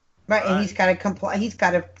 Right, and he's got to comply. He's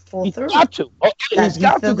got to pull through. He's got to. He's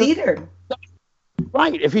the leader.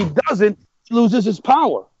 Right. If he doesn't, he loses his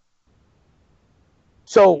power.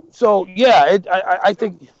 So yeah, I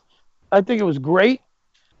think it was great.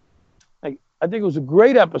 I think it was a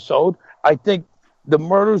great episode. I think the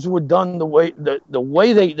murders were done the way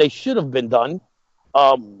they should have been done.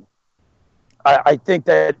 I think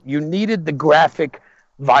that you needed the graphic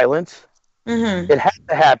violence. Mm-hmm. It had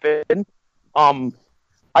to happen. I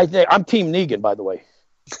think I'm Team Negan, by the way.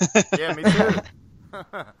 Yeah, me too.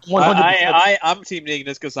 I'm Team Negan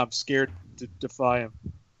just because I'm scared to defy him.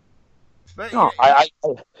 But, no,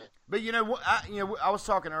 but you know, I was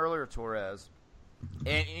talking earlier, Torres,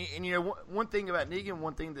 and you know, one thing about Negan,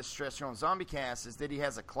 one thing that's stressed here on ZombieCast is that he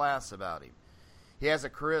has a class about him. He has a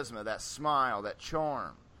charisma, that smile, that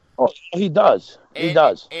charm. Oh, he does. He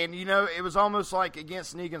does. And you know, it was almost like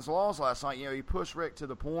against Negan's laws last night. You know, he pushed Rick to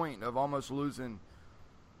the point of almost losing.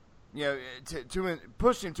 You know, to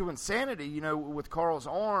pushed him to insanity. You know, with Carl's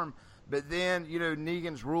arm. But then, you know,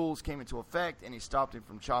 Negan's rules came into effect, and he stopped him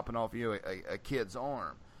from chopping off, you know, a kid's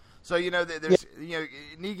arm. So, you know, there's, you know,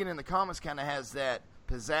 Negan in the comics kind of has that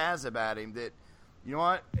pizzazz about him that, you know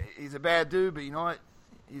what, he's a bad dude, but you know what,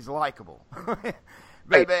 he's likable.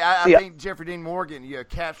 But I think Jeffrey Dean Morgan, you know,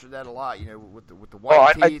 captured that a lot, you know, with the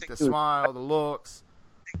white teeth, the smile, the looks.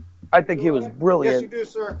 I think he was brilliant. Yes, you do,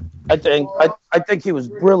 sir. I think he was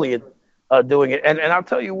brilliant doing it. And I'll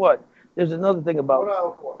tell you what. There's another thing about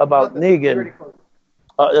Negan.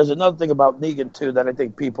 There's another thing about Negan too that I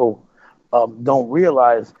think people don't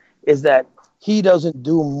realize is that he doesn't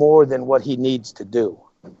do more than what he needs to do.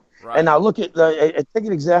 Right. And now look at take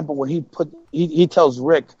an example when he tells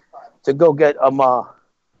Rick to go get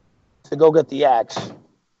the axe.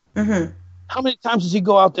 Mm-hmm. How many times does he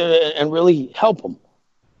go out there and really help him?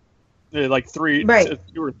 Yeah, like three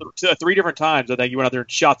different times. I think he went out there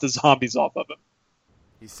and shot the zombies off of him.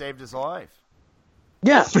 He saved his life.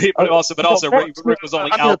 Yeah, but also, Rick was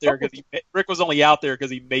only out there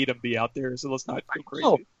because he made him be out there. So let's not go crazy.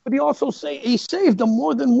 No, but he also he saved him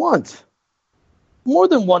more than once. More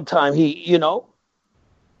than one time,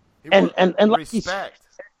 and like respect.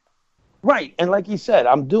 Right, and like he said,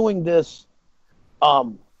 I'm doing this,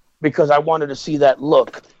 because I wanted to see that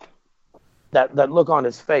look, that look on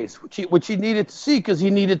his face, which he needed to see because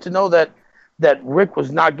he needed to know that Rick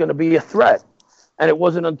was not going to be a threat. And it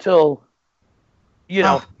wasn't until,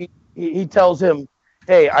 he tells him,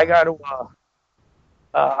 "Hey, I got to,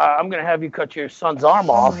 I'm going to have you cut your son's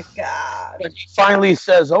arm off." Oh my God! And he finally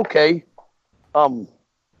says, "Okay,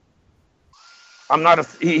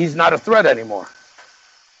 he's not a threat anymore."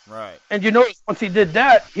 Right. And once he did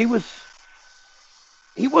that, he wasn't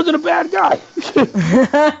a bad guy.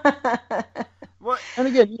 What? And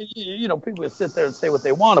again, people will sit there and say what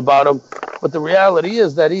they want about him, but the reality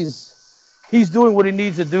is that he's doing what he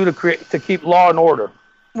needs to do to keep law and order.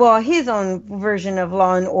 Well, his own version of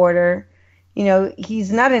law and order,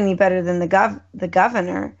 he's not any better than the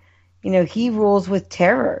governor. He rules with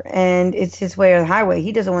terror, and it's his way or the highway.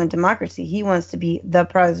 He doesn't want democracy. He wants to be the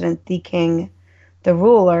president, the king, the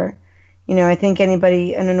ruler. I think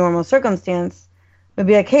anybody in a normal circumstance would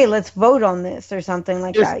be like, "Hey, let's vote on this," or something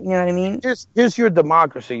like that. You know what I mean? Here's your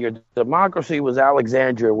democracy. Your democracy was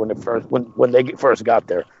Alexandria when they first got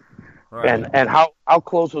there. Right. And how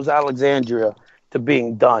close was Alexandria to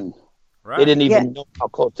being done? Right. They didn't even know how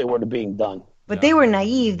close they were to being done. But they were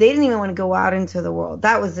naive. They didn't even want to go out into the world.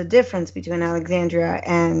 That was the difference between Alexandria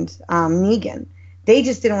and Negan. They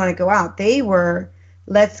just didn't want to go out. They were,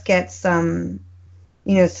 let's get some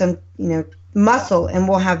muscle, and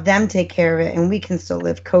we'll have them take care of it, and we can still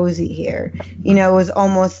live cozy here. It was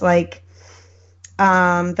almost like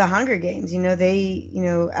the Hunger Games.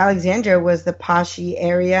 Alexandria was the poshy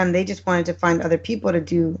area, and they just wanted to find other people to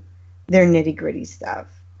do their nitty-gritty stuff.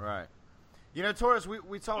 Right. Torres,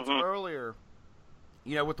 we talked earlier,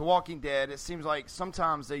 with The Walking Dead, it seems like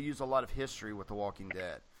sometimes they use a lot of history with The Walking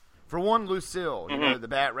Dead. For one, Lucille, the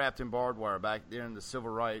bat wrapped in barbed wire back there in the civil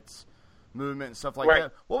rights movement and stuff like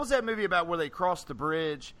that. What was that movie about where they crossed the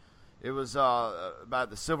bridge? It was about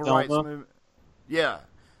the civil rights movement. Yeah.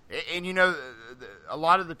 And a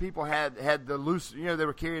lot of the people had the they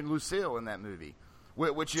were carrying Lucille in that movie,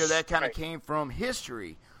 which that kind of came from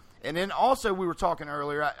history. And then also we were talking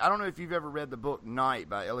earlier. I don't know if you've ever read the book Night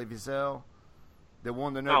by Elie Wiesel, that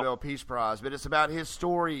won the Nobel Peace Prize, but it's about his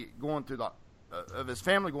story of his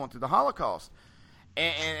family going through the Holocaust.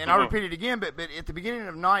 And I'll repeat it again, but at the beginning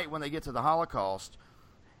of night when they get to the Holocaust,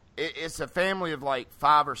 it's a family of like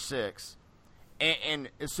 5 or 6. And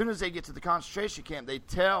as soon as they get to the concentration camp, they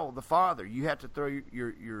tell the father, you have to throw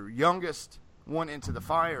your youngest one into the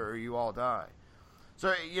fire or you all die.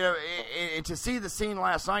 So, and to see the scene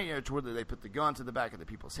last night, to where they put the gun to the back of the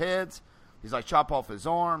people's heads, he's like, chop off his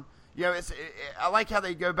arm. I like how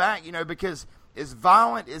they go back, because as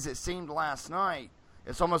violent as it seemed last night,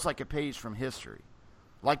 it's almost like a page from history.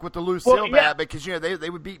 Like with the Lucille bat, because, they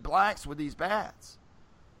would beat blacks with these bats.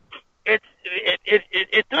 It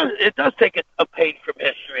does take a page from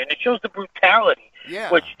history, and it shows the brutality. Yeah.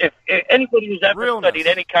 Which, if anybody who's ever studied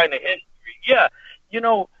any kind of history,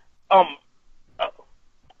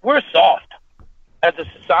 we're soft as a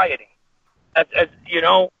society. As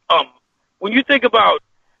when you think about,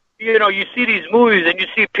 you see these movies and you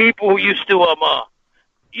see people who used to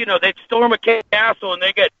they'd storm a castle and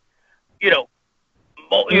they get,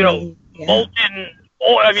 molten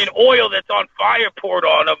oil that's on fire poured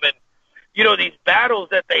on them, and these battles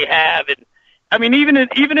that they have, and I mean even in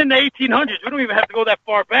the 1800s, we don't even have to go that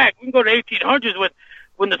far back. We can go to 1800s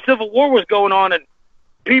when the Civil War was going on, and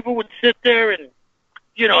people would sit there and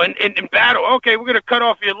in battle. Okay, we're gonna cut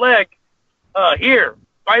off your leg. Here,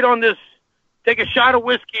 bite on this. Take a shot of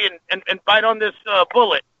whiskey and bite on this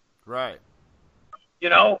bullet. Right.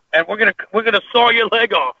 And we're gonna saw your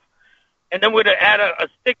leg off, and then we're gonna add a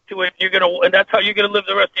stick to it. And that's how you're gonna live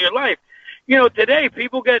the rest of your life. Today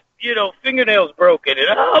people get fingernails broken, and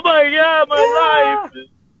oh my God, my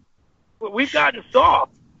life. We've gotten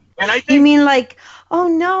soft, and I think you mean like, oh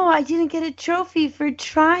no, I didn't get a trophy for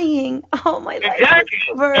trying. Oh my life.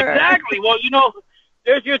 Exactly. Well,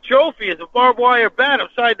 there's your trophy: is a barbed wire bat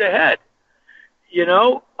upside the head.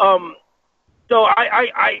 So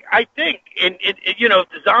I think if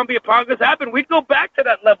the zombie apocalypse happened, we'd go back to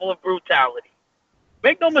that level of brutality.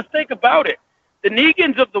 Make no mistake about it. The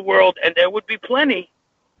Negans of the world, and there would be plenty,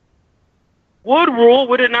 would rule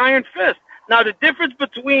with an iron fist. Now, the difference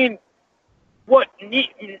between what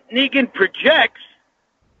Negan projects,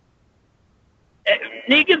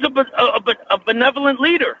 Negan's a benevolent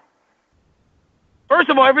leader. First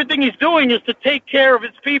of all, everything he's doing is to take care of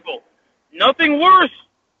his people. Nothing worse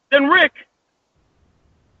than Rick.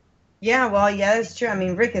 Yeah, well, that's true. I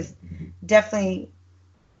mean, Rick has definitely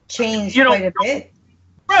changed quite a bit.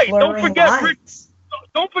 Right. Don't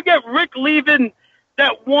forget Rick leaving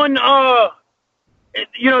that one, that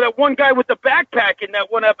one guy with the backpack in that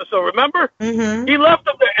one episode. Remember? Mm-hmm. He left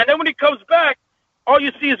him there, and then when he comes back, all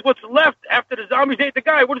you see is what's left after the zombies ate the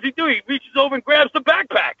guy. What does he do? He reaches over and grabs the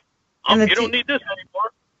backpack. You don't need this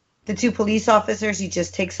anymore. The 2 police officers, he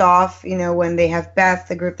just takes off. When they have Beth,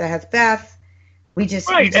 the group that has Beth, What did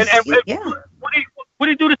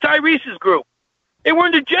he do to Tyrese's group? They were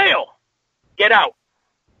in the jail. Get out.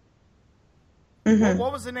 Mm-hmm.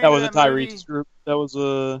 What was the name that of was that a movie? Tyrese's group. That was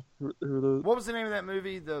What was the name of that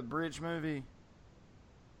movie? The bridge movie?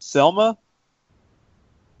 Selma?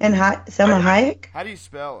 And Selma Hayek? How do you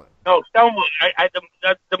spell it? No, Selma.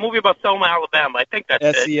 The movie about Selma, Alabama. I think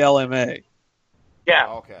that's SELMA. Yeah.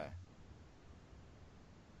 Oh, okay.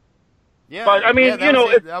 Yeah, but I mean,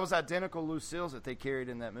 that was identical Lucille's that they carried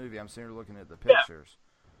in that movie. I'm sitting here looking at the pictures.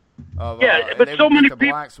 But so many people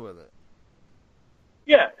blacks with it.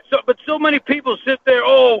 Yeah, but so many people sit there.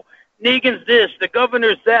 Oh, Negan's this, the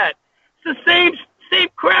governor's that. It's the same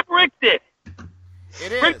crap Rick did.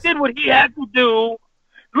 It is. Rick did what he had to do.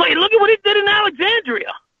 Look at what he did in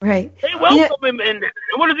Alexandria. Right. They welcome him, and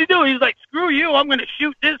what does he do? He's like, "Screw you! I'm going to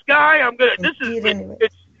shoot this guy. It's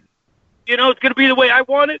going to be the way I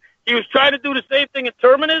want it." He was trying to do the same thing in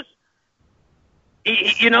Terminus.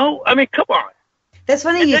 I mean, come on. That's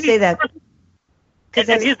funny you say that.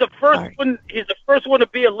 And he's the first one. He's the first one to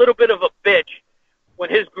be a little bit of a bitch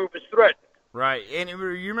when his group is threatened. Right, and you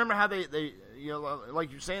remember how they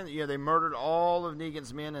like you're saying, they murdered all of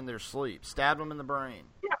Negan's men in their sleep, stabbed them in the brain.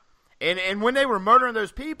 Yeah. And when they were murdering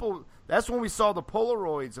those people, that's when we saw the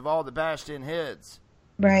Polaroids of all the bashed-in heads.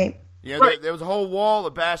 Right. There was a whole wall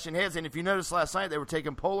of bashed-in heads, and if you noticed last night, they were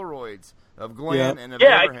taking Polaroids of Glenn and of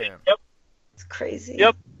Abraham. It's crazy.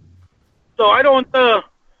 Yep. So I don't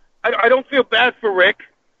feel bad for Rick.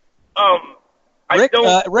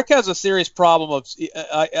 Rick has a serious problem of.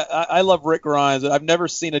 I love Rick Grimes. I've never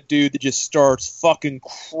seen a dude that just starts fucking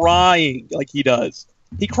crying like he does.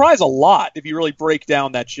 He cries a lot if you really break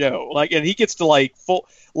down that show. And he gets to full.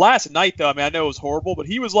 Last night though, I mean, I know it was horrible, but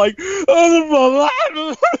he was like,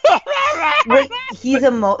 Rick, he's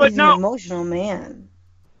an emotional man.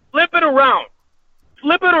 Flip it around.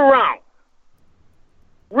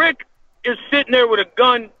 Rick is sitting there with a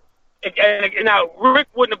gun, and now Rick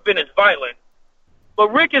wouldn't have been as violent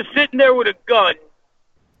But Rick is sitting there with a gun,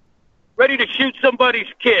 ready to shoot somebody's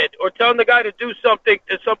kid, or telling the guy to do something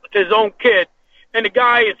to his own kid, and the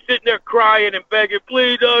guy is sitting there crying and begging,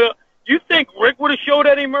 please. You think Rick would have showed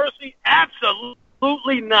any mercy?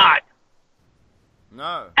 Absolutely not.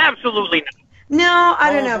 No. Absolutely not. No,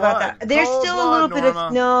 I don't know about that. There's still a little bit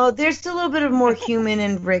of there's still a little bit of more human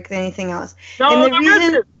in Rick than anything else. No, and the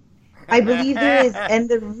reason I believe there is, and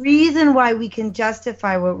the reason why we can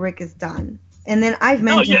justify what Rick has done, and then I've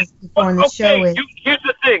mentioned this before in the show is here's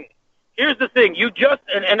the thing. Here's the thing. You just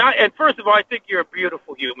and first of all, I think you're a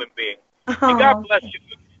beautiful human being. And God bless you.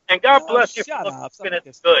 And God bless you for looking at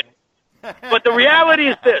good. But the reality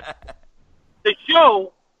is this: the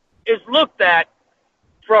show is looked at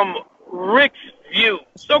from Rick's view.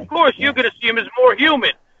 So of course you're going to see him as more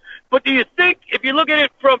human. But do you think, if you look at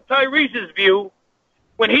it from Tyrese's view,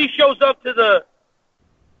 when he shows up to the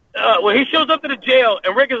jail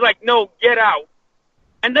and Rick is like, "No, get out,"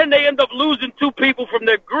 and then they end up losing 2 people from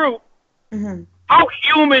their group, how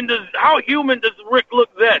human does Rick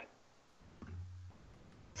look then?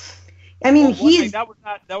 I mean, that was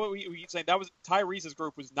Tyrese's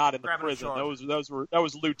group was not in the prison. That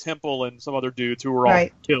was Lou Temple and some other dudes who were all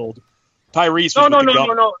killed. Tyrese.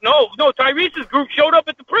 No. Tyrese's group showed up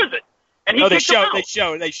at the prison, and he kicked them out.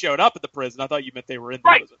 They showed up at the prison. I thought you meant they were in the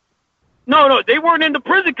prison. No, they weren't in the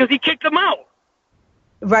prison because he kicked them out.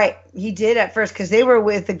 Right, he did at first because they were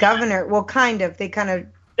with the governor. Well, kind of. They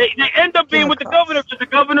end up being with the governor because the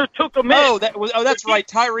governor took them in. That's right.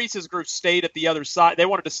 Tyrese's group stayed at the other side. They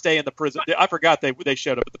wanted to stay in the prison. I forgot they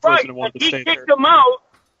showed up at the prison and wanted to stay there. He kicked them out,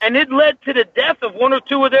 and it led to the death of 1 or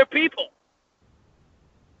 2 of their people.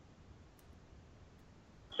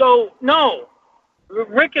 So no,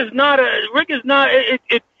 Rick is not.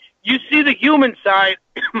 You see the human side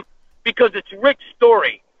because it's Rick's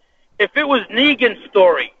story. If it was Negan's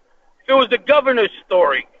story, if it was the governor's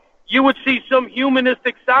story, you would see some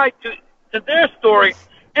humanistic side to their story,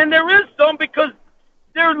 and there is some because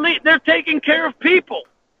they're taking care of people,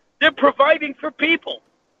 they're providing for people.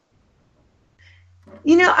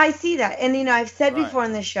 I see that, and I've said before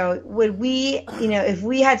on the show, would we, if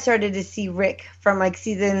we had started to see Rick from like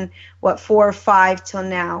season 4 or 5 till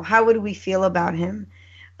now, how would we feel about him?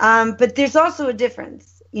 But there's also a difference,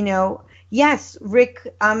 Yes, Rick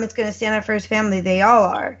is going to stand up for his family. They all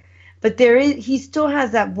are. But he still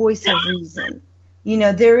has that voice of reason.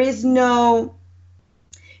 There is no,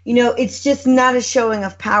 it's just not a showing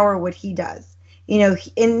of power what he does.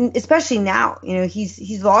 And especially now,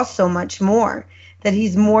 he's lost so much more that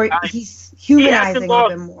he's humanizing a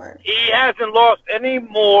bit more. He hasn't lost any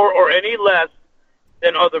more or any less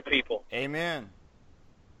than other people. Amen.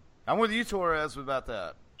 I'm with you, Torres, about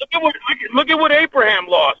that. Look at what Abraham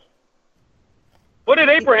lost. What did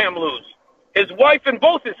Abraham lose? His wife and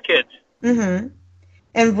both his kids. Mm-hmm.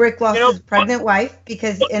 And Rick lost his pregnant wife they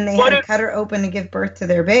had to cut her open to give birth to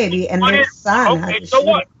their baby, and their son had to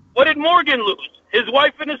shoot. What did Morgan lose? His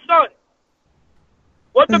wife and his son.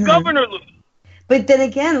 What did the governor lose? But then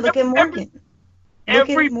again, look at Morgan.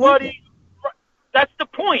 Everybody. That's the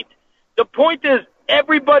point. The point is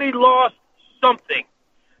everybody lost something.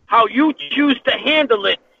 How you choose to handle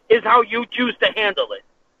it is how you choose to handle it.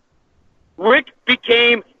 Rick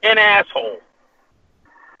became an asshole.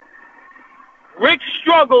 Rick's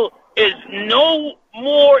struggle is no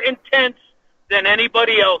more intense than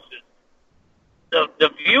anybody else's. The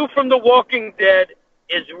view from The Walking Dead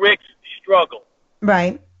is Rick's struggle.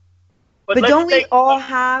 Right. But don't we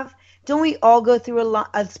all go through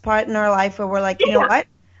a spot in our life where we're like, you know what?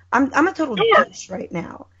 I'm a total douche right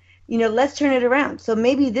now. Let's turn it around. So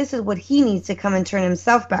maybe this is what he needs to come and turn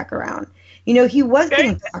himself back around. He was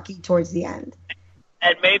getting cocky towards the end.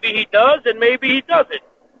 And maybe he does, and maybe he doesn't.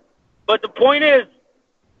 But the point is,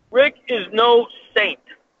 Rick is no saint.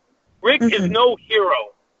 Rick is no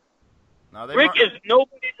hero. Rick is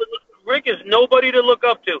nobody to look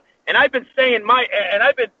up to. And I've been saying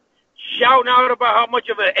I've been shouting out about how much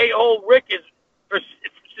of an a-hole Rick is for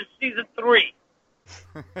season 3.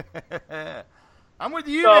 I'm with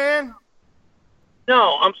you, man.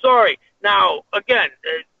 No, I'm sorry. Now, again,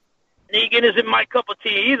 Negan isn't my cup of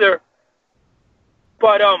tea either.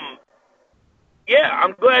 But, I'm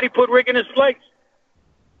glad he put Rick in his place.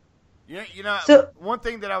 One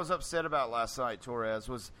thing that I was upset about last night, Torres,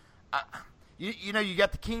 was, you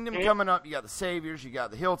got the kingdom coming up, you got the saviors, you got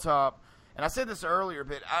the hilltop, and I said this earlier,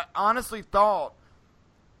 but I honestly thought,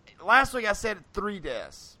 last week I said 3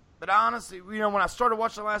 deaths, but I honestly, when I started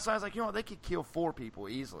watching last night, I was like, they could kill 4 people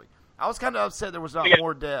easily. I was kind of upset there was not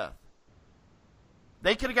more death.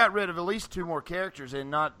 They could have got rid of at least 2 more characters and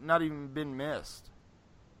not even been missed.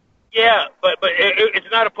 Yeah, but it's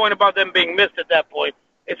not a point about them being missed at that point.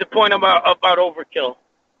 It's a point about overkill.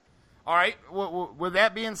 All right. Well, with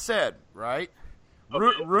that being said, right?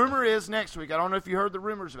 Okay. Rumor is next week. I don't know if you heard the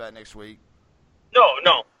rumors about next week.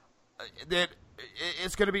 No. That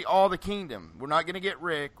it's going to be all the Kingdom. We're not going to get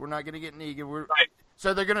Rick. We're not going to get Negan. Right.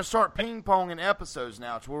 So they're going to start ping-ponging episodes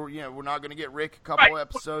now. It's where, we're not going to get Rick a couple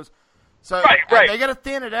episodes. So they got to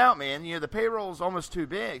thin it out, man. The payroll is almost too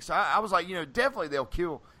big. So I was like, definitely they'll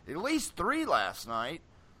kill at least 3 last night.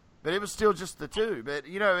 But it was still just the 2. But,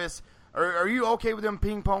 are you okay with them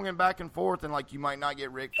ping-ponging back and forth and, like, you might not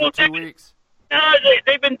get Rick for 2 weeks?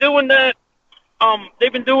 They've been doing that.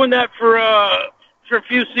 They've been doing that for a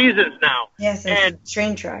few seasons now. Yes, and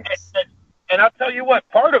train tracks. And I'll tell you what,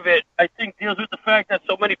 part of it, I think, deals with the fact that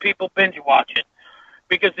so many people binge watch it.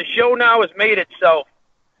 Because the show now has made itself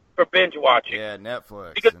for binge watching. Yeah,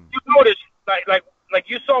 Netflix. Because you notice, like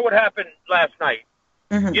you saw what happened last night.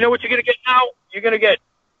 Mm-hmm. You know what you're going to get now? You're going to get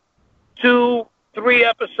 2-3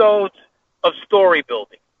 episodes of story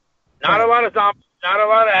building. Not a lot of zombies, not a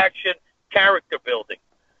lot of action, character building.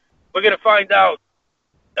 We're going to find out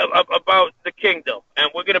about the Kingdom, and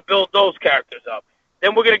we're going to build those characters up.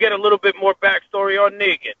 Then we're going to get a little bit more backstory on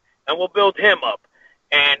Negan, and we'll build him up.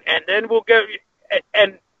 And then we'll get...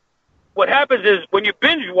 And what happens is when you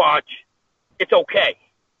binge watch, it's okay.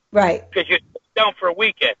 Right. Because you're down for a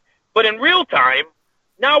weekend. But in real time,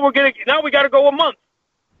 now we got to go a month.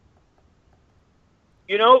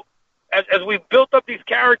 As we've built up these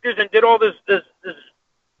characters and did all this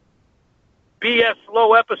BS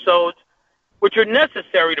slow episodes, which are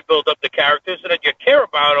necessary to build up the characters so that you care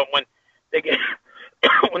about them when they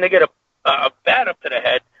get a bat up to the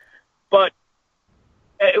head. But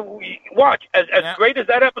watch, as great as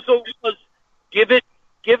that episode was, give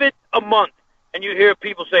it a month, and you hear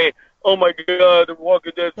people say, "Oh my God, The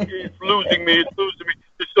Walking Dead, it's losing me,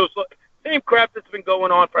 it's so slow." Same crap that's been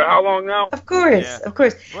going on for how long now? Of course.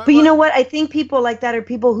 But you know what? I think people like that are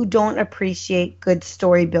people who don't appreciate good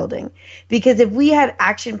story building. Because if we had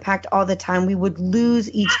action-packed all the time, we would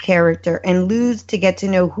lose each character and lose to get to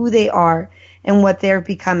know who they are and what they're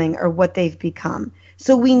becoming or what they've become.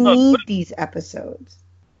 So we need these episodes.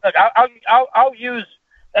 Look, I'll use,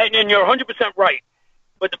 and you're 100% right.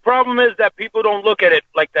 But the problem is that people don't look at it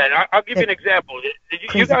like that. I'll give you an example.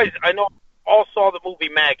 You guys, I know, all saw the movie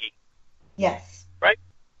Maggie. Yes. Right?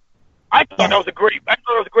 I thought that was a great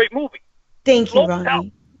movie. Thank you,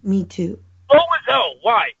 Ronnie. Me too. Slow as hell.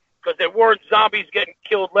 Why? Because there weren't zombies getting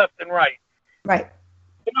killed left and right. Right.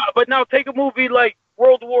 But now take a movie like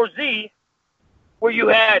World War Z, where you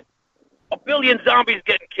had 1 billion zombies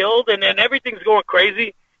getting killed, and then everything's going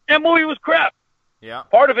crazy. That movie was crap. Yeah.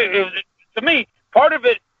 Part of it was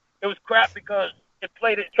crap because it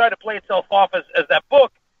tried to play itself off as that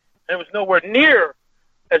book, and it was nowhere near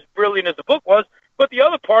as brilliant as the book was. But the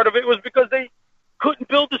other part of it was because they couldn't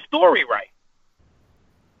build the story right.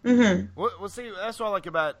 Mm-hmm. Well, see, that's what I like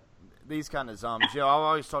about these kind of zombies. I've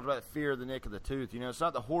always talked about the fear of the nick of the tooth. It's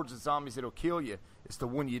not the hordes of zombies that'll kill you. It's the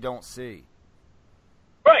one you don't see.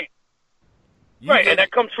 Right. And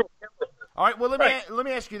that comes from... All right, well, let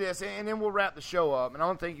me ask you this, and then we'll wrap the show up. And I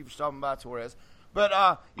don't thank you for stopping by, Torres. But,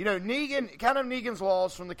 Negan's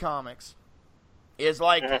laws from the comics is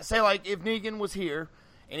like, say, like, if Negan was here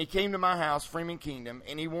and he came to my house, Freeman Kingdom,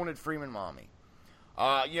 and he wanted Freeman Mommy,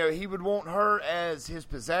 he would want her as his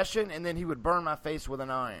possession, and then he would burn my face with an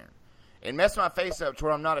iron and mess my face up to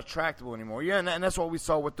where I'm not attractable anymore. Yeah, and that's what we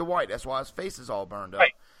saw with Dwight. That's why his face is all burned up.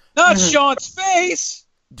 Right. Not Sean's face!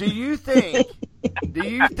 Do you think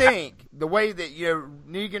the way that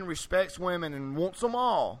Negan respects women and wants them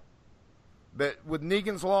all, but with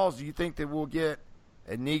Negan's laws, do you think that we'll get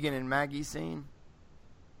a Negan and Maggie scene?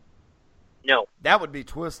 No. That would be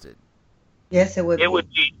twisted. Yes, it would be. It would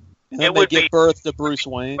be. And then they give birth to Bruce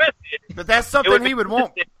Wayne. But that's something he would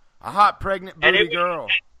want. A hot, pregnant, booty girl.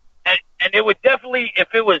 And it would definitely, if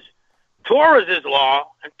it was Torres'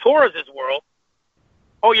 law and Torres' world,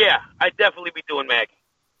 oh yeah, I'd definitely be doing Maggie.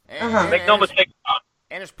 Make no mistake about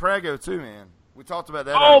it. And it's Prego, too, man. We talked about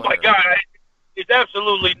that Oh, earlier. my God. It's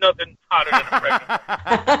absolutely nothing hotter than Prego.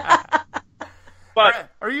 But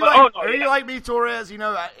are you like me, Torres?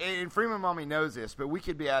 And Freeman Mommy knows this, but we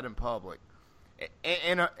could be out in public.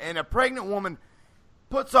 And a pregnant woman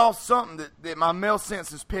puts off something that my male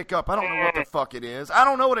senses pick up. I don't know what the fuck it is. I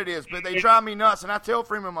don't know what it is, but they drive me nuts. And I tell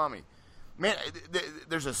Freeman Mommy, man,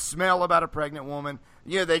 there's a smell about a pregnant woman.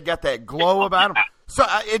 They got that glow about them. So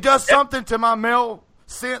it does something to my male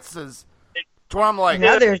senses to where I'm like, and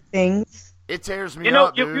other things. It tears me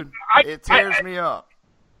up, dude. It tears me up.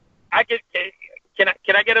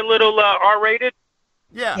 Can I get a little R-rated?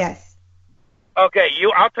 Yeah. Yes. Okay,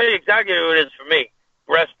 I'll tell you exactly who it is for me.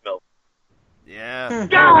 Breast milk. Yeah.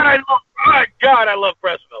 God, I love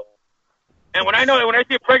breast milk. And when I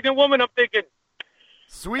see a pregnant woman, I'm thinking,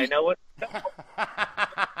 sweet. I know it.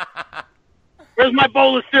 Where's my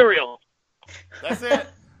bowl of cereal? That's it.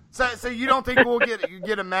 So you don't think we'll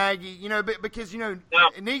get a Maggie? Because no.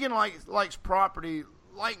 Negan likes property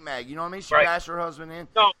like Maggie. You know what I mean? She bashed her husband in.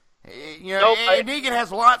 No. And Negan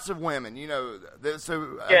has lots of women.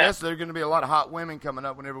 So I guess there are going to be a lot of hot women coming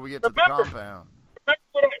up whenever we get to the compound.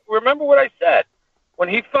 Remember what I said when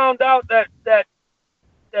he found out that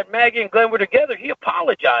Maggie and Glenn were together. He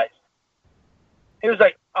apologized. He was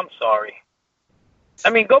like, "I'm sorry." I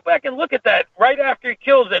mean, go back and look at that right after he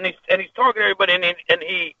kills and he's talking to everybody and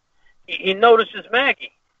he notices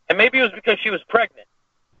Maggie, and maybe it was because she was pregnant.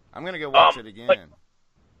 I'm gonna go watch it again.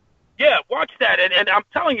 Yeah, watch that, and I'm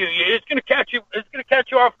telling you, it's gonna catch you. It's gonna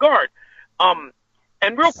catch you off guard.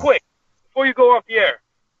 And real quick, before you go off the air,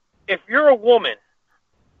 if you're a woman,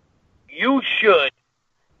 you should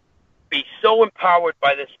be so empowered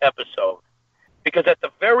by this episode, because at the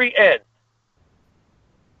very end,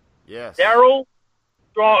 yes, Daryl,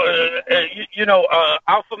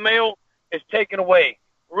 alpha male is taken away.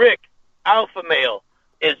 Rick, alpha male,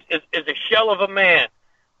 is a shell of a man.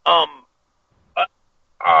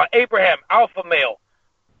 Abraham, alpha male,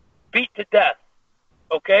 beat to death.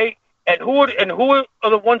 Okay, and who are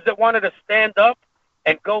the ones that wanted to stand up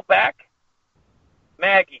and go back?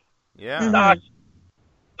 Maggie. Yeah. Sasha.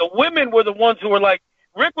 The women were the ones who were like,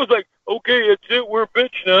 Rick was like, okay, that's it, we're a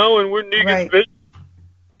bitch now, and we're Negan's bitch.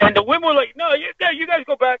 And the women were like, no, you guys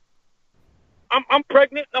go back. I'm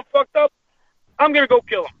pregnant and I'm fucked up. I'm going to go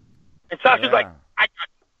kill him. And Sasha's like, I got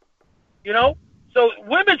you. So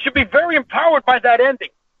women should be very empowered by that ending.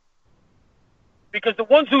 Because the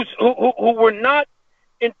ones who were not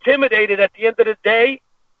intimidated at the end of the day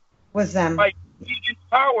was them. By Negan's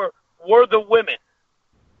power were the women.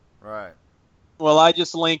 Right. Well, I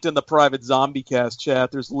just linked in the private ZombieCast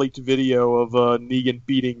chat. There's a leaked video of Negan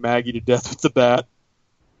beating Maggie to death with the bat.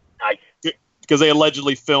 Nice. Because they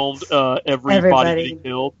allegedly filmed everybody he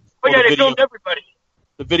killed. Oh, yeah, they filmed everybody.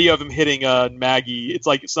 The video of him hitting Maggie, it's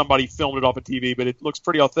like somebody filmed it off a TV, but it looks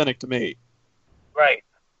pretty authentic to me. Right.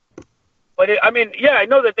 But, I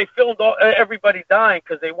know that they filmed everybody dying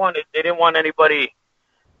because they didn't want anybody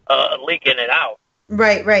leaking it out.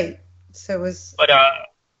 Right. So it was... But,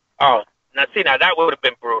 now that would have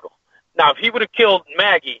been brutal. Now, if he would have killed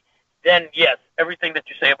Maggie, then yes, everything that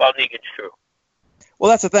you say about Negan's true.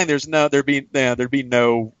 Well, that's the thing. There'd be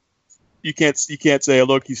no. You can't say, oh,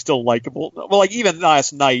 look, he's still likable. Well, like even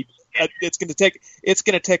last night, it's going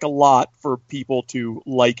to take a lot for people to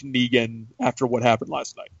like Negan after what happened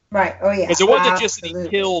last night. Right. Oh yeah. Because it wasn't just that he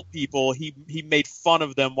killed people; he made fun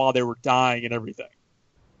of them while they were dying and everything.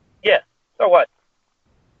 Yeah. So what?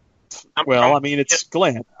 It's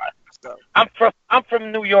Glenn. I'm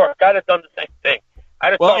from New York. I'd have done the same thing.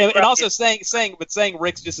 And also saying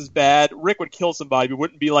Rick's just as bad. Rick would kill somebody, but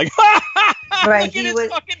wouldn't be like, right? He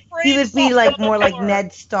would be like more like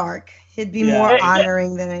Ned Stark. He'd be more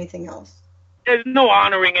honoring than anything else. There's no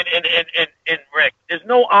honoring in Rick. There's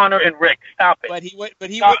no honor in Rick. Stop it. But he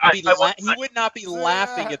would not be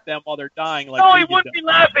laughing at them while they're dying. No, he wouldn't be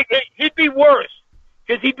laughing. He'd be worse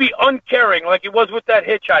because he'd be uncaring, like he was with that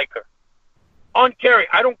hitchhiker. Uncaring.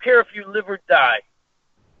 I don't care if you live or die.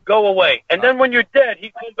 Go away. And then when you're dead,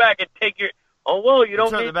 he'd come back and take your... Oh, well, you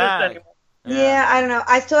don't need this anymore. Yeah, I don't know.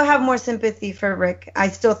 I still have more sympathy for Rick. I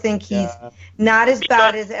still think he's not as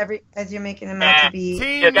bad as you're making him out to be.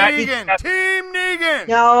 Team Negan!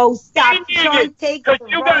 No, stop. Because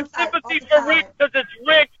you got sympathy for Rick because it's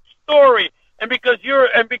Rick's story. And because you're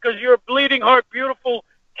a bleeding heart, beautiful,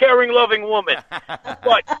 caring, loving woman.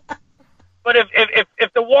 But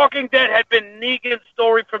if The Walking Dead had been Negan's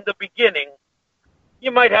story from the beginning, you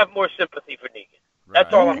might have more sympathy for Negan. Right.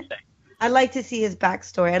 That's all I'm saying. I'd like to see his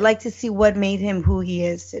backstory. I'd like to see what made him who he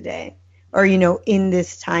is today, or in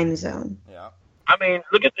this time zone. Yeah. I mean,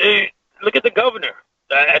 look at the governor.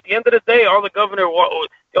 At the end of the day, the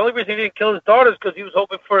only reason he didn't kill his daughter is because he was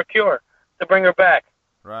hoping for a cure to bring her back.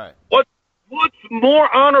 Right. What's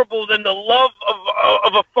more honorable than the love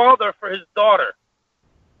of a father for his daughter?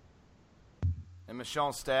 And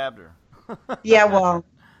Michonne stabbed her. Yeah, well,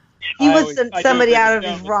 he was somebody out of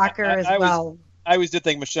his rocker as well. I always did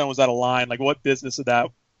think Michonne was out of line. Like, what business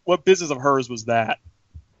of hers was that?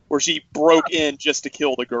 Where she broke in just to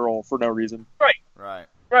kill the girl for no reason. Right.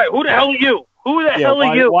 Who the hell are you?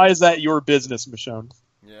 Are you? Why is that your business, Michonne?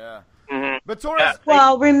 Yeah. Mm-hmm. But Torres...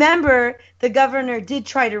 Well, remember, the governor did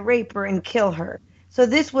try to rape her and kill her. So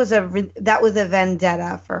that was a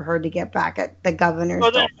vendetta for her to get back at the governor's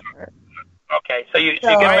daughter. Okay, so you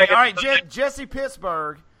all get right, Jesse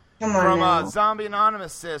Pittsburgh Come on from now. Zombie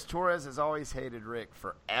Anonymous says Torres has always hated Rick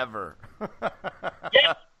forever.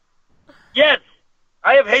 Yes,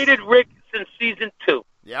 I have hated Rick since season 2.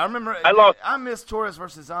 Yeah, I remember. I missed Torres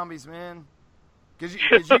versus Zombies, man. Because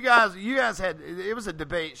you guys had it was a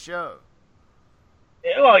debate show.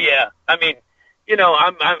 Oh yeah, I mean, you know,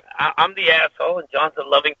 I'm the asshole, and John's a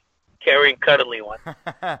loving, caring, cuddly one.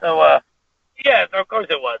 So yeah, so of course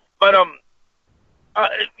it was. But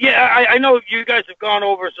yeah, I know you guys have gone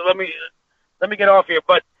over, so let me get off here.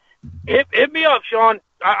 But hit me up, Sean.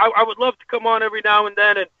 I would love to come on every now and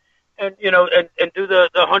then and you know and do the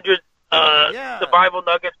 100 survival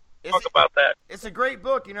nuggets. Talk about that. It's a great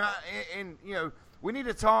book, you know, and you know we need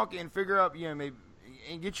to talk and figure out, you know, maybe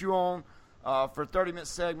and get you on for a 30-minute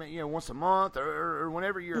segment, you know, once a month or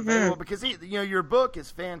whenever you're available, because you know your book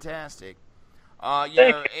is fantastic. You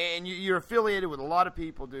know, and you're affiliated with a lot of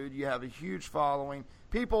people, dude. You have a huge following.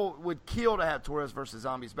 People would kill to have Torres versus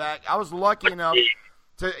Zombies back. I was lucky enough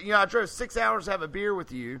to, you know, I drove 6 hours to have a beer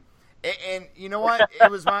with you, and you know what?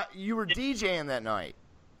 It was you were DJing that night,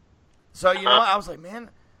 so you know what? I was like,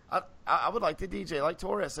 man, I would like to DJ like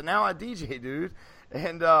Torres, and now I DJ, dude,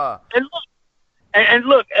 and look,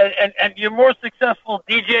 and you're more successful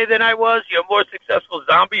DJ than I was. You're more successful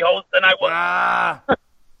zombie host than I was.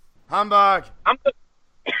 Humbug.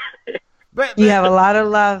 You have a lot of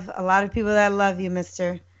love, a lot of people that love you,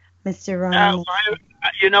 Mr. Ron.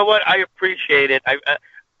 You know what? I appreciate it.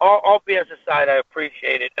 All BS aside, I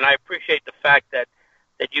appreciate it, and I appreciate the fact that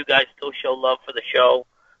you guys still show love for the show.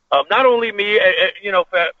 Not only me, you know,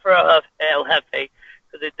 for El Jefe,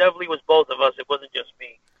 because it definitely was both of us. It wasn't just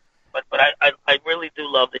me, but I really do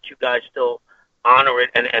love that you guys still honor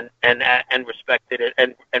it and respect it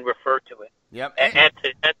and refer to it. Yep.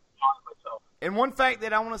 And one fact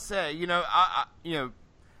that I want to say, you know, you know,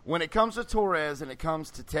 when it comes to Torres and it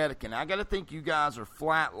comes to Tedekin, I got to think you guys are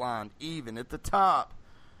flatlined even at the top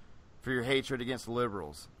for your hatred against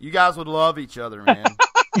liberals. You guys would love each other, man.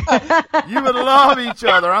 You would love each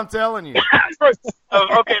other, I'm telling you.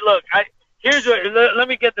 Okay, look, here's what. Let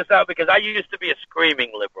me get this out because I used to be a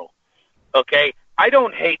screaming liberal. Okay, I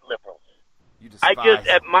don't hate liberals. I just,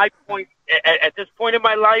 at my point, at this point in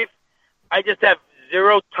my life, I just have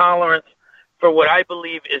zero tolerance for what I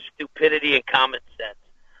believe is stupidity and common sense.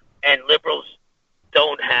 And liberals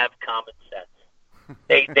don't have common sense.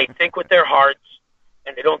 They think with their hearts,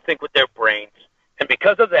 and they don't think with their brains. And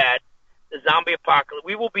because of that, the zombie apocalypse,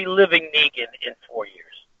 we will be living Negan in 4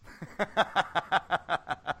 years.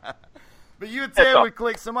 But you and Ted would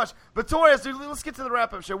click so much. But Torres, dude, let's get to the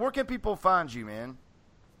wrap-up show. Where can people find you, man?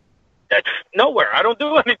 Nowhere. I don't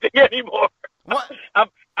do anything anymore. What?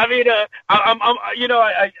 I mean, you know,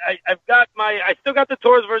 I've got I still got the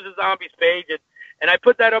Torres versus Zombies page, and I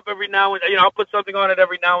put that up every now and, you know, I'll put something on it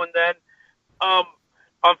every now and then. On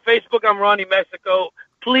Facebook, I'm Ronnie Mexico.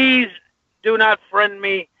 Please do not friend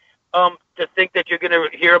me, to think that you're going to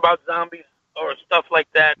hear about zombies or stuff like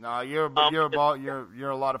that. No, you're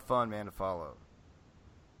a lot of fun, man, to follow.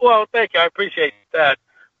 Well, thank you. I appreciate that.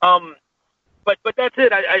 But that's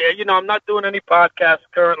it. I you know, I'm not doing any podcasts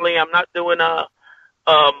currently. I'm not doing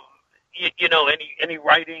you know, any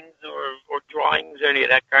writings or drawings or any of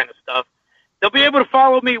that kind of stuff. They'll be able to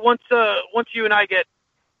follow me once you and I get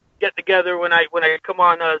together when I come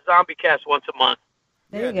on ZombieCast once a month.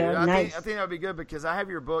 There you go. Dude, Nice. I think that would be good because I have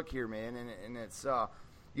your book here, man, and it's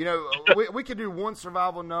you know, we could do one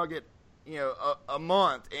survival nugget, you know, a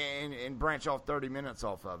month and branch off 30 minutes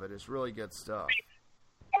off of it. It's really good stuff.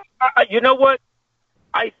 You know what?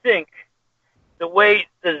 I think the way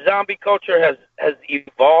the zombie culture has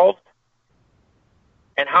evolved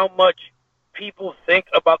and how much people think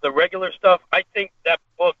about the regular stuff, I think that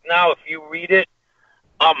book now, if you read it,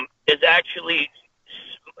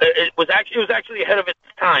 it was actually ahead of its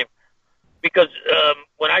time, because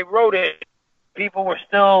when I wrote it, people were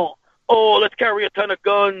still, let's carry a ton of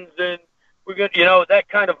guns and we're gonna, you know, that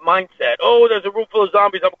kind of mindset. There's a room full of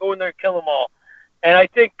zombies, I'm going there and kill them all. And I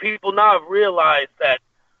think people now have realized that,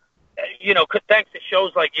 you know, thanks to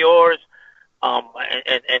shows like yours, and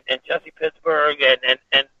Jesse Pittsburgh and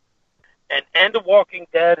The Walking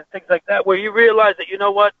Dead and things like that, where you realize that, you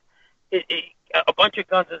know what, a bunch of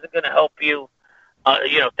guns isn't going to help you.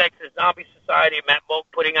 You know, thanks to Zombie Society, Matt Moak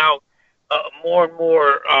putting out more and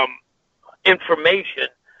more information,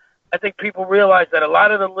 I think people realize that a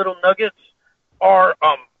lot of the little nuggets are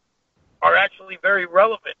actually very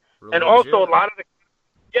relevant. Really, and also a lot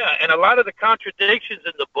of the contradictions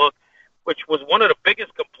in the book, which was one of the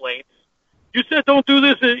biggest complaints. You said don't do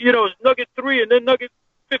this, you know, it's nugget 3 and then nugget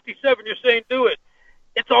 57. You're saying do it.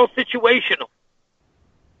 It's all situational.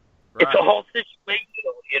 It's a whole situation,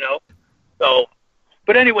 you know. So,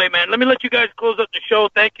 but anyway, man, let me let you guys close up the show.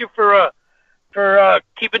 Thank you for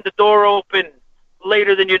keeping the door open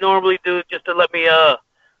later than you normally do, just to let me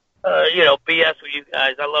BS with you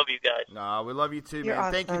guys. I love you guys. Nah, we love you too, You're man.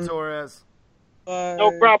 awesome. Thank you, Torres.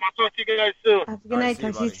 No problem. I'll talk to you guys soon. Have a good night.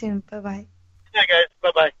 Talk to you soon. Bye-bye. Good night, guys.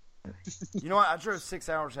 Bye-bye. You know what? I drove 6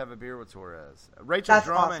 hours to have a beer with Torres. Rachel That's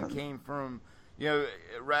Drummond awesome. came from,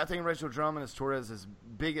 I think Rachel Drummond is Torres'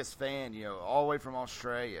 biggest fan, all the way from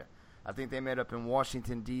Australia. I think they met up in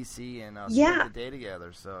Washington, D.C. and spent the day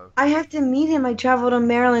together. So I have to meet him. I travel to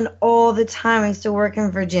Maryland all the time. I used to work in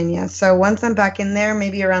Virginia. So once I'm back in there,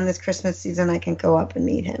 maybe around this Christmas season, I can go up and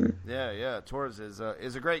meet him. Yeah. Torres is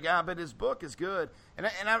a great guy, but his book is good. And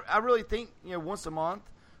I really think, once a month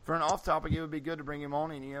for an off topic, it would be good to bring him on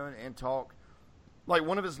and talk. Like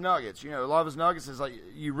one of his nuggets, a lot of his nuggets is like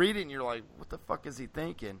you read it and you're like, what the fuck is he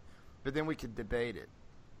thinking? But then we could debate it.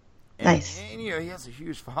 Nice. And he has a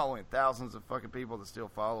huge following, thousands of fucking people that still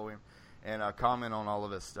follow him and comment on all of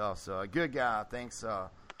his stuff. So a good guy. Thanks,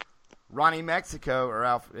 Ronnie Mexico,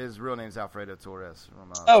 or his real name's Alfredo Torres.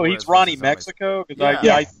 From, he's Ronnie Mexico?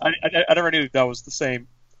 I never knew that was the same.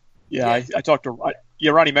 I talked to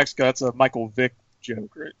Ronnie Mexico. That's a Michael Vick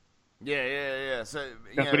joke, right? Yeah. So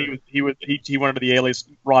when he went under the alias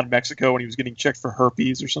Ron Mexico when he was getting checked for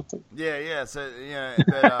herpes or something. Yeah. So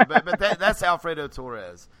but that's Alfredo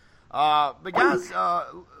Torres. But guys,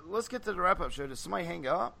 let's get to the wrap-up show. Did somebody hang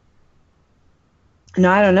up? No,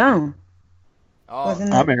 I don't know.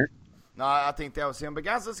 I'm here. No, I think that was him. But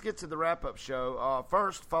guys, let's get to the wrap-up show.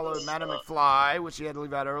 First, follow Matt McFly, which he had to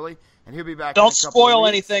leave out early, and he'll be back. Don't spoil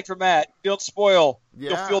anything for Matt. Don't spoil.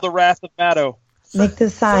 Yeah. You'll feel the wrath of Matto. Make the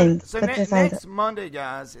signs. So next Monday,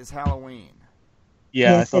 guys, is Halloween.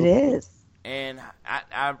 Yeah, yes, it is. And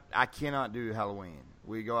I cannot do Halloween.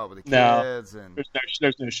 We go out with the kids, and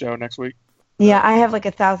there's no show next week. Yeah, I have like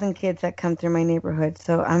 1,000 kids that come through my neighborhood,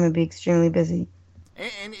 so I'm gonna be extremely busy.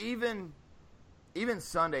 And even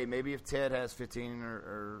Sunday, maybe if Ted has 15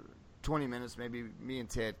 or 20 minutes, maybe me and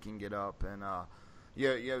Ted can get up and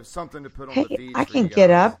you have something to put on the feed. I can get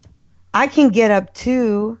up. I can get up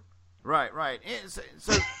too. Right. And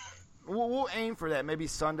so we'll aim for that. Maybe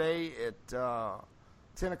Sunday at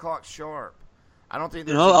 10 o'clock sharp. I don't think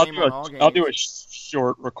there's a game on all games. I'll do a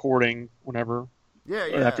short recording whenever. Yeah.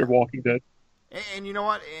 After Walking Dead. And you know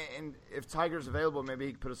what? And if Tiger's available, maybe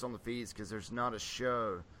he can put us on the feeds because there's not a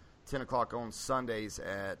show 10 o'clock on Sundays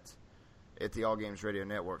at the All Games Radio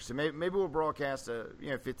Network. So maybe we'll broadcast a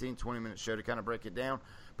 15, 20-minute show to kind of break it down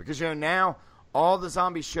because now all the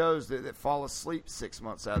zombie shows that fall asleep 6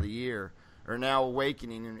 months out of the year are now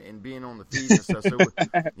awakening and being on the feeds and stuff.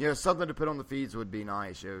 So, something to put on the feeds would be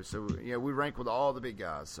nice. So, we rank with all the big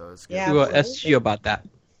guys. So it's good. Do a SU about that.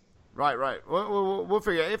 Right. We'll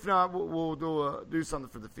figure it. If not, we'll do something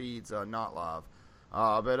for the feeds, not live.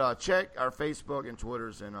 But check our Facebook and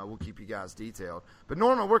Twitters, and we'll keep you guys detailed. But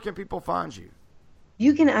Norma, where can people find you?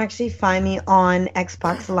 You can actually find me on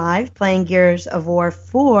Xbox Live playing Gears of War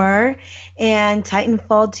 4, and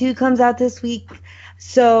Titanfall 2 comes out this week.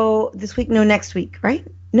 So next week, right?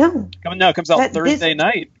 No. It comes out Thursday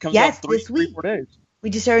night. Comes out this week. 3-4 days. We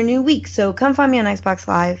just started a new week, so come find me on Xbox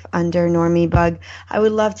Live under Normie Bug. I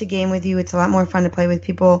would love to game with you. It's a lot more fun to play with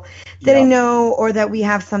people that I know or that we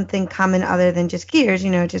have something common other than just Gears,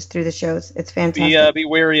 just through the shows. It's fantastic. Be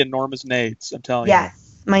wary of Norma's nades, I'm telling you. Yes.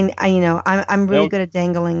 I'm really good at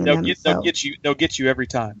dangling them. They'll get you every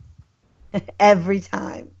time. Every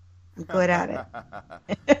time. I'm good at it.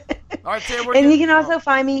 All right, Tim, and you can also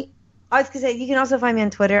find me. I was going to say, you can also find me on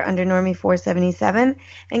Twitter under Normie477,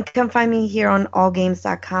 and come find me here on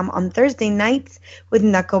allgames.com on Thursday nights with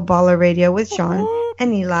Knuckleballer Radio with Sean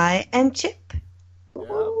and Eli and Chip.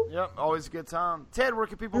 Yep, always a good time. Ted, where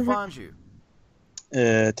can people find you?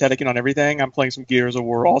 Ted Aiken on everything. I'm playing some Gears of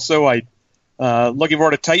War. Also, looking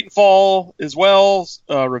forward to Titanfall as well.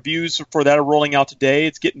 Reviews for that are rolling out today.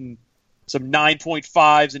 It's getting some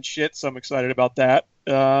 9.5s and shit, so I'm excited about that.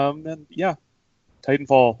 And yeah,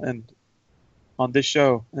 Titanfall and on this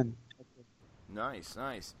show. And nice.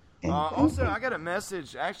 Also, I got a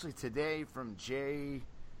message actually today from Jay.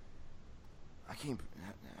 How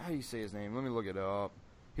do you say his name? Let me look it up.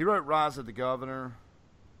 He wrote Rise of the Governor.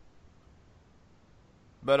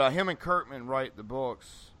 But him and Kirkman write the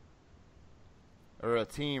books. Or a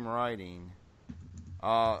team writing.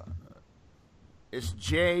 It's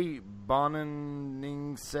Jay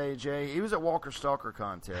Bonaningse Jay. He was at Walker Stalker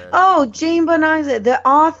Contest. Oh, Jay Bonaningse, the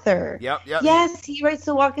author. Yep. Yes, he writes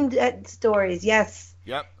the Walking Dead stories. Yes.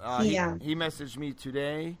 Yep. He messaged me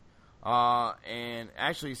today, and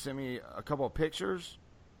actually sent me a couple of pictures.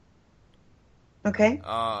 Okay.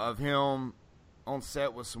 Of him on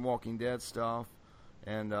set with some Walking Dead stuff.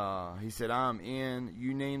 And he said, I'm in.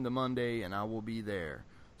 You name the Monday, and I will be there.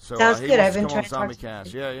 So sounds he good. wants I've been to come trying on to talk to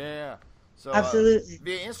ZombieCast. Yeah. So, absolutely.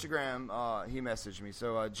 Via Instagram, he messaged me.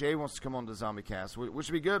 So Jay wants to come on to ZombieCast, which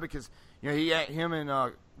would be good because him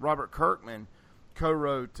and Robert Kirkman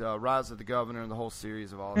co-wrote Rise of the Governor and the whole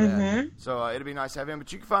series of all of that. So it'd be nice to have him.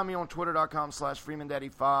 But you can find me on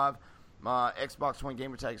Twitter.com/FreemanDaddy5. My Xbox One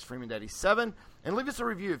gamer tag is FreemanDaddy7. And leave us a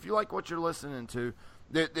review if you like what you're listening to.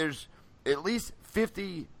 There's at least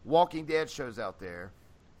 50 Walking Dead shows out there.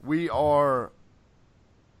 We are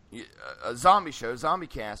a zombie show,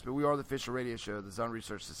 ZombieCast, but we are the official radio show of the Zombie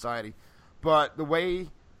Research Society. But the way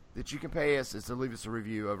that you can pay us is to leave us a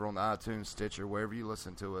review over on the iTunes, Stitcher, wherever you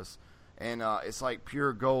listen to us. And it's like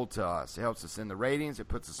pure gold to us. It helps us in the ratings. It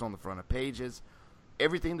puts us on the front of pages.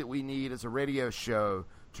 Everything that we need as a radio show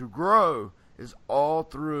to grow is all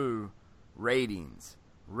through ratings.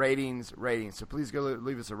 Ratings. So please go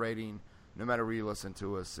leave us a rating no matter where you listen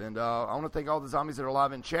to us. And I want to thank all the zombies that are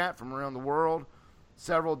live in chat from around the world,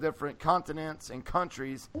 several different continents and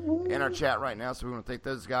countries in our chat right now. So we want to thank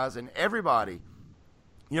those guys and everybody.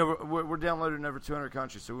 We're downloaded in over 200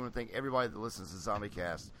 countries, so we want to thank everybody that listens to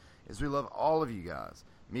ZombieCast. As we love all of you guys.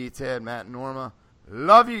 Me, Ted, Matt, and Norma.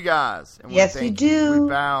 Love you guys. And yes, we do. We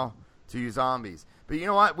bow to you zombies. But you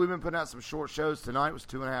know what? We've been putting out some short shows tonight. It was a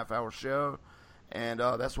 2.5-hour show. And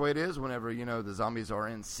that's the way it is whenever, the zombies are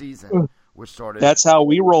in season, which started. That's how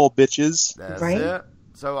we roll, bitches. That's it.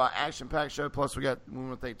 So, action-packed show. Plus, we want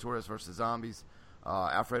to thank Torres versus Zombies,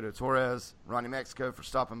 Alfredo Torres, Ronnie Mexico for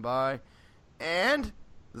stopping by, and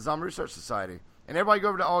the Zombie Research Society. And everybody go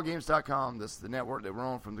over to allgames.com. This is the network that we're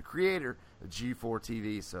on from the creator of G4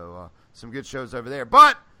 TV. So, some good shows over there.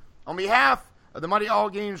 But, on behalf of the Mighty All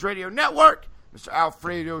Games Radio Network, Mr.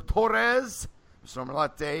 Alfredo Torres, Mr.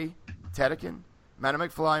 Normalate, Tedekin, Madam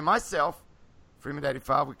McFly, myself, Freeman Daddy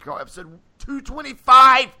 5, we call episode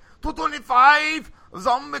 225 of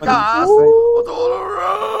ZombieCast.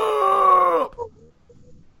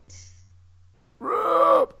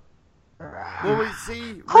 Rob. Will we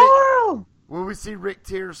see Rick? Will we see Rick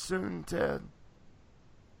Tears soon, Ted?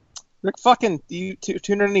 Rick, fucking you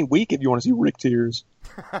tune in any week if you want to see Rick Tears.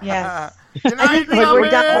 Yes. Good night, we're done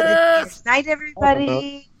with it. Good night,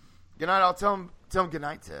 everybody. Good night. I'll tell him good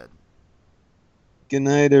night, Ted. Good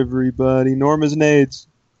night, everybody. Norma's Nades.